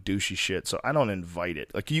doing douchey shit. So I don't invite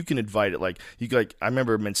it. Like, you can invite it. Like, I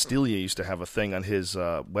remember Menstelia used to have a thing on his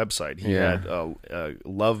website. He had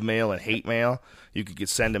love mail and hate mail. You could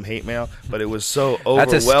send him hate mail, but it was so overwhelming.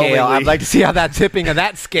 That's a scale. I'd like to see how that tipping of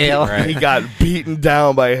that scale. Right. He got beaten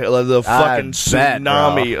down by the fucking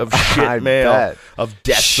tsunami of shit mail, of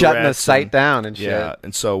death shutting threats the site down and shit. Yeah,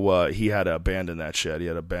 and so he had to abandon that shit. He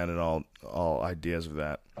had to abandon all ideas of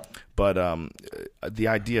that. But the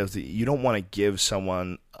idea is that you don't want to give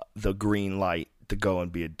someone the green light to go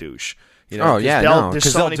and be a douche. There's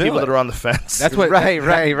so many people that are on the fence. That's what right.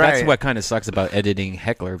 That's what kind of sucks about editing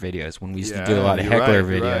heckler videos. When we used to do a lot of heckler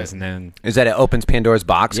videos, and then is that it opens Pandora's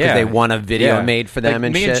box because they want a video made for them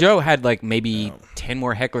and me shit. and Joe had like maybe 10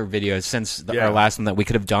 more heckler videos since our last one that we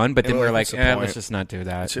could have done, but then we were like, let's just not do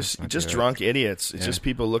that. It's just drunk idiots. It's just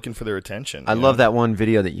people looking for their attention. I love that one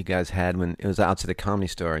video that you guys had when it was out to the Comedy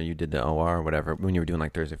Store and you did the OR or whatever when you were doing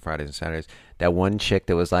like Thursday, Fridays, and Saturdays. That one chick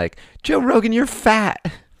that was like, Joe Rogan, you're fat.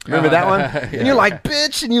 Remember that one? And you're like,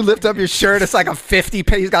 bitch, and you lift up your shirt. It's like a 50.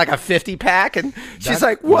 He's got like a 50 pack, and she's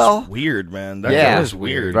like, well, weird, man. That was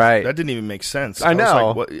weird. Right? That didn't even make sense. I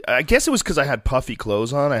know. Was like, I guess it was because I had puffy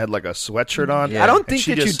clothes on. I had like a sweatshirt on. Yeah. I don't think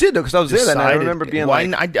that you did though, because I was there. And I remember being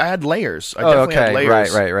like, I had layers. I definitely had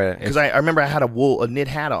layers. Right. Because I remember I had a knit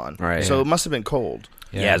hat on. Right. So it must have been cold.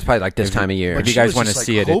 Yeah, it's probably like this time of year. But if you guys want to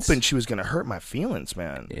see it, hoping she was going to hurt my feelings,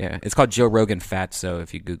 man. Yeah, it's called Joe Rogan Fat. So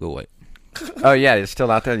if you Google it. Oh yeah, it's still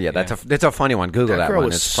out there. Yeah, that's a funny one. Google that girl one.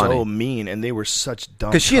 Was it's so funny. mean, and they were such dumb.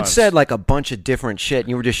 Because she had cunts. said like a bunch of different shit, and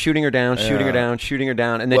you were just shooting her down, shooting her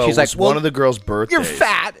down, and then she's like, "Well, one of the girls' birthdays. You're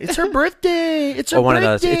fat. It's her birthday. It's her one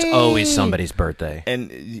birthday. of those. It's always somebody's birthday." And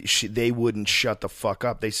they wouldn't shut the fuck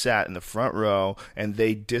up. They sat in the front row, and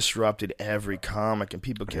they disrupted every comic, and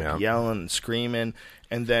people kept yelling and screaming.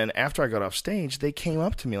 And then after I got off stage, they came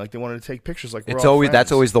up to me like they wanted to take pictures. Like that's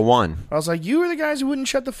always the one. I was like, you were the guys who wouldn't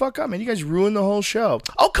shut the fuck up, man. You guys ruined the whole show.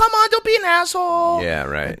 Oh, come on, don't be an asshole. Yeah,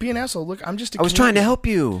 right. Like, be an asshole. Look, I'm just. I was trying to help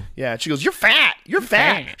you. Yeah, she goes, you're fat. You're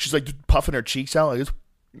fat. She's like puffing her cheeks out like this.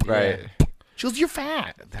 Right. She goes, you're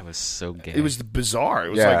fat. That was so gay. It was bizarre. It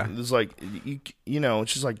was like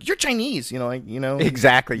she's like, you're Chinese.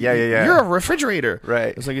 Exactly. Yeah. You're a refrigerator.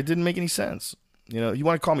 Right. It's like it didn't make any sense. You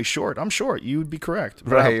want to call me short? I'm short. You would be correct.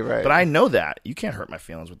 Right. But I know that. You can't hurt my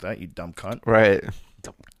feelings with that, you dumb cunt. Right.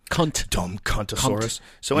 Dumb cuntosaurus.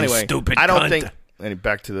 So anyway, stupid I don't cunt. think. And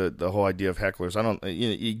back to the whole idea of hecklers. I don't.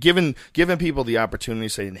 Giving people the opportunity,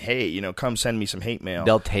 saying, "Hey, come send me some hate mail."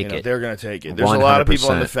 They'll take it. They're going to take it. There's 100%. A lot of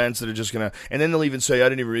people on the fence that are just going to, and then they'll even say, "I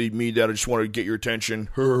didn't even really mean that. I just wanted to get your attention."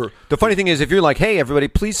 The funny thing is, if you're like, "Hey, everybody,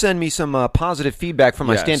 please send me some positive feedback from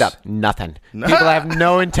my stand-up," nothing. People have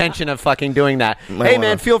no intention of fucking doing that. Hey,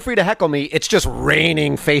 man, feel free to heckle me. It's just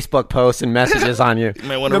raining Facebook posts and messages on you. You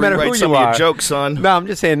might want to rewrite some of your jokes, son. No, I'm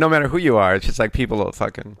just saying, no matter who you are, it's just like people will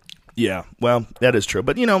fucking. Yeah, well, that is true.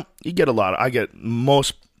 But, you get a lot. I get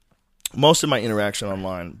most of my interaction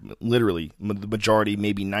online, literally, the majority,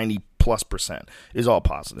 maybe 90+% is all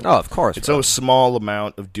positive. Oh, of course. It's a small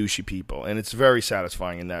amount of douchey people, and it's very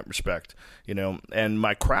satisfying in that respect, And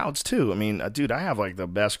my crowds, too. I mean, dude, I have, like, the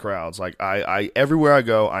best crowds. Like, I everywhere I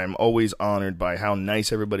go, I'm always honored by how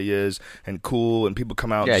nice everybody is and cool, and people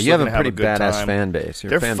come out and you have a pretty good badass time. fan base.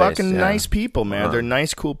 They're fucking nice people, man. They're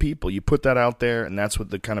nice, cool people. You put that out there, and that's what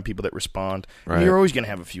the kind of people that respond. Right. You're always going to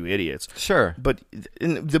have a few idiots. Sure. But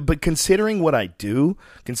considering what I do,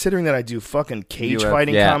 considering that I do fucking cage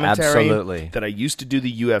fighting commentary, absolutely. That I used to do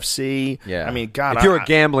the UFC. Yeah. I mean, God, if you're a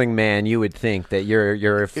gambling man, you would think that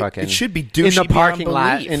you're fucking. It should be douchey in the parking beyond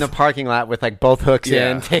lot. belief. In the parking lot with like both hooks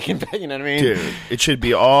in, taking. You know what I mean? Dude, it should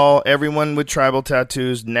be everyone with tribal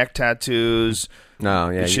tattoos, neck tattoos. No,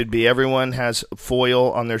 yeah. It should be everyone has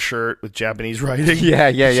foil on their shirt with Japanese writing.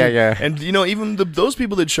 Yeah. And even those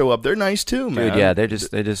people that show up, they're nice too, man. Dude, yeah, they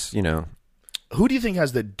just Who do you think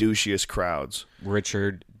has the douchiest crowds?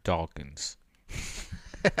 Richard Dawkins.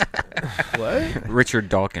 What? Richard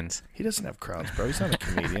Dawkins. He doesn't have crowds, bro. He's not a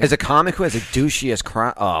comedian. As a comic who has a douchiest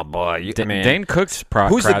crowd, oh boy, man. Dane Cook's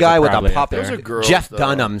who's the guy with a pop? Those are girls. Jeff though.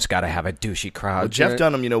 Dunham's got to have a douchey crowd. Well, Jeff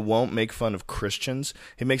Dunham, won't make fun of Christians.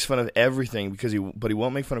 He makes fun of everything but he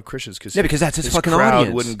won't make fun of Christians because that's his fucking crowd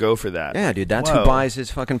audience. Wouldn't go for that. Yeah, dude, that's who buys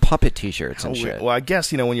his fucking puppet T-shirts and shit. Well, I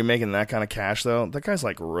guess when you're making that kind of cash though, that guy's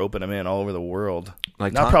like roping them in all over the world.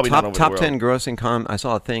 Like not over the world. top 10 grossing I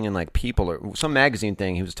saw a thing in like People or some magazine thing.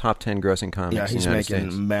 thing. He was top 10 grossing comics. Yeah, he's in the United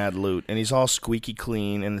making States. mad loot, and he's all squeaky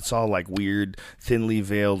clean, and it's all like weird, thinly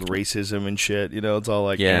veiled racism and shit. You know, it's all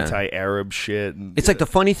like anti-Arab shit. And, it's like the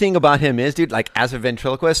funny thing about him is, dude, like as a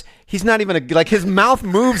ventriloquist, he's not even like his mouth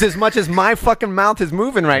moves as much as my fucking mouth is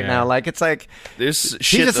moving right now. Like it's like there's he's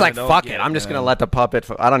shit just that like, I don't fuck get, it, I'm just gonna let the puppet.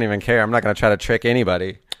 I don't even care. I'm not gonna try to trick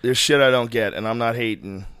anybody. There's shit I don't get, and I'm not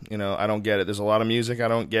hating. You know, I don't get it. There's a lot of music I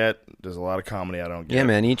don't get. There's a lot of comedy I don't get. Yeah,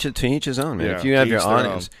 man. To each his own, man. Yeah, if you have your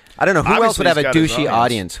audience, I don't know who else would have a douchey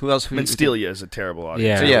audience. Who else? Menstelia is a terrible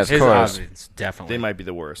audience. Yeah, of course. Audience, definitely. They might be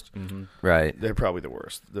the worst. Mm-hmm. Right. They're probably the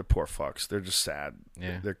worst. They're poor fucks. They're just sad.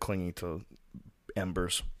 Yeah. They're clinging to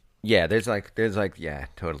embers. Yeah, there's like, yeah,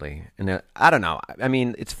 totally. And I don't know. I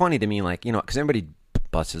mean, it's funny to me, like, you know, because everybody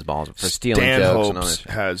busts his balls for stealing jokes and all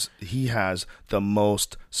that. He has the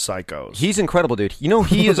most psychos. He's incredible, dude. You know,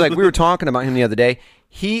 he is like, we were talking about him the other day.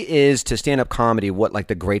 He is to stand-up comedy what like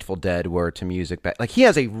the Grateful Dead were to music. Like he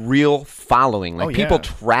has a real following. Like people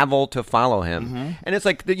travel to follow him, and it's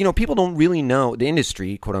like you know people don't really know the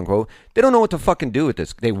industry, quote unquote. They don't know what to fucking do with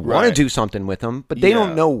this. They want to do something with him, but they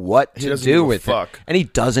don't know what to do with it. And he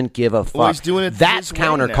doesn't give a fuck. Well, he's doing it that's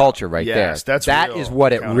counterculture right there. That is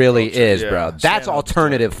what it really is, bro. That's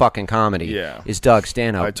alternative fucking comedy. Yeah, is Doug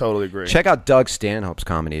Stanhope. I totally agree. Check out Doug Stanhope's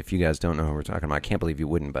comedy if you guys don't know who we're talking about. I can't believe you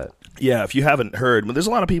wouldn't, but yeah, if you haven't heard, there's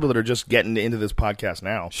a lot of people that are just getting into this podcast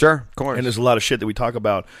now. Sure, of course. And there's a lot of shit that we talk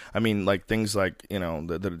about. I mean, like things like, you know,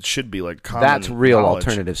 that it should be like common that's real knowledge.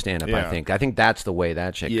 Alternative stand-up, I think. I think that's the way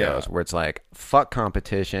that shit goes, where it's like, fuck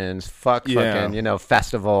competitions, fuck fucking, you know,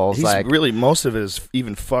 festivals. He's like really, most of his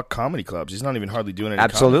even fuck comedy clubs. He's not even hardly doing any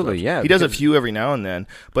absolutely, comedy clubs. yeah. He does a few every now and then,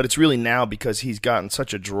 but it's really now because he's gotten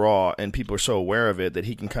such a draw and people are so aware of it that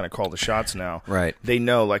he can kind of call the shots now. Right. They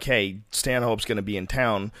know, like, hey, Stanhope's going to be in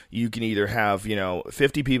town. You can either have, you know,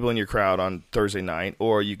 50 people in your crowd on Thursday night,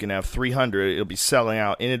 or you can have 300. It'll be selling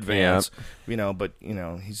out in advance, you know. But you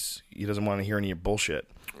know, he doesn't want to hear any of your bullshit.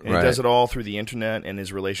 And he does it all through the internet and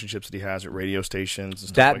his relationships that he has at radio stations. And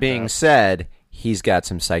stuff that like being said, he's got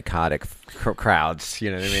some psychotic crowds.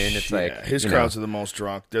 You know what I mean? It's like his crowds are the most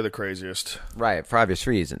drunk. They're the craziest, right? For obvious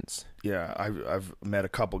reasons. Yeah, I've met a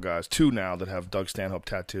couple guys, 2 now, that have Doug Stanhope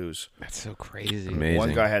tattoos. That's so crazy. Amazing.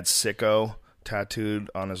 One guy had Sicko tattooed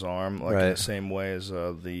on his arm, like in the same way as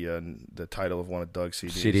the title of one of Doug's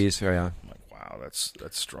CDs. Yeah. I'm like, wow, that's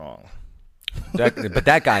strong. But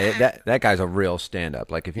that guy, that guy's a real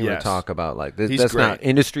stand-up. Like if you want to talk about like that's great. not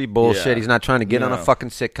industry bullshit. Yeah. He's not trying to get on a fucking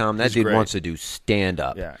sitcom. That dude great. wants to do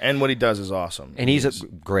stand-up. Yeah, and what he does is awesome. And he's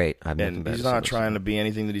great. And he's not trying to be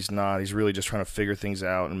anything that he's not. He's really just trying to figure things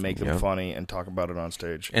out and make them funny and talk about it on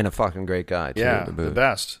stage. And a fucking great guy too. Yeah, the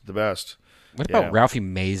best. What about Ralphie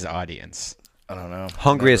May's audience? I don't know.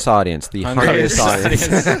 Hungriest audience. The hungriest audience.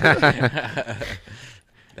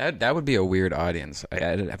 That would be a weird audience.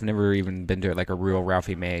 I've never even been to like a real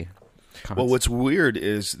Ralphie May concert. Well, what's weird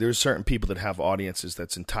is there's certain people that have audiences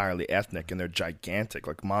that's entirely ethnic and they're gigantic.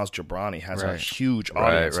 Like Maz Jobrani has a huge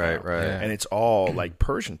audience now, and it's all like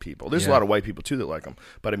Persian people. There's a lot of white people too that like him,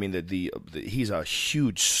 but I mean he's a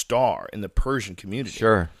huge star in the Persian community.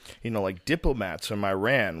 Sure, you know, like diplomats from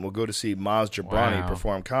Iran will go to see Maz Jobrani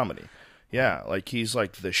perform comedy. Yeah, like he's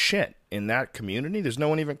like the shit in that community. There's no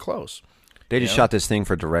one even close. They just shot this thing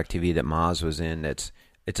for DirecTV that Maz was in. It's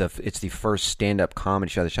the first stand-up comedy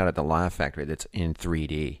show they shot at the Laugh Factory that's in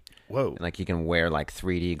 3D. Whoa! And like you can wear like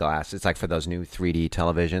 3D glasses. It's like for those new 3D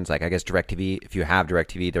televisions. Like I guess DirecTV, if you have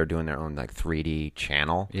DirecTV, they're doing their own like 3D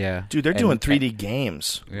channel. Yeah, dude, they're doing 3D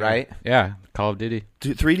games, right? Yeah, Call of Duty.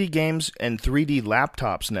 3D games and 3D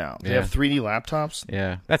laptops now. They have 3D laptops.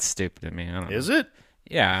 Yeah, that's stupid to me. I don't know. Is it?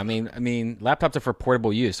 Yeah, I mean, laptops are for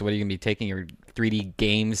portable use. So what are you gonna be taking your 3D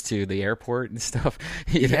games to the airport and stuff?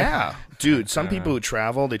 Yeah, dude. Some people who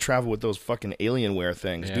travel, they travel with those fucking Alienware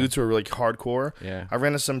things. Yeah. Dudes who are really hardcore. Yeah, I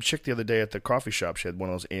ran into some chick the other day at the coffee shop. She had one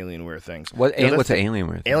of those Alienware things. What's an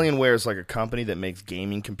Alienware thing? Alienware is like a company that makes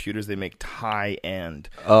gaming computers. They make high-end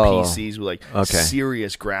PCs with like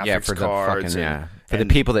serious graphics cards. For the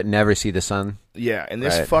people that never see the sun. Yeah, and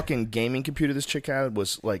this fucking gaming computer this chick had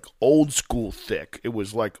was like old school thick. It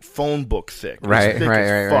was like phone book thick. It was thick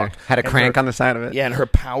as fuck. Had a crank on the side of it. Yeah, and her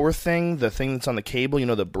power thing, the thing that's on the cable, you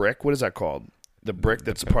know, the brick. What is that called? The brick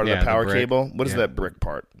that's part of the power cable. What is that brick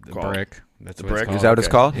part called? The brick. That's the what brick. It's is that what it's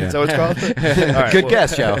called? Yeah. Is that what it's called? Right, Good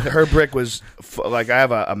guess, Joe. Her brick was like I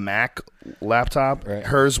have a Mac laptop. Right.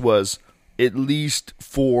 Hers was. at least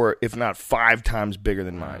 4, if not 5 times bigger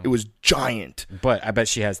than mine. It was giant. But I bet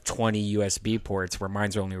she has 20 USB ports where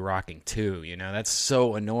mine's are only rocking 2. You know, that's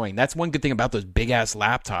so annoying. That's one good thing about those big ass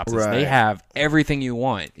laptops is they have everything you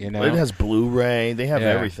want. You know, it has Blu-ray. They have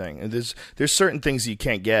everything. And there's certain things you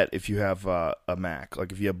can't get if you have a Mac.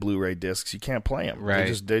 Like if you have Blu-ray discs, you can't play them. Right.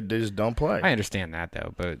 They just don't play. I understand that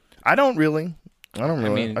though, but I don't really. I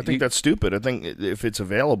mean, I think you, that's stupid. I think if it's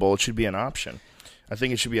available, it should be an option. I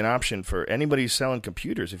think it should be an option for anybody who's selling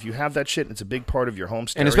computers. If you have that shit, and it's a big part of your home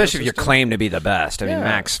stereo and especially system, if you claim to be the best. I mean,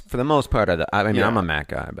 Macs, for the most part, I'm a Mac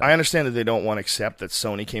guy. But I understand that they don't want to accept that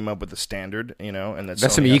Sony came up with the standard, you know, and that's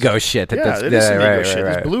Sony some ego shit. That is some ego shit.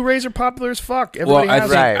 These Blu-rays are popular as fuck. Everybody has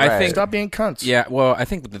them. I think stop being cunts. Yeah, well, I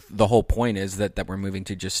think the whole point is that we're moving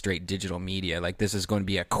to just straight digital media. Like this is going to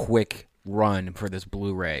be a quick run for this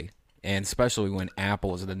Blu-ray. And especially when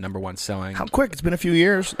Apple is the number 1 selling. How quick? It's been a few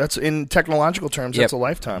years. That's in technological terms. That's a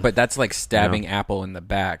lifetime. But that's like stabbing Apple in the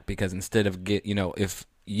back because instead of if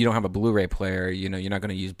you don't have a Blu-ray player, you know, you're not going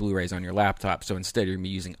to use Blu-rays on your laptop. So instead, you're going to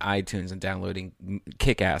be using iTunes and downloading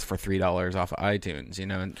Kick-Ass for $3 off of iTunes. You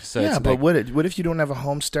know, and so yeah. But what if you don't have a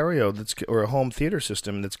home stereo or a home theater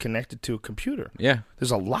system that's connected to a computer? Yeah,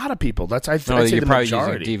 there's a lot of people. I'd say you're the probably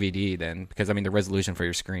majority. using DVD then, because I mean the resolution for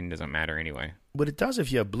your screen doesn't matter anyway. But it does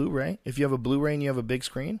if you have Blu-ray. If you have a Blu-ray and you have a big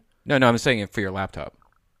screen. No, I'm saying it for your laptop.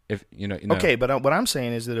 If you know. Okay, but what I'm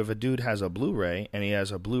saying is that if a dude has a Blu-ray and he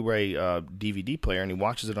has a Blu-ray DVD player and he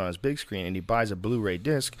watches it on his big screen and he buys a Blu-ray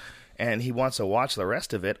disc and he wants to watch the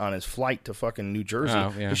rest of it on his flight to fucking New Jersey,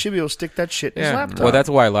 he should be able to stick that shit in his laptop. Well, that's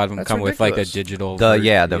why a lot of them come with like a digital.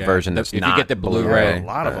 Version that's if not you get the Blu-ray. A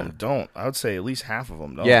lot of them don't. I would say at least half of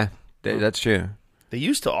them don't. Yeah, that's true. They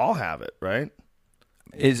used to all have it, right?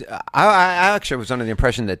 I actually was under the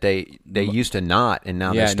impression that they used to not, and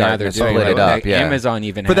now they're starting to split it up. Yeah. Amazon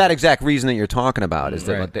even for that exact reason that you're talking about is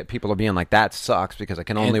that people are being like, that sucks because I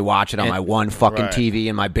can only watch it on my one fucking TV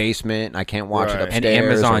in my basement and I can't watch it upstairs. And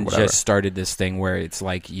Amazon just started this thing where it's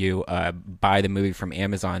like you buy the movie from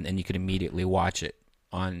Amazon and you can immediately watch it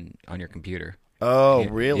on your computer. Oh,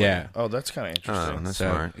 really? Yeah. Oh, that's kind of interesting. Oh, that's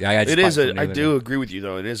smart. Yeah, I do agree with you,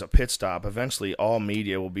 though. It is a pit stop. Eventually, all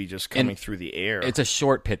media will be just coming through the air. It's a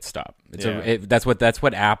short pit stop. That's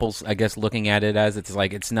what Apple's, I guess, looking at it as. It's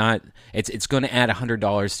like it's not. It's going to add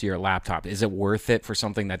 $100 to your laptop. Is it worth it for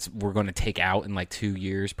something we're going to take out in like 2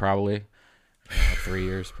 years, probably? 3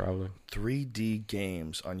 years, probably. 3D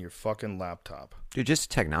games on your fucking laptop. Dude,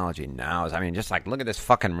 just technology now. I mean, just like, look at this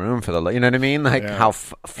fucking room for the, you know what I mean? Like how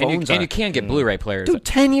phones and you can get Blu-ray players. Dude,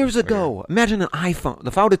 10 years ago, imagine an iPhone.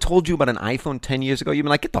 If I would have told you about an iPhone 10 years ago, you'd be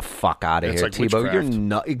like, get the fuck out of here, like Thibault. You're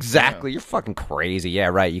not exactly. You're fucking crazy. Yeah,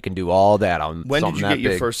 right. You can do all that on When did you get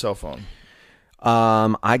your big. first cell phone?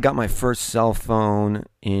 I got my first cell phone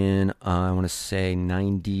in, I want to say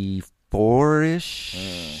 94-ish,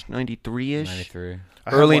 93-ish. 93.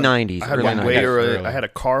 Early 90s. I had a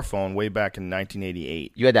car phone way back in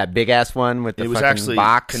 1988. You had that big-ass one with the fucking box? It was actually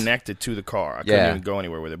connected to the car. I couldn't even go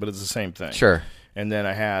anywhere with it, but it's the same thing. Sure. And then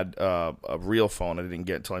I had a real phone I didn't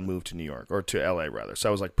get until I moved to New York, or to L.A., rather. So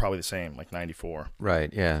I was like probably the same, like 94.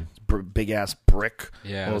 Right, yeah. Big-ass brick.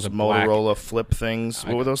 Yeah. Those Motorola flip things.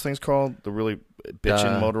 What were those things called? The really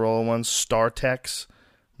bitchin' Motorola ones? StarTechs.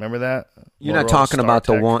 Remember that? You're not talking about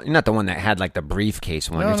the one. You're not the one that had like the briefcase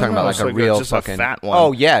one. You're talking about like a real fucking a fat one.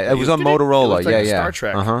 Oh yeah, it was a Motorola. It was like yeah. Star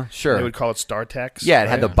Trek. Sure. They would call it StarTechs. Yeah, it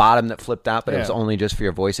had the bottom that flipped out, but it was only just for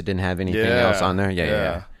your voice. It didn't have anything else on there.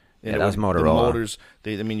 Yeah. Yeah, that was Motorola. The motors.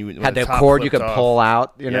 You had the cord you could pull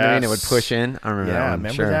out. You know what I mean? It would push in. I remember that. Yeah,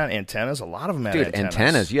 remember that? Antennas. A lot of them had antennas. Dude,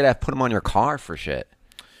 antennas. You'd have to put them on your car for shit.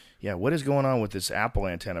 Yeah, what is going on with this Apple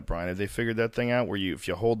antenna, Brian? Have they figured that thing out where if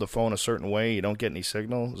you hold the phone a certain way, you don't get any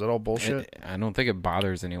signal? Is that all bullshit? I don't think it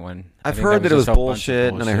bothers anyone. I've heard that it was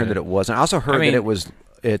bullshit, and I heard that it wasn't. I also heard that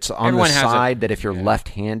it's on the side that if you're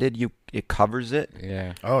left-handed, it covers it.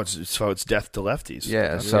 Yeah. Oh, it's death to lefties.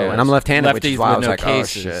 Yeah. So, and I'm left-handed, which is why I was like,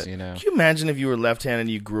 cases, oh shit. You know? Can you imagine if you were left-handed and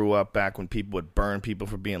you grew up back when people would burn people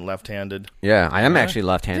for being left-handed? Yeah, I am actually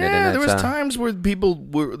left-handed. Yeah, and there was times where they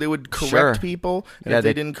would correct people, and if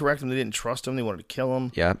they didn't correct them, they didn't trust them, they wanted to kill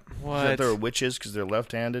them. Yep. What? They were witches because they're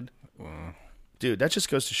left-handed. Dude, that just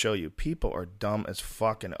goes to show you, people are dumb as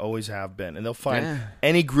fuck and always have been, and they'll find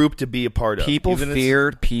any group to be a part of. People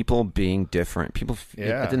feared people being different.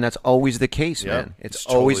 And that's always the case, man. It's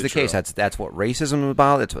always the case. That's what racism is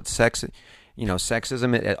about. That's what sex.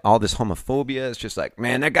 sexism, all this homophobia. It's just like,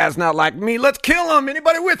 man, that guy's not like me. Let's kill him.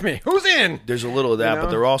 Anybody with me? Who's in? There's a little of that, but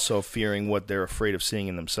they're also fearing what they're afraid of seeing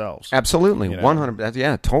in themselves. Absolutely, 100%.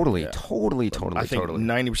 Yeah, totally. I think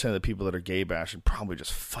 90% of the people that are gay bash are probably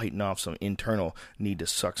just fighting off some internal need to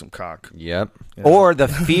suck some cock. Yep. Or the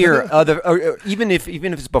fear of or even if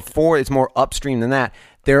it's before, it's more upstream than that.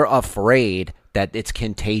 They're afraid that it's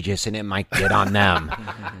contagious and it might get on them.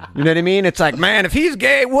 You know what I mean? It's like, man, if he's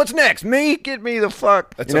gay, what's next? Me? Get me the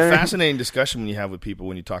fuck. It's a fascinating discussion when you have with people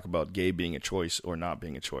when you talk about gay being a choice or not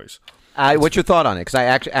being a choice. What's your thought on it? Because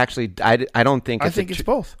I don't think it's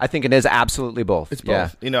both. I think it is absolutely both. It's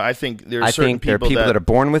both. I think there are certain people that are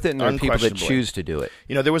born with it, and there are people that choose to do it.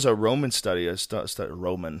 There was a Roman study,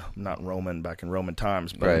 not Roman back in Roman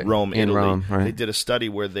times, but right. Rome, Italy. Rome, right. They did a study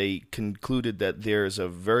where they concluded that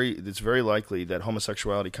it's very likely that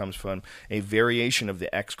homosexuality comes from a variation of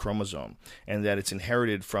the X chromosome, and that it's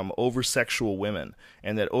inherited from over-sexual women,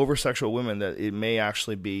 and that over-sexual women, that it may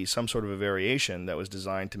actually be some sort of a variation that was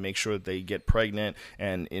designed to make sure that they get pregnant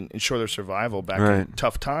and ensure their survival back in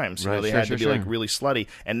tough times. They had to be like really slutty,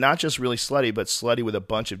 and not just really slutty, but slutty with a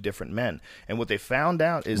bunch of different men. And what they found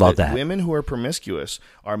out is that women who are promiscuous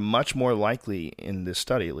are much more likely, in this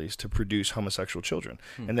study at least, to produce homosexual children.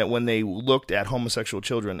 And that when they looked at homosexual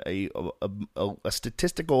children, a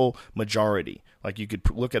statistical majority, like you could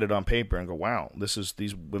look at it on paper and go, wow,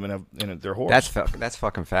 these women have, they're whores. That's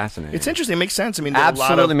fucking fascinating. It's interesting. It makes sense. I mean,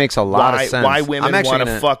 absolutely makes a lot of sense. Why women want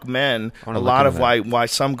to fuck men. A lot of why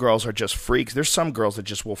some girls are just freaks. There's some girls that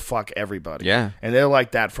just will fuck everybody. Yeah. And they're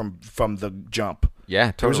like that from the jump.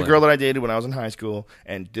 Yeah, totally. There was a girl that I dated when I was in high school,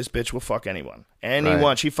 and this bitch will fuck anyone.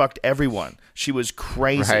 Right. She fucked everyone. She was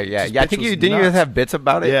crazy. Right, yeah. I think didn't you have bits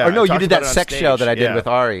about it? Yeah. Or no, you did that sex show that I did with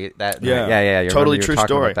Ari. Yeah. Totally true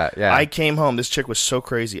story. That. Yeah. I came home. This chick was so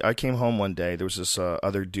crazy. I came home one day. There was this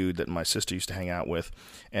other dude that my sister used to hang out with,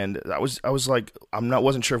 and I was like,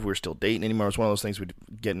 wasn't sure if we were still dating anymore. It was one of those things we'd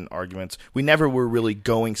get in arguments. We never were really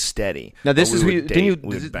going steady. Now this is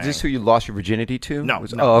who you lost your virginity to? No.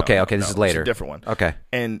 Okay. This is later. It's a different one. Okay.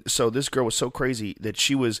 And so this girl was so crazy that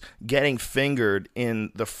she was getting fingered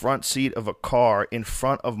in the front seat of a car in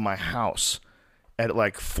front of my house at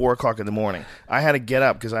like 4 o'clock in the morning. I had to get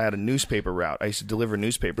up because I had a newspaper route. I used to deliver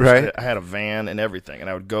newspapers. Right. I had a van and everything, and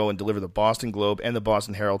I would go and deliver the Boston Globe and the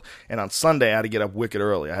Boston Herald. And on Sunday, I had to get up wicked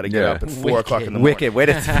early. I had to get up at 4 o'clock in the morning. Wicked. Way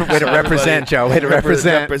to represent, Joe. Way to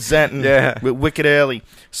represent. Representing. Yeah. Wicked early.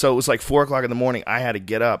 So it was like 4 o'clock in the morning. I had to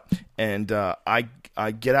get up, and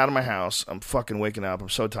I get out of my house. I'm fucking waking up. I'm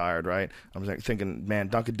so tired, right? I'm like thinking, man,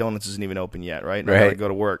 Dunkin' Donuts isn't even open yet, right? I gotta go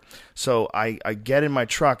to work. So I get in my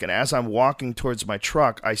truck, and as I'm walking towards my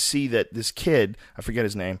truck, I see that this kid, I forget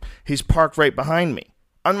his name, he's parked right behind me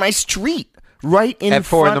on my street. Right in at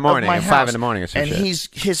 4 in the morning, of my at house. 5 in the morning, or some shit. And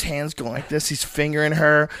his hands go like this. He's fingering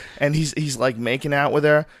her, and he's like making out with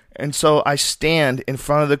her. And so I stand in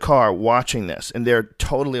front of the car watching this, and they're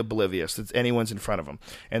totally oblivious that anyone's in front of them.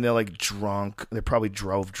 And they're like drunk. They probably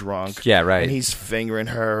drove drunk. Yeah, right. And he's fingering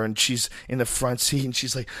her, and she's in the front seat, and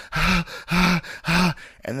she's like,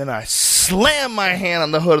 and then I slam my hand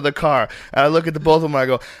on the hood of the car, and I look at the both of them, and I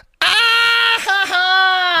go,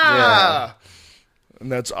 yeah.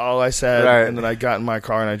 And that's all I said. Right. And then I got in my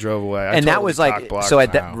car and I drove away. And that was like, so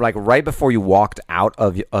at that, like right before you walked out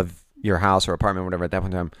of your house or apartment or whatever, at that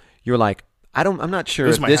point in time, you were like, I'm not sure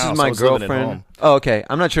if this is my girlfriend. Oh, okay.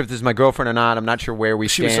 I'm not sure if this is my girlfriend or not. I'm not sure where we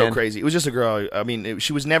stand. She was so crazy. It was just a girl. I mean,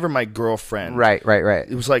 she was never my girlfriend. Right.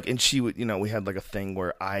 It was like, and she would, we had like a thing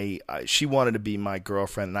where she wanted to be my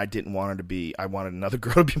girlfriend, and I didn't want her to be. I wanted another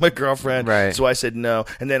girl to be my girlfriend. Right. So I said no,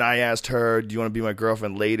 and then I asked her, "Do you want to be my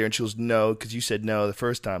girlfriend later?" And she was no, because you said no the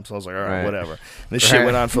first time. So I was like, all right. Whatever. And this shit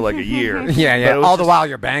went on for like a year. Yeah. All the while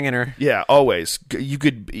you're banging her. Yeah, always. You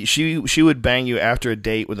could. She would bang you after a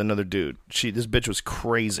date with another dude. This bitch was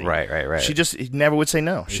crazy. Right. She just never would say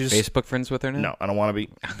no. She Facebook friends with her now? No, I don't want to be.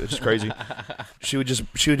 It's crazy. She would just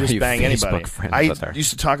bang anybody. I used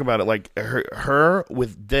to talk about it like her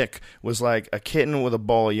with dick was like a kitten with a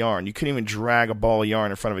ball of yarn. You couldn't even drag a ball of yarn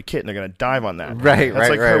in front of a kitten. They're gonna dive on that. Right. That's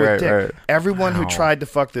like her with dick. Right. Everyone who tried to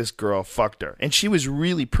fuck this girl fucked her, and she was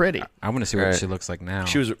really pretty. I want to see what she looks like now.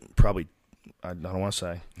 She was probably. I don't want to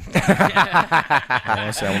say.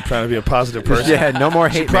 I'm trying to be a positive person. Yeah, no more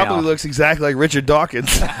hate. She probably looks exactly like Richard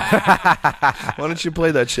Dawkins. Why don't you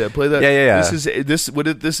play that shit? Play that. Yeah.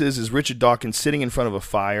 This is Richard Dawkins sitting in front of a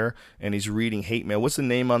fire, and he's reading hate mail. What's the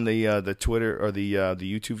name on the Twitter or the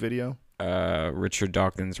YouTube video? Richard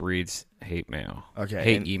Dawkins reads hate mail. Okay.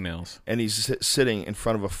 Hate emails. And he's sitting in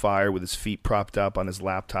front of a fire with his feet propped up on his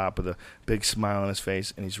laptop with a big smile on his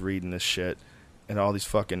face, and he's reading this shit, and all these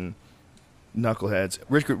fucking knuckleheads.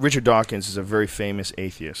 Richard Dawkins is a very famous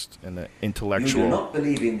atheist and an intellectual. You do not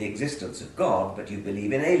believe in the existence of God, but you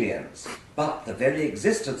believe in aliens. But the very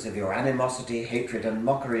existence of your animosity, hatred, and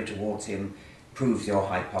mockery towards him proves your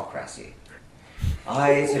hypocrisy.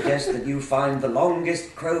 I suggest that you find the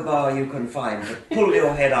longest crowbar you can find to pull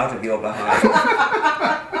your head out of your behind.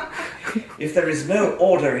 If there is no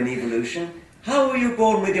order in evolution, how were you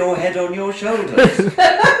born with your head on your shoulders?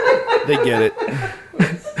 They get it.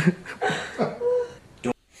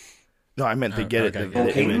 No, I meant they get it.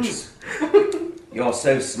 The image. You're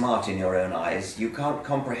so smart in your own eyes, you can't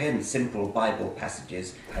comprehend simple Bible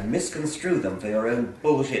passages and misconstrue them for your own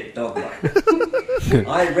bullshit dogma.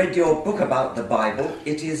 I read your book about the Bible.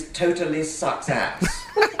 It is totally sucks ass.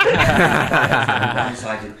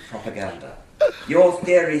 One-sided propaganda. Your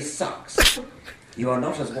theory sucks. You are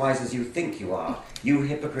not as wise as you think you are. You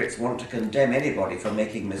hypocrites want to condemn anybody for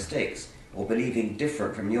making mistakes or believing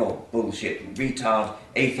different from your bullshit, retard,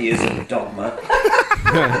 atheism dogma.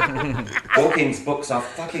 Dawkins' books are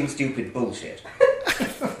fucking stupid bullshit.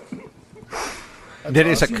 Then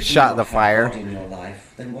it's a shot in the fire. God in your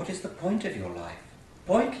life, then what is the point of your life?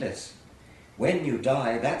 Pointless. When you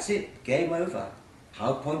die, that's it. Game over.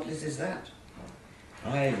 How pointless is that?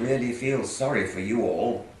 I really feel sorry for you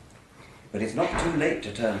all, but it's not too late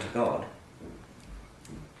to turn to God.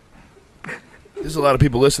 There's a lot of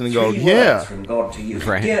people listening and go, Three yeah. words from God to you.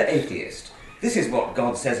 Right. Dear atheist, this is what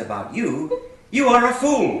God says about you. You are a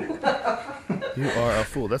fool. You are a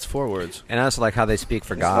fool. That's 4 words. And that's like how they speak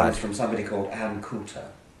for This one God. is from somebody called Ann Coulter.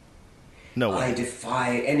 No I way.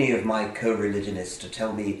 defy any of my co-religionists to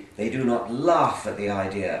tell me they do not laugh at the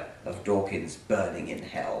idea of Dawkins burning in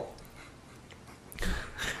hell.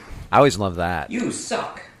 I always love that. You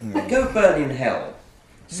suck. Go burn in hell.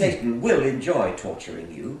 Satan will enjoy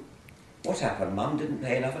torturing you. What happened? Mum didn't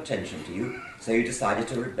pay enough attention to you, so you decided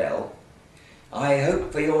to rebel. I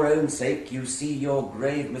hope for your own sake you see your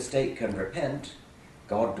grave mistake and repent.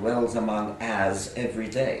 God dwells among as every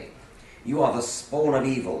day. You are the spawn of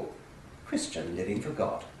evil. Christian living for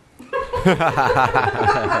God.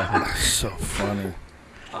 So funny.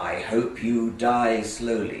 I hope you die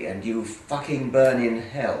slowly and you fucking burn in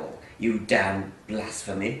hell, you damn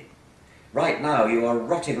blasphemy. Right now you are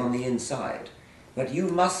rotting on the inside, but you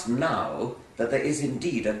must know that there is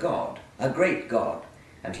indeed a God, a great God,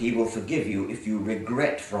 and he will forgive you if you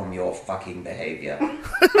regret from your fucking behavior.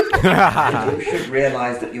 And you should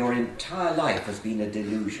realize that your entire life has been a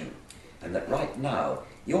delusion, and that right now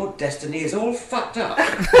your destiny is all fucked up.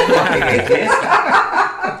 Fucking atheist.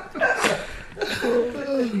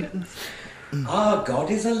 Our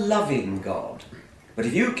God is a loving God. But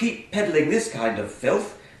if you keep peddling this kind of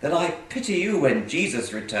filth, then I pity you when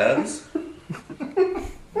Jesus returns.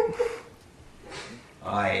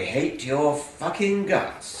 I hate your fucking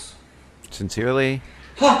guts. Sincerely.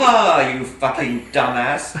 Ha ha, you fucking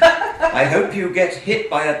dumbass. I hope you get hit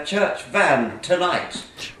by a church van tonight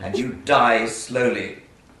and you die slowly.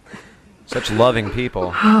 Such loving people.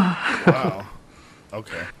 Wow.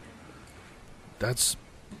 Okay. That's...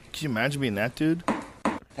 Can you imagine being that dude?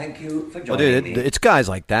 Thank you for Well, joining dude, me. it's guys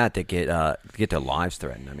like that that get their lives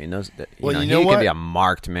threatened. I mean, those. Well, you he know could what? be a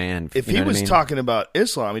marked man. If you he know what was I mean? talking about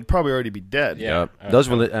Islam, he'd probably already be dead. Yeah. Yep. Those,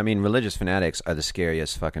 religious fanatics are the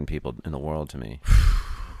scariest fucking people in the world to me.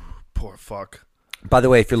 Poor fuck. By the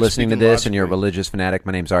way, if you're listening to Speaking this and you're a logically. religious fanatic,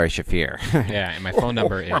 my name's Ari Shafir. Yeah, and my phone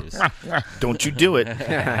number is. Don't you do it.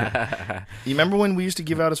 You remember when we used to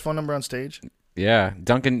give out his phone number on stage? Yeah,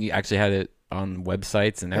 Duncan actually had it on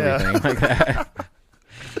websites and everything like that.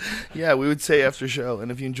 Yeah, we would say after show,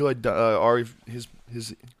 and if you enjoyed Ari, his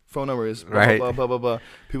phone number is blah, Right. blah, blah, blah, blah, blah.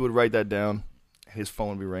 People would write that down. His phone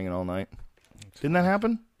would be ringing all night. Didn't that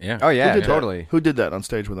happen? Yeah. Oh yeah, Who did that? totally. Who did that on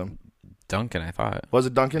stage with him? Duncan, I thought. Was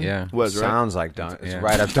it Duncan? Yeah. It was, right? Sounds like Duncan. It's Yeah.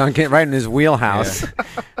 right up Duncan, right in his wheelhouse.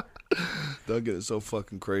 Duncan is so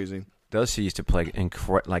fucking crazy. Those two used to play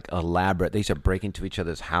like elaborate. They used to break into each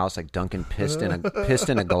other's house. Like Duncan pissed in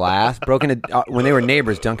a glass. When they were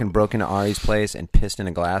neighbors, Duncan broke into Ari's place and pissed in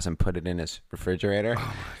a glass and put it in his refrigerator. Oh my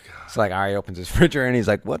god! It's like Ari opens his refrigerator and he's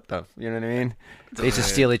like, "What the?" You know what I mean? They used to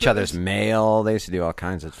steal each other's mail. They used to do all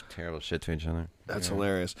kinds of terrible shit to each other. That's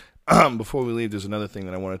hilarious. Before we leave, there's another thing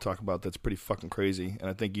that I want to talk about that's pretty fucking crazy, and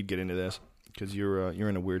I think you'd get into this because you're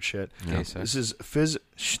into weird shit. Yeah. This is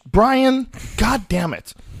Brian. God damn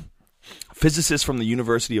it! Physicists from the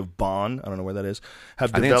University of Bonn, I don't know where that is,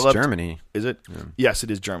 have developed... I think it's Germany. Is it? Yeah. Yes, it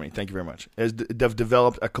is Germany. Thank you very much. They've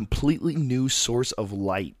developed a completely new source of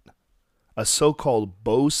light, a so-called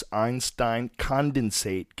Bose-Einstein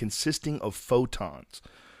condensate consisting of photons.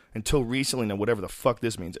 Until recently, now whatever the fuck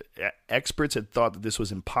this means, experts had thought that this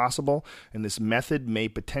was impossible, and this method may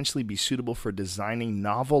potentially be suitable for designing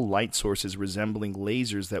novel light sources resembling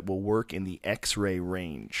lasers that will work in the X-ray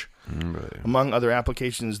range. Among other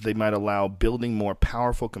applications, they might allow building more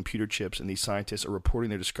powerful computer chips, and these scientists are reporting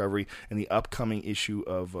their discovery in the upcoming issue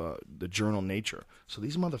of the journal Nature. So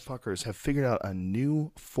these motherfuckers have figured out a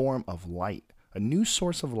new form of light, a new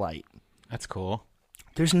source of light. That's cool.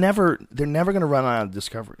 They're never going to run out of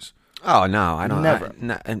discoveries. Oh, no, I don't. Never.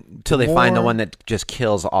 Until they find the one that just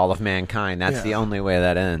kills all of mankind. That's the only way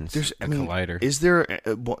that ends. There's a collider. Is there,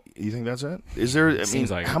 you think that's it? Is there, Seems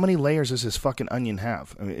like how many layers does this fucking onion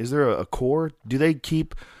have? I mean, is there a core? Do they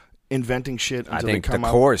keep inventing shit until I think they come the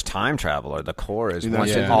out? core is time travel, or the core is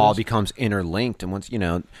once it all becomes interlinked, and once,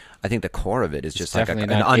 I think the core of it is just like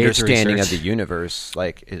an understanding of the universe,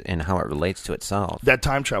 like, and how it relates to itself. That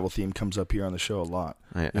time travel theme comes up here on the show a lot.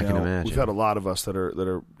 I can imagine. We've had a lot of us that are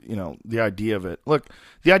the idea of it. Look,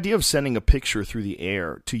 the idea of sending a picture through the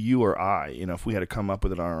air to you or I, if we had to come up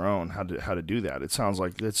with it on our own, how to do that. It sounds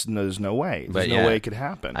like there's no way. There's no way it could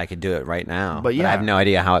happen. I could do it right now, but I have no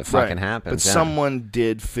idea how it fucking happens. But someone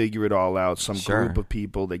did figure it all out. Some group of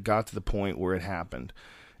people, they got to the point where it happened.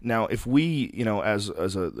 Now, if we, as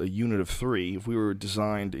a unit of 3, if we were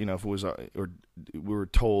designed, if it was, or we were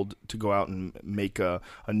told to go out and make a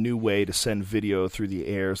new way to send video through the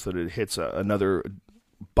air so that it hits another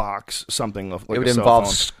box, something like it would a involve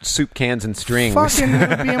cell phone. soup cans and strings. Fucking, it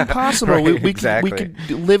would be impossible. Right, we could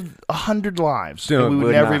live 100 lives, No, and we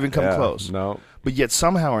would never even come close. No. But yet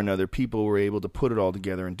somehow or another, people were able to put it all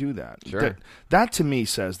together and do that. Sure. That to me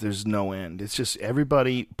says there's no end. It's just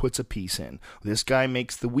everybody puts a piece in. This guy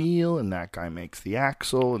makes the wheel, and that guy makes the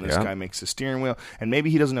axle, and this guy makes the steering wheel. And maybe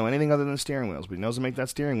he doesn't know anything other than steering wheels, but he knows to make that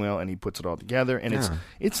steering wheel, and he puts it all together. And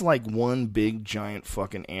it's like one big, giant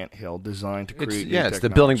fucking anthill designed to create new it's the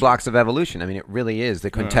building blocks of evolution. I mean, it really is the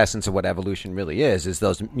quintessence of what evolution really is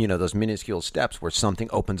those those minuscule steps where something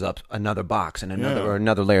opens up another box and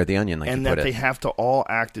another layer of the onion, like and you put that it. They have to all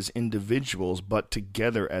act as individuals, but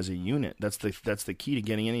together as a unit. That's the key to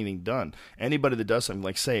getting anything done. Anybody that does something,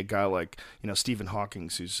 like say a guy like Stephen Hawking,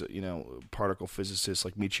 who's particle physicist,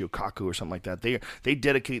 like Michio Kaku or something like that. They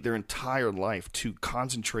dedicate their entire life to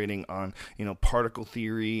concentrating on particle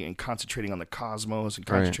theory and concentrating on the cosmos and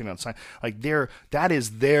concentrating on science. Like that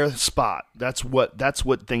is their spot. That's what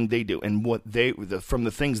thing they do, and from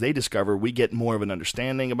the things they discover, we get more of an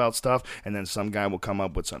understanding about stuff, and then some guy will come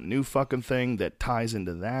up with some new fucking thing that ties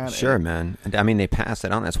into that. Sure, man. And I mean, they pass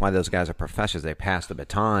it on. That's why those guys are professors. They pass the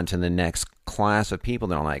baton to the next class of people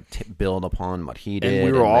that are like build upon what he did. And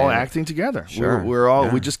we were all acting together. Sure. We're all.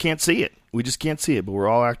 We just can't see it. But we're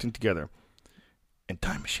all acting together. And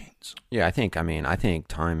time machines. Yeah, I think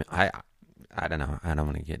time. I don't know. I don't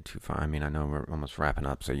want to get too far. I mean, I know we're almost wrapping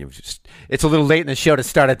up, so it's a little late in the show to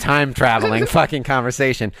start a time traveling fucking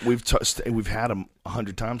conversation. We've had them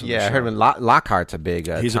 100 times on the show. I heard when Lockhart's a big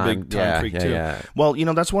he's a big time freak too. Yeah. Well,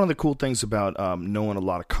 that's one of the cool things about knowing a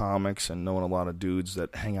lot of comics and knowing a lot of dudes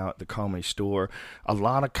that hang out at the Comedy Store. A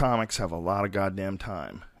lot of comics have a lot of goddamn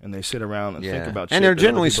time, and they sit around and think about shit. And they're that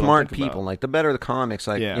generally other people smart don't think people. about. Like the better the comics,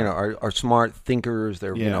 are smart thinkers.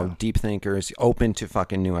 They're deep thinkers, open to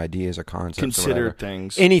fucking new ideas or concepts. Consider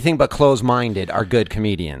things. Anything but closed-minded are good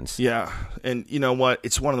comedians. Yeah, and you know what?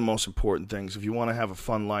 It's one of the most important things. If you want to have a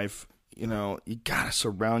fun life, you gotta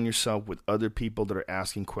surround yourself with other people that are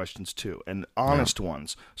asking questions too, and honest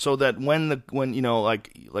ones, so that when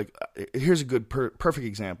here's a good perfect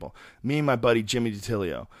example. Me and my buddy Jimmy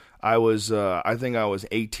DiTilio. I think I was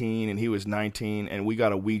 18 and he was 19, and we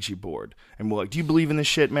got a Ouija board. And we're like, "Do you believe in this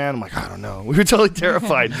shit, man?" I'm like, "I don't know." We were totally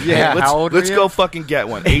terrified. How old let's were go fucking get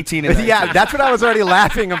one. 18 and 19. Yeah, that's what I was already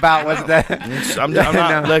laughing about. Was that?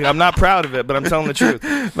 I'm not proud of it, but I'm telling the truth.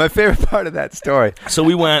 My favorite part of that story. So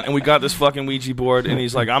we went and we got this fucking Ouija board, and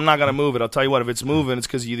he's like, "I'm not gonna move it. I'll tell you what, if it's moving, it's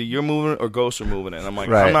because either you're moving it or ghosts are moving it." And I'm like,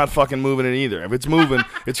 Right. "I'm not fucking moving it either. If it's moving,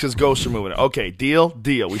 it's because ghosts are moving it." Okay, deal.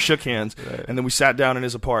 We shook hands, and then we sat down in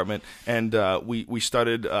his apartment, and we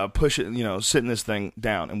started pushing, sitting this thing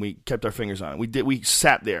down, and we kept our fingers on it. We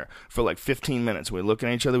sat there for like 15 minutes. We'd look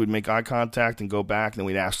at each other, we'd make eye contact and go back, and then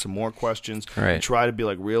we'd ask some more questions and try to be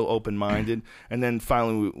like real open-minded. And then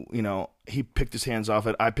finally, he picked his hands off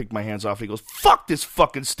it. I picked my hands off it. He goes, "Fuck this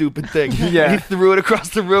fucking stupid thing." And he threw it across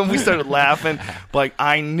the room. We started laughing. Like,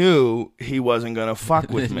 I knew he wasn't going to fuck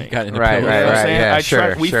with me. Right.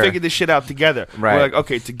 Yeah, we figured this shit out together. Right. We're like,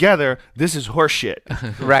 okay, together, this is horse shit.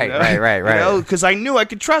 Right. Because I knew I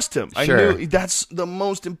could trust him. I Sure. knew that's the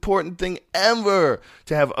most important thing ever,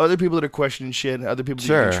 to have other people that are questioning shit and other people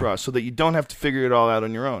that you can trust, so that you don't have to figure it all out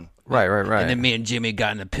on your own. Right. And then me and Jimmy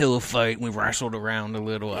got in a pillow fight, and we wrestled around a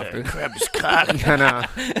little after. Grabbed his cock.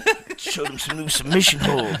 Showed him some new submission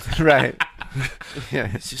hold. Right. Yeah.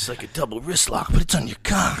 It's just like a double wrist lock, but it's on your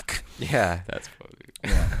cock. Yeah. That's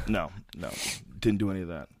funny. No, didn't do any of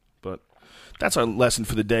that. But that's our lesson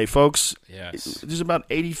for the day, folks. Yes. There's about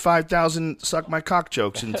 85,000 suck my cock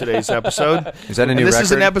jokes in today's episode. Is that a new and this record?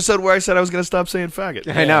 is an episode where I said I was going to stop saying faggot.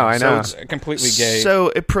 I know. So it's a completely gay So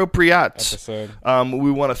appropriate. episode.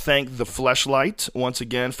 We want to thank the Fleshlight once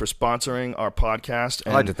again for sponsoring our podcast.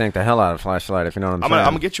 I'd like to thank the hell out of Flashlight, if you know what I'm saying. I'm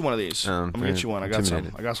gonna get you one of these. I'm gonna get you one. I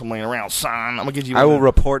got some laying around, son. I'm gonna get you one. I will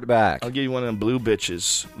report back. I'll give you one of them blue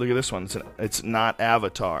bitches. Look at this one. It's not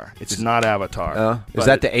Avatar. It's not Avatar. Is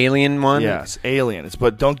that the alien one? Yes, alien.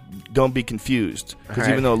 But don't be confused, because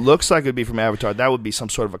Right. even though it looks like it would be from Avatar, that would be some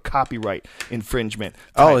sort of a copyright infringement.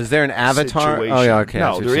 Oh, is there an Avatar? Situation. Oh, yeah, okay.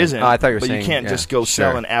 No, there isn't. Oh, I thought you were but saying. you can't yeah, just go sure.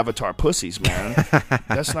 selling Avatar pussies, man.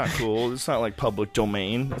 That's not cool. It's not like public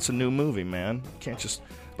domain. It's a new movie, man. You can't just.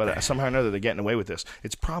 But somehow or another, they're getting away with this.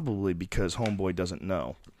 It's probably because Homeboy doesn't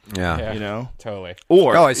know. Yeah. You know? Totally.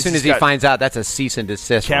 Or as soon as he finds out, that's a cease and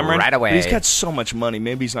desist Cameron, right away. But he's got so much money.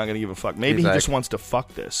 Maybe he's not going to give a fuck. Maybe He's he like, just wants to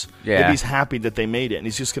fuck this. Yeah. Maybe he's happy that they made it, and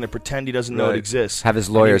he's just going to pretend he doesn't know it exists. Have his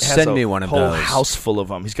And he lawyer has send a me one of whole those. house full of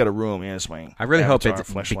them. He's got a room. Yeah, swing. I really hope it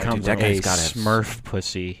Fleshlight becomes room. a guy's got it. Smurf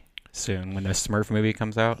pussy soon when the Smurf movie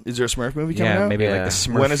comes out. Is there a Smurf movie coming Yeah, out? maybe Yeah. like the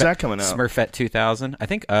Smurf. When is that coming out? Smurfette 2000. I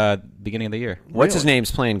think beginning of the year. What's his name's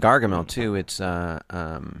playing Gargamel too? It's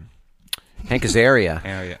Hank Azaria.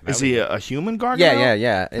 Oh, yeah. Is he a human Gargamel?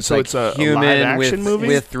 Yeah. It's So like it's a human live-action movie?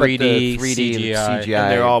 with 3D, 3D CGI,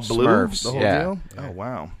 And they're all blue? Smurfs. The whole yeah. deal? Oh,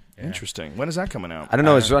 wow. Interesting. When is that coming out? I don't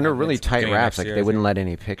know. It's don't under know. really It's tight beginning wraps. next Like year, they I wouldn't think. let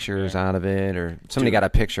any pictures out of it, or somebody got a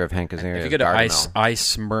picture of Hank Azaria. If you go to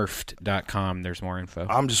ismurfed.com, there's more info.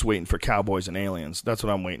 I'm just waiting for Cowboys and Aliens. That's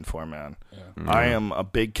what I'm waiting for, man. I am a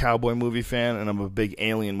big cowboy movie fan, and I'm a big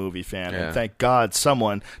alien movie fan. Yeah. And thank God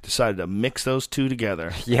someone decided to mix those two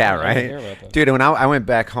together. Yeah, I hear right, about that. dude. When I went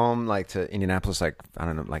back home, like to Indianapolis, like I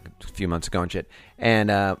don't know, like a few months ago and shit,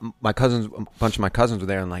 and a bunch of my cousins were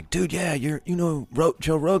there, and like, dude, yeah, you know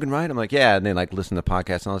Joe Rogan, right? I'm like, yeah, and they like listen to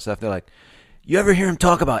podcasts and all that stuff. They're like, you ever hear him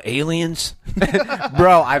talk about aliens?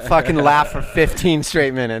 Bro, I fucking laughed for 15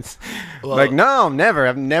 straight minutes. Well, like, no, never.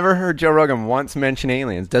 I've never heard Joe Rogan once mention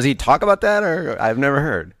aliens. Does he talk about that, or I've never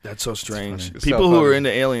heard? That's so strange. It's People so who are funny.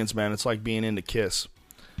 into aliens, man, it's like being into Kiss.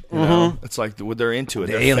 You know? It's like they're into it.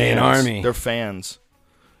 The They're alien fans. army. They're fans.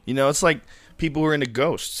 You know, it's like people who are into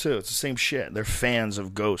ghosts too. It's the same shit. They're fans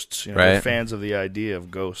of ghosts. You know, they're Right. fans of the idea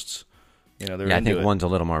of ghosts. You know, they're Yeah, I into think it. one's a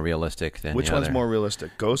little more realistic than Which the one's other. more realistic,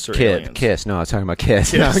 ghosts or aliens? Kiss. No, I was talking about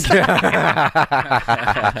Kiss. No, Kiss.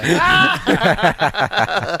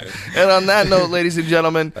 And on that note, ladies and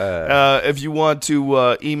gentlemen, if you want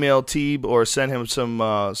to email Teeb or send him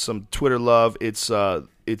some Twitter love, it's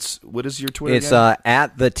what is your Twitter? It's again?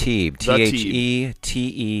 at the Teeb. The TheTeeb.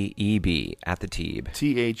 At the Teeb.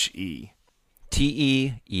 TheTeeb.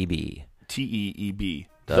 Teeb.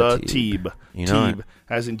 The Teeb. Teeb. You know Teeb,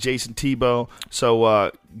 as in Jayson Thibault.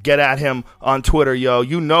 So get at him on Twitter, yo.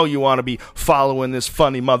 You know you want to be following this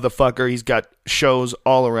funny motherfucker. He's got shows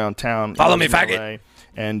all around town. Follow me, in faggot. LA.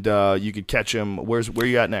 And you could catch him. Where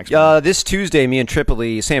you at next? man? This Tuesday, me and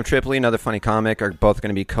Sam Tripoli, another funny comic, are both going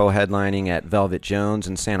to be co-headlining at Velvet Jones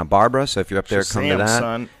in Santa Barbara. So if you're up there, come to Sam, that.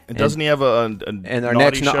 son. And doesn't he have a And our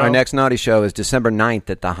naughty next show? our next naughty show is December 9th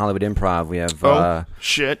at the Hollywood Improv. We have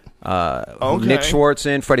shit. Nick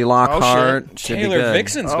Schwartzen, Freddie Lockhart. Should be Taylor good.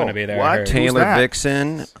 Vixen's going to be there. what? I heard. Who's Taylor that?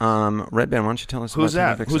 Vixen. Redban, why don't you tell us Who's about Taylor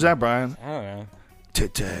that? Vixen? Who's that, Brian? I don't know.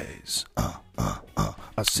 Titties.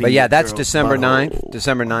 I see But yeah, your that's girl's December butthole. 9th.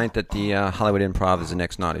 December 9th at the Hollywood Improv is the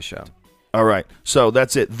next naughty show. All right. So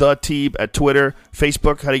that's it. The Teeb at Twitter.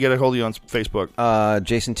 Facebook. How do you get a hold of you on Facebook?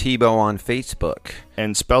 Jayson Thibault on Facebook.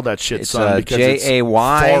 And spell that shit, It's son, because Jay. it's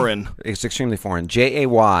foreign. It's extremely foreign.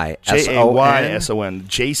 Jayson. Jayson.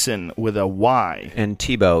 Jason with a Y. And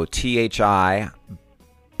Thibault.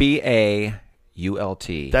 Thibault.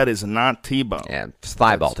 That is not Thibault. Yeah, it's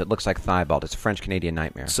Thibault. It looks like Thibault. It's a French-Canadian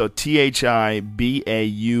nightmare. So Thibault.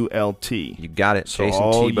 You got it. So Jason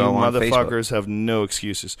all Thibault you on Facebook. motherfuckers have no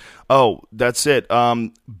excuses. Oh, that's it.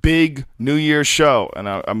 Big New Year's show, and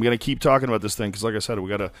I'm gonna keep talking about this thing because, like I said, we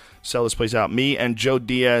gotta sell this place out. Me and Joe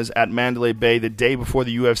Diaz at Mandalay Bay the day before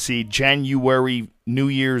the UFC, January New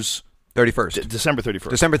Year's 31st. December 31st.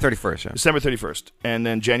 December 31st, yeah. December 31st, and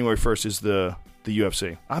then January 1st is the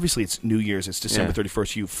UFC. Obviously, it's New Year's. It's December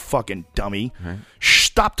 31st. You fucking dummy. Right. Shh,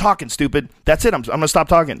 stop talking, stupid. That's it. I'm gonna stop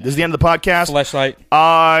talking. This is the end of the podcast. Fleshlight.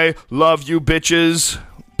 I love you, bitches.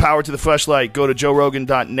 Power to the Fleshlight. Go to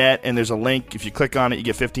joerogan.net, and there's a link. If you click on it, you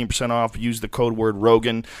get 15% off. Use the code word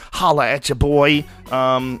Rogan. Holla at ya, boy.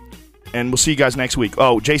 And we'll see you guys next week.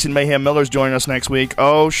 Oh, Jason Mayhem Miller's joining us next week.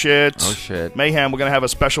 Oh, shit. Mayhem, we're going to have a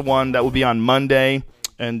special one that will be on Monday.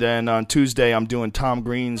 And then on Tuesday, I'm doing Tom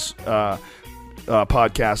Green's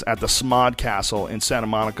podcast at the Smod Castle in Santa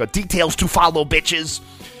Monica. Details to follow, bitches.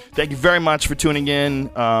 Thank you very much for tuning in.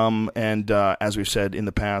 And as we've said in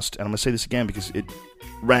the past, and I'm going to say this again because it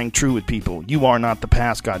rang true with people. You are not the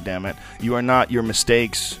past, goddammit. You are not your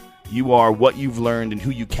mistakes. You are what you've learned and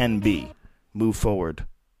who you can be. Move forward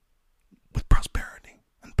with prosperity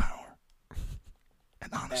and power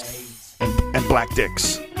and honesty and black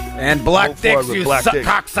dicks. And black dicks, you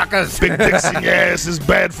cocksuckers. Big dicks in your ass is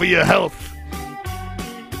bad for your health.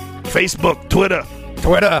 Facebook, Twitter.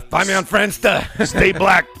 Find me on Friendster. Stay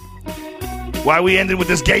black. Why we ended with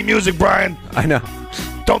this gay music, Brian? I know.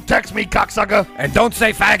 Don't text me, cocksucker. And don't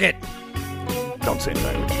say faggot. Don't say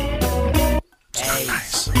faggot. It's not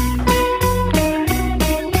nice.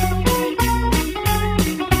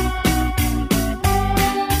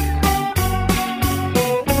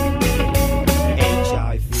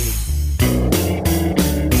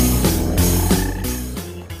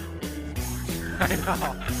 I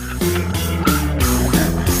know.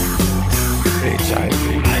 HIV.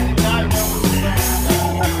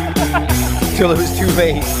 Till it was too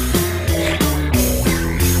late.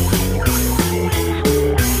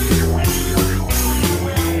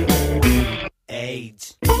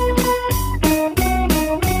 AIDS.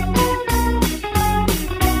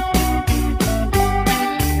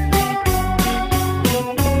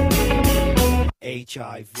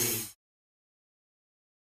 HIV.